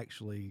is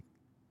actually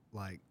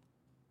like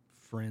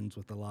friends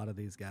with a lot of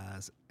these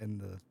guys,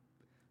 and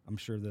I'm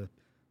sure the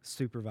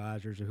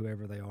supervisors or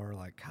whoever they are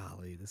like,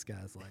 golly, this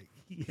guy's like,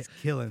 he's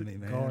killing me,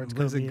 man. Guards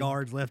losing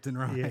guards left and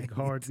right. Yeah,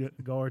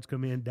 guards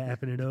come in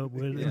dapping it up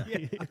with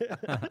it.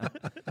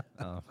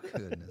 Oh,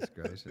 goodness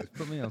gracious.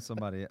 Put me on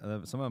somebody.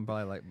 Some of them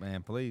probably like,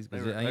 man, please.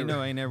 Because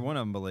ain't every one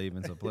of them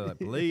believing. So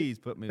please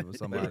put me with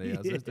somebody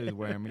else. This dude's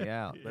wearing me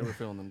out. They were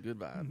feeling them good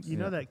vibes. You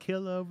know that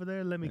killer over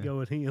there? Let me go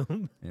with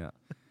him. Yeah.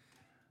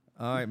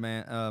 All right,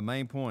 man.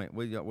 Main point.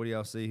 What do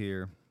y'all see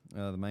here?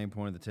 The main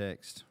point of the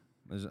text.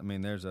 There's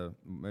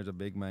a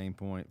big main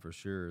point for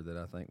sure that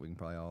I think we can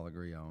probably all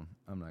agree on.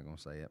 I'm not going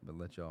to say it, but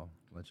let y'all.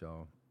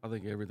 I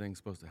think everything's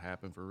supposed to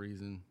happen for a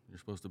reason. You're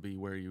supposed to be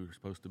where you're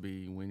supposed to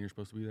be when you're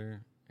supposed to be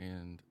there,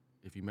 and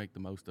if you make the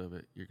most of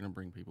it, you're going to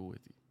bring people with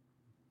you.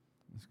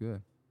 That's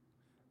good.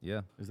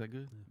 Yeah. Is that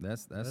good?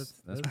 That's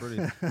pretty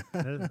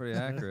that's pretty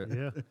accurate.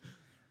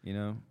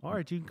 Yeah. All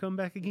right, you can come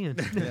back again.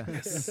 Yeah.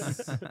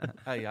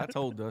 Hey, I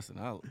told Dustin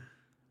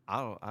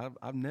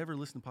I've never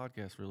listened to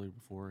podcasts really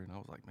before, and I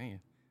was like,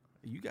 man,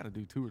 you got to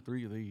do 2 or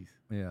 3 of these.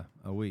 Yeah,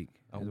 a week.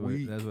 That's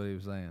what he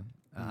was saying.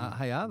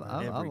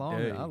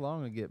 I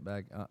long to get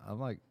back.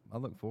 I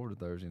look forward to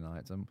Thursday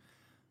nights.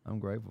 I'm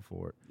grateful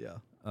for it. Yeah.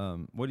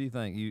 What do you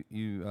think?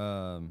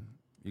 You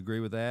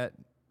agree with that?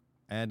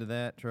 Add to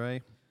that,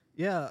 Trey?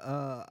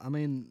 Yeah.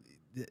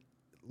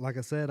 Like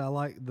I said, I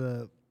like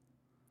the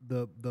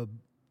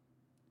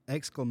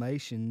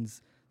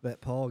exclamations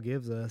that Paul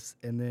gives us,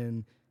 and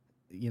then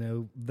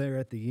there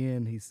at the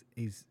end, he's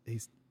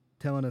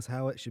telling us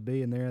how it should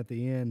be, and there at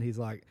the end, he's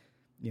like,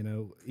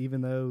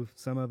 even though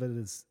some of it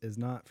is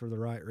not for the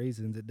right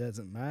reasons, it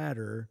doesn't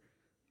matter.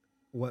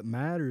 what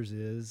matters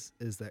is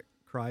that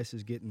Christ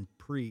is getting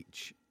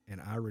preached,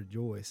 and I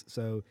rejoice.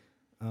 So,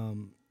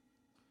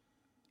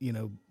 you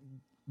know,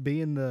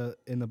 being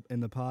in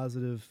the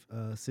positive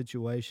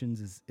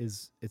situations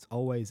is it's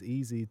always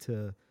easy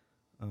to,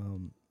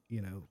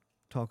 you know,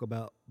 talk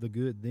about the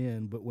good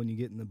then, but when you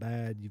get in the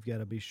bad, you've got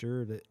to be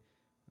sure that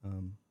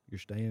you're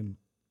staying,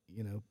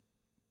 you know,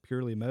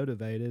 purely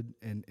motivated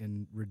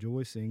and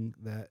rejoicing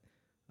that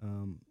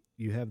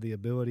you have the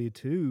ability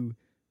to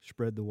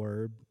spread the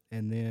word,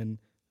 and then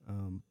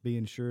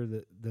being sure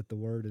that the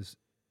word is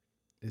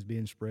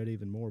being spread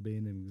even more,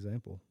 being an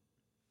example.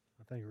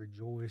 I think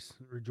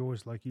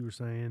rejoice, like you were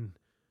saying,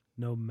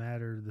 no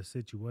matter the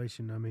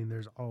situation. I mean,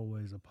 there's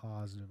always a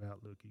positive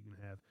outlook you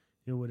can have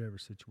in whatever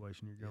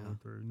situation you're going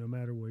through. No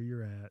matter where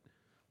you're at,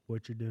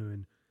 what you're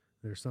doing,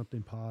 there's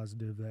something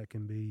positive that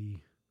can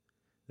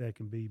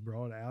be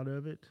brought out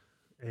of it,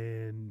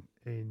 and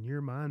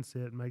your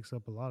mindset makes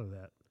up a lot of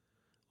that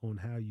on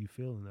how you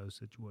feel in those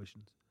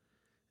situations.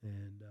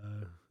 And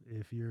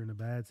if you're in a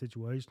bad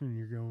situation and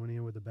you're going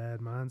in with a bad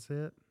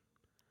mindset,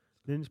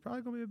 then it's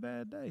probably going to be a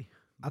bad day.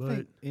 I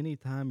think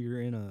anytime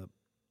you're in a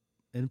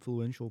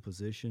influential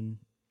position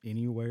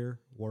anywhere,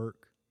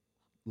 work,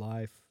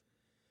 life,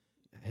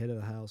 head of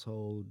the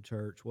household,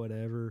 church,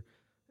 whatever,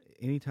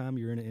 anytime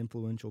you're in an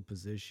influential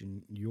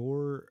position,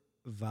 your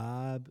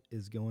vibe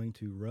is going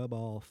to rub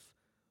off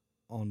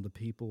on the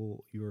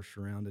people you're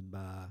surrounded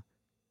by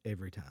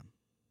every time.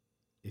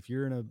 If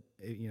you're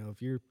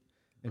if you're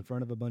in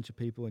front of a bunch of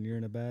people and you're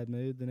in a bad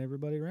mood, then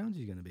everybody around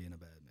you is going to be in a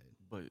bad mood.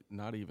 But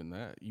not even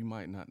that. You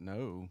might not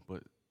know,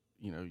 but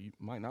you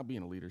might not be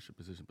in a leadership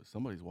position, but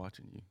somebody's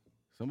watching you.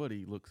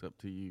 Somebody looks up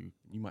to you.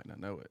 You might not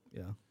know it.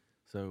 Yeah.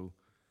 So,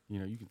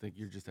 you can think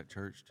you're just at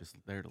church, just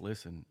there to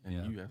listen,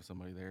 and you have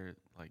somebody there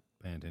like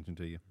paying attention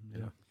to you.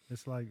 Yeah.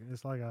 It's like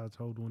I was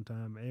told one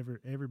time.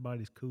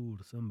 Everybody's cool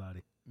to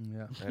somebody.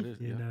 Yeah, that is.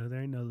 You know,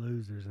 there ain't no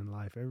losers in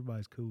life.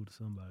 Everybody's cool to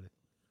somebody.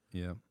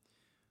 Yeah,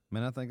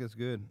 man, I think it's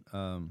good.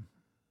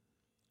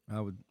 I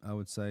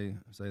would say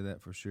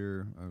that for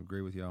sure. I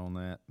agree with y'all on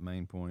that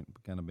main point.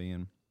 Kind of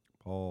being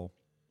Paul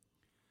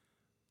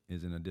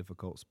is in a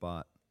difficult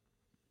spot,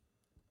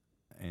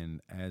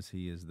 and as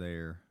he is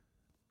there,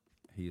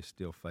 he is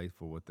still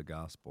faithful with the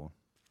gospel.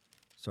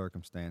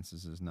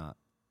 Circumstances has not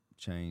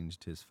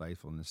changed his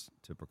faithfulness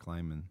to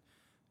proclaiming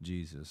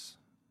Jesus,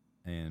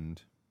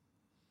 and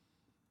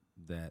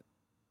that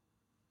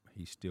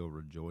he's still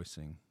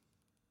rejoicing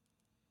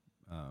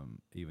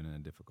even in a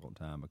difficult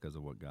time because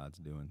of what God's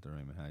doing through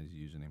him and how he's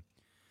using him.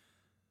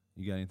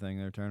 You got anything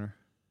there, Turner?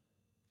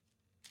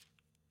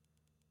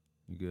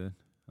 You good?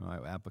 All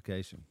right,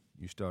 application.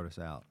 You start us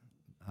out.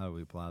 How do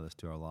we apply this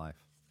to our life?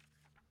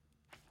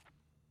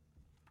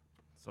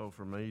 So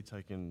for me,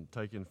 taking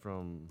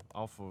from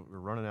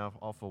running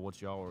off of what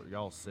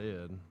y'all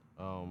said,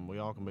 we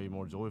all can be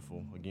more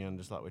joyful. Again,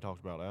 just like we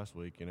talked about last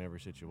week, in every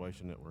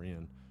situation that we're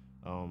in,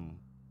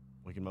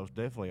 we can most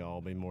definitely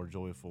all be more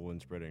joyful in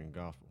spreading the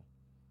gospel.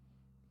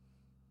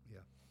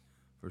 Yeah,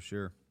 for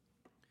sure.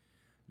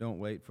 Don't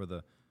wait for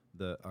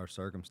our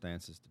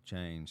circumstances to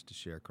change to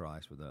share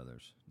Christ with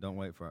others. Don't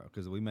wait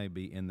because we may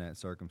be in that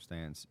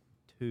circumstance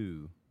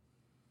to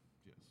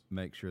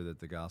make sure that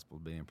the gospel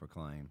is being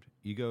proclaimed.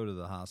 You go to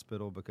the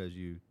hospital because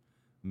you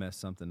messed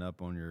something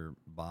up on your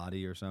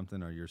body or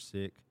something, or you're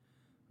sick.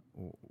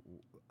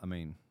 I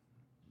mean,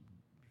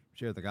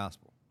 share the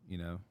gospel.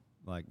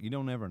 Like you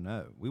don't ever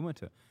know. We went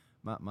to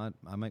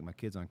I make my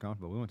kids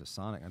uncomfortable. We went to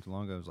Sonic not too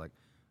long ago.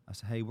 I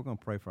said, hey, we're going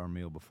to pray for our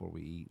meal before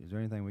we eat. Is there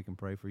anything we can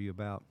pray for you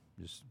about?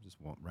 Just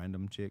one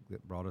random chick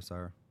that brought us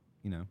our,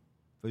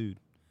 food.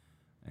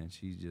 And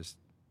she just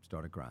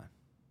started crying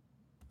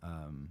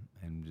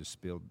and just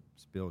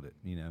spilled it,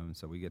 And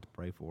so we get to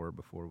pray for her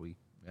before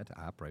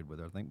I prayed with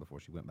her, I think, before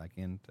she went back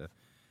in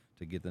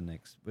to get the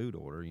next food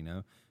order,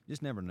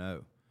 Just never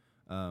know.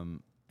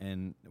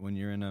 And when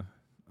you're in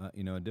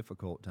a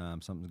difficult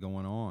time, something's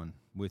going on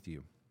with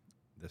you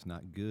that's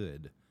not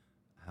good,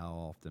 how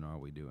often are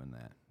we doing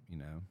that?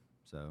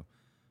 So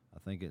I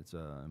think it's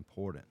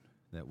important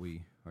that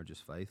we are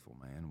just faithful,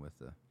 man, with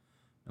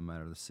no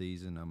matter the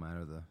season, no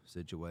matter the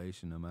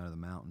situation, no matter the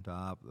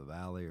mountaintop, the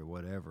valley, or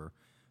whatever,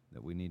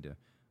 that we need to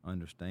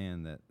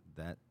understand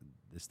that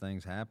this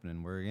thing's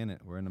happening. We're in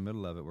it. We're in the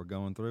middle of it. We're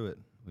going through it.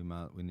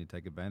 We need to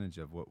take advantage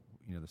of what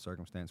the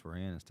circumstance we're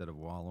in, instead of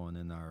wallowing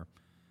in our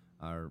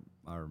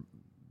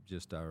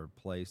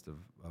place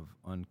of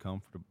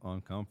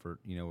uncomfort,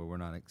 where we're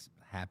not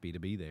happy to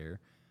be there.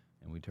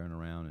 And we turn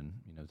around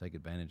and take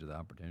advantage of the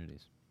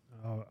opportunities.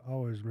 I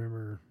always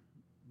remember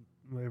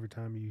every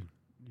time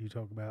you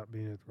talk about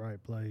being at the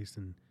right place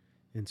and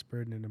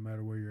spreading it no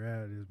matter where you're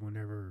at, is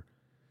whenever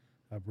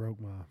I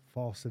broke my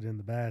faucet in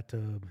the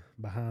bathtub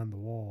behind the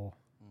wall,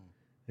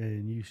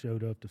 and you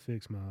showed up to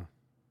fix my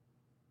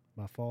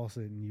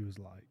faucet, and you was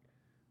like,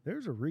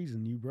 "There's a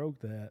reason you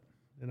broke that,"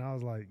 and I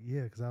was like,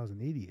 "Yeah, because I was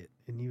an idiot,"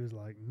 and you was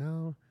like,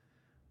 "No,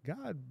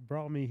 God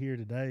brought me here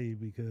today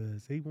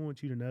because He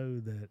wants you to know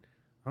that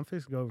I'm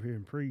fixing to go over here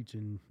and preach,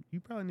 and you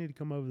probably need to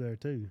come over there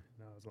too."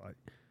 And I was like,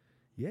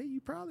 yeah,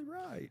 you're probably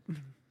right.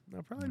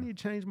 I probably need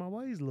to change my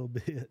ways a little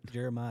bit.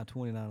 Jeremiah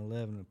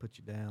 29:11 will put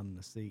you down in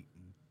the seat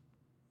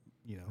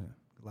and,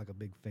 like a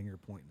big finger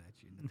pointing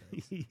at you in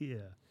the face.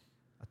 Yeah.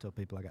 I tell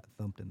people I got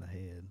thumped in the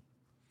head.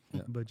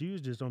 Yeah. But you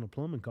was just on a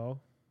plumbing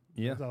call.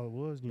 Yeah. That's all it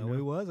was. No,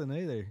 he wasn't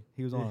either.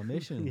 He was on a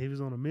mission. He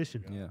was on a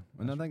mission. Yeah,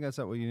 and I think that's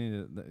what you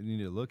need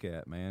to look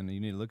at, man. You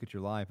need to look at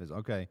your life as,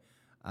 okay,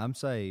 I'm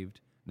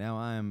saved. Now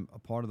I am a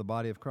part of the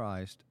body of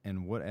Christ,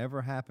 and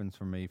whatever happens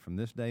for me from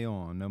this day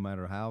on, no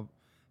matter how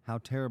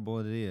terrible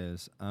it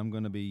is, I'm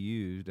going to be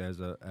used as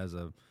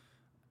a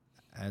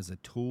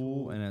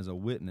tool and as a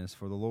witness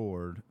for the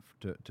Lord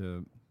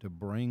to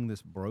bring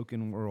this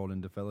broken world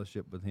into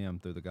fellowship with Him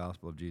through the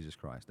gospel of Jesus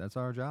Christ. That's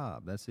our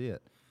job. That's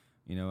it.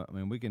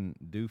 We can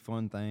do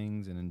fun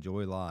things and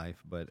enjoy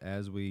life, but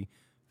as we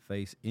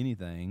face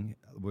anything,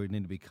 we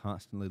need to be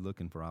constantly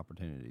looking for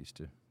opportunities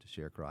to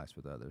share Christ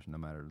with others, no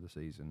matter the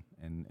season,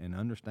 and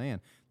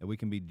understand that we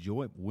can be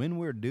joyful when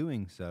we're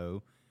doing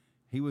so.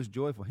 He was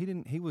joyful.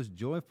 He was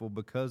joyful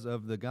because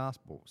of the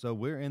gospel. So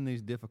we're in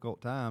these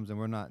difficult times and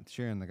we're not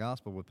sharing the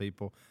gospel with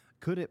people.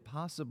 Could it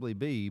possibly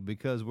be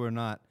because we're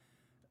not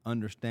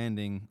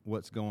understanding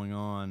what's going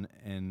on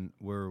and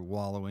we're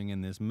wallowing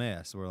in this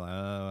mess? We're like,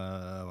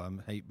 I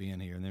hate being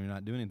here, and then we're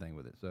not doing anything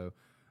with it. So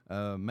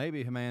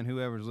maybe, man,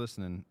 whoever's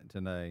listening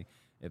today,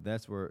 if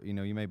that's where,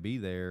 you may be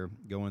there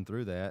going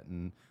through that,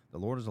 and the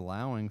Lord is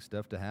allowing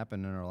stuff to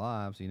happen in our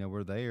lives,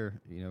 we're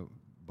there,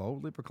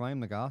 boldly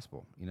proclaim the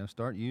gospel.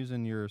 Start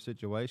using your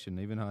situation,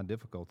 even how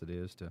difficult it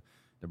is, to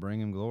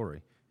bring Him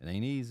glory. It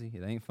ain't easy.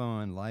 It ain't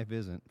fun. Life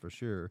isn't, for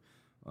sure.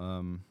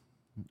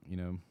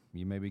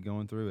 You may be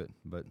going through it,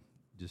 but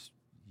just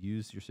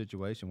use your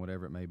situation,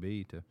 whatever it may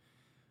be, to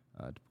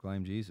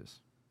proclaim Jesus.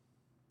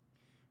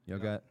 Y'all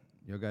got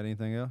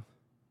anything else?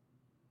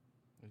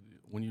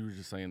 When you were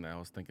just saying that, I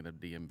was thinking of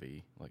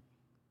DMV, like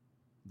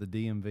the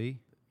DMV.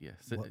 Yeah,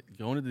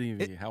 going to the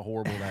DMV. How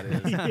horrible that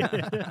is!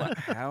 Like,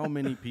 how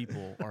many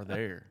people are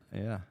there?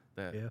 Yeah.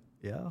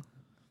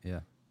 Yeah.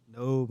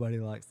 Nobody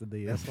likes the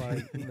DMV.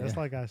 That's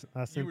like I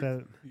sent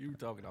that. You were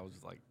talking. I was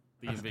just like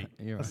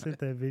DMV. I sent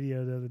that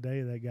video the other day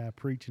of that guy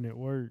preaching at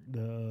work,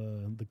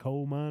 the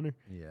coal miner.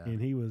 Yeah.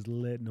 And he was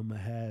letting them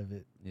have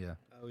it. Yeah.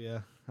 Oh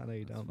yeah, I know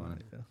you don't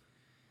mind. Yeah.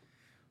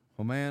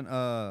 Well, man,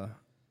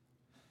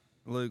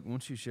 Luke, why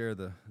don't you share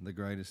the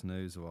greatest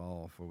news of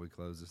all before we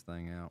close this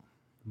thing out?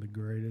 The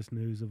greatest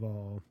news of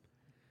all.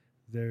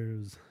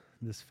 There's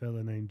this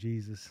fella named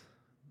Jesus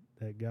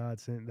that God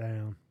sent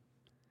down,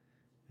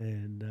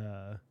 and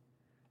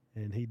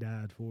He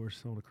died for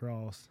us on the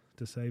cross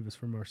to save us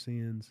from our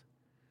sins,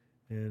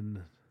 and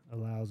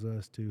allows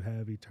us to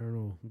have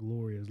eternal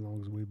glory as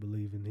long as we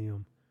believe in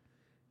Him.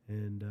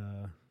 And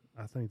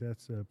I think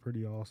that's a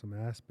pretty awesome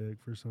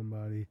aspect for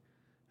somebody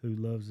who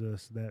loves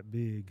us that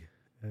big,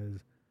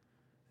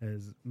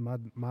 as my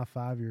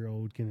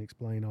 5-year-old can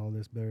explain all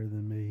this better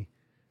than me,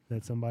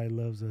 that somebody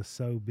loves us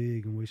so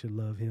big and we should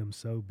love Him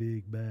so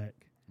big back.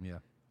 Yeah.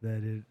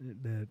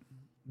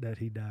 That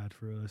He died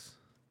for us,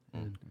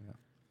 and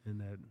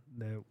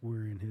that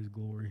we're in His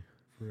glory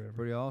forever.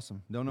 Pretty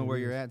awesome. Don't know where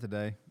you're at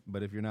today,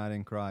 but if you're not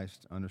in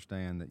Christ,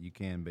 understand that you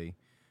can be. You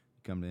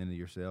come to the end of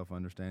yourself,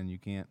 understand you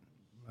can't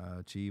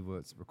achieve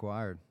what's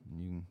required.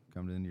 You can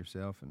come to the end of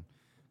yourself and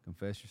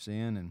confess your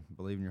sin and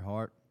believe in your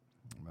heart,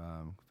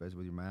 confess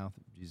with your mouth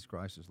that Jesus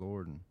Christ is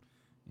Lord, and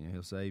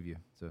He'll save you.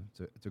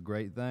 It's a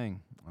great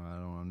thing.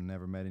 I've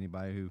never met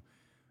anybody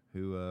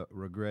who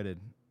regretted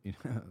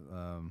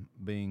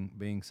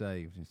being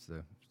saved. It's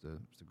the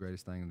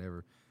greatest thing that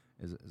ever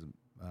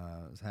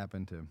has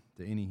happened to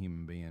any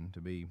human being, to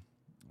be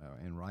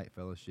in right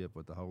fellowship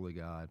with the Holy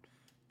God,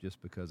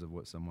 just because of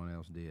what someone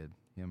else did.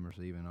 Him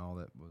receiving all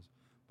that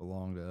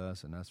belonged to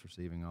us, and us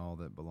receiving all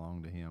that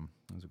belonged to Him.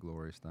 It was a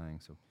glorious thing.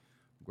 So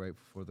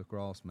grateful for the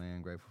cross,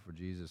 man. Grateful for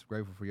Jesus.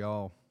 Grateful for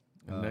y'all.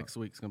 And next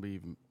week's gonna be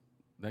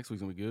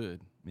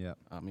good. Yeah.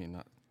 I mean,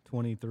 not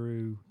 20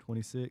 through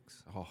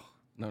 26.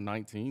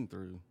 19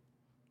 through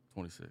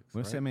 26.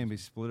 We'll see how many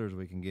splitters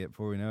we can get.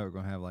 Before we know it, we're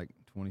going to have like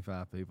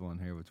 25 people in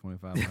here with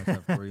 25 minutes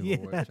of free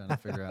voice trying to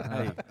figure out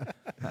how.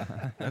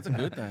 Hey, that's a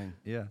good thing.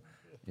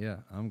 Yeah,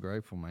 I'm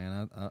grateful,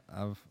 man.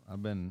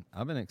 I've been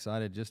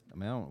excited.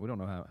 We don't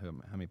know how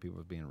many people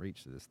are being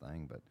reached to this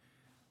thing,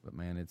 but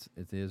man, it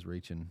is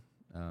reaching.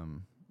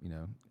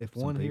 If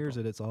one hears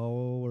it, it's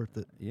all worth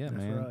it. Yeah, That's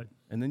man. right.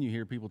 And then you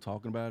hear people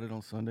talking about it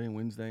on Sunday and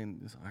Wednesday,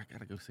 and it's, I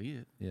gotta go see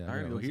it. Yeah, I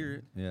gotta go hear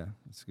it. Yeah,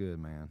 it's good,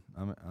 man.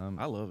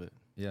 I love it.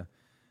 Yeah,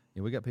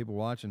 we got people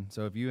watching.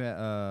 So if you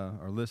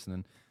are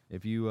listening,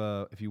 if you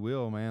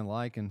will, man,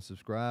 like and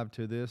subscribe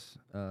to this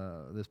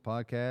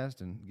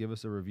podcast and give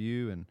us a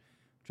review and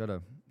try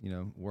to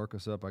work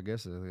us up. I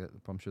guess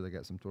I'm sure they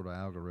got some sort of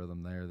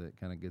algorithm there that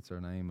kind of gets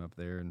our name up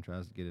there and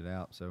tries to get it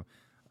out. So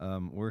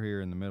we're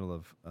here in the middle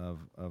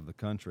of the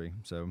country,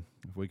 so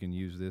if we can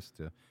use this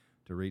to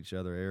reach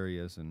other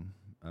areas and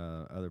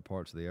other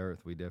parts of the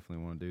earth, we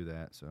definitely want to do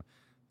that. So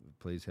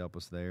please help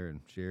us there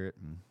and share it,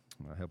 and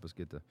help us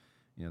get the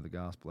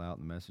gospel out,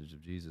 and the message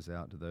of Jesus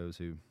out to those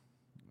who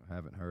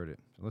haven't heard it.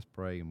 So let's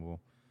pray, and we'll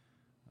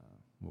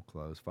we'll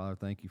close. Father,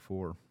 thank you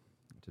for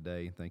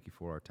today. Thank you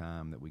for our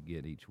time that we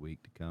get each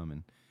week to come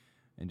and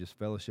just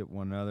fellowship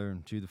one another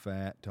and chew the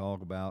fat,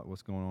 talk about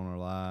what's going on in our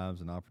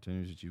lives and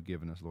opportunities that you've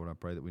given us. Lord, I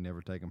pray that we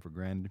never take them for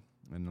granted.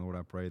 And Lord,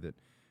 I pray that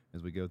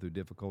as we go through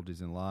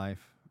difficulties in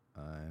life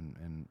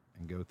and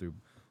go through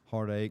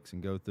heartaches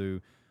and go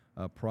through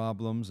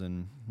problems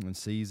and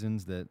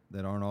seasons that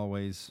aren't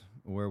always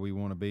where we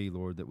want to be,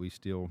 Lord, that we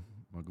still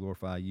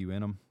glorify you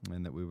in them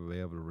and that we will be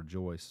able to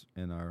rejoice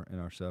in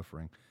our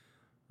suffering.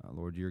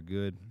 Lord, you're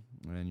good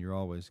and you're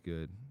always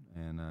good,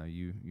 and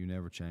you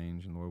never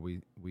change. And Lord,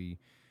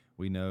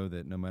 we know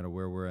that no matter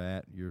where we're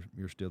at,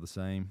 you're still the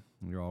same.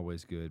 You're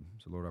always good.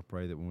 So, Lord, I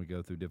pray that when we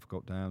go through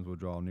difficult times, we'll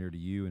draw near to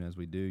you, and as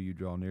we do, you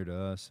draw near to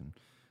us. And,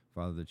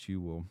 Father, that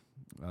you will,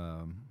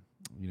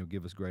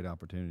 give us great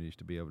opportunities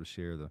to be able to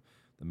share the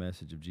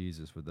message of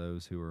Jesus with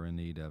those who are in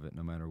need of it,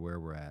 no matter where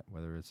we're at,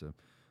 whether it's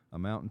a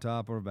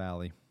mountaintop or a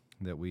valley,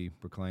 that we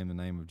proclaim the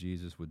name of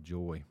Jesus with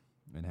joy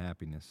and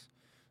happiness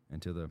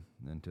until the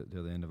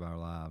end of our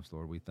lives.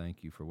 Lord, we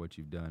thank you for what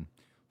you've done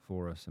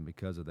for us, and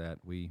because of that,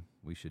 we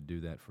should do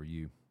that for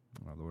you.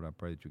 Lord, I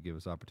pray that you give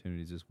us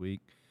opportunities this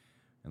week,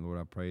 and Lord,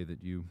 I pray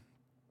that you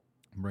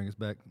bring us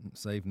back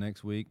safe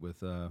next week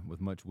with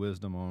much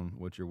wisdom on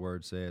what your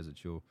word says,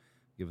 that you'll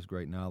give us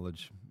great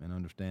knowledge and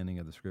understanding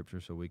of the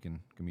scripture so we can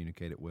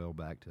communicate it well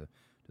back to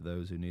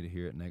those who need to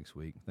hear it next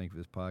week. Thank you for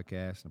this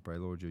podcast, and I pray,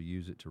 Lord, you'll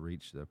use it to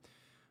reach the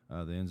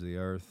ends of the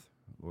earth.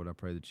 Lord, I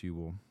pray that you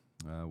will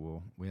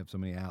we have so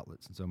many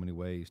outlets and so many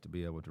ways to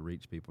be able to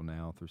reach people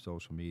now through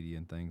social media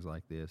and things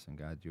like this, and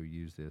God, you'll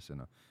use this in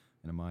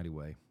a mighty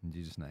way. In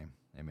Jesus' name,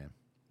 amen.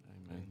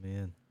 Amen.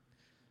 Amen.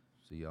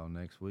 See y'all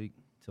next week.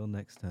 Till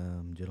next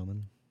time,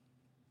 gentlemen.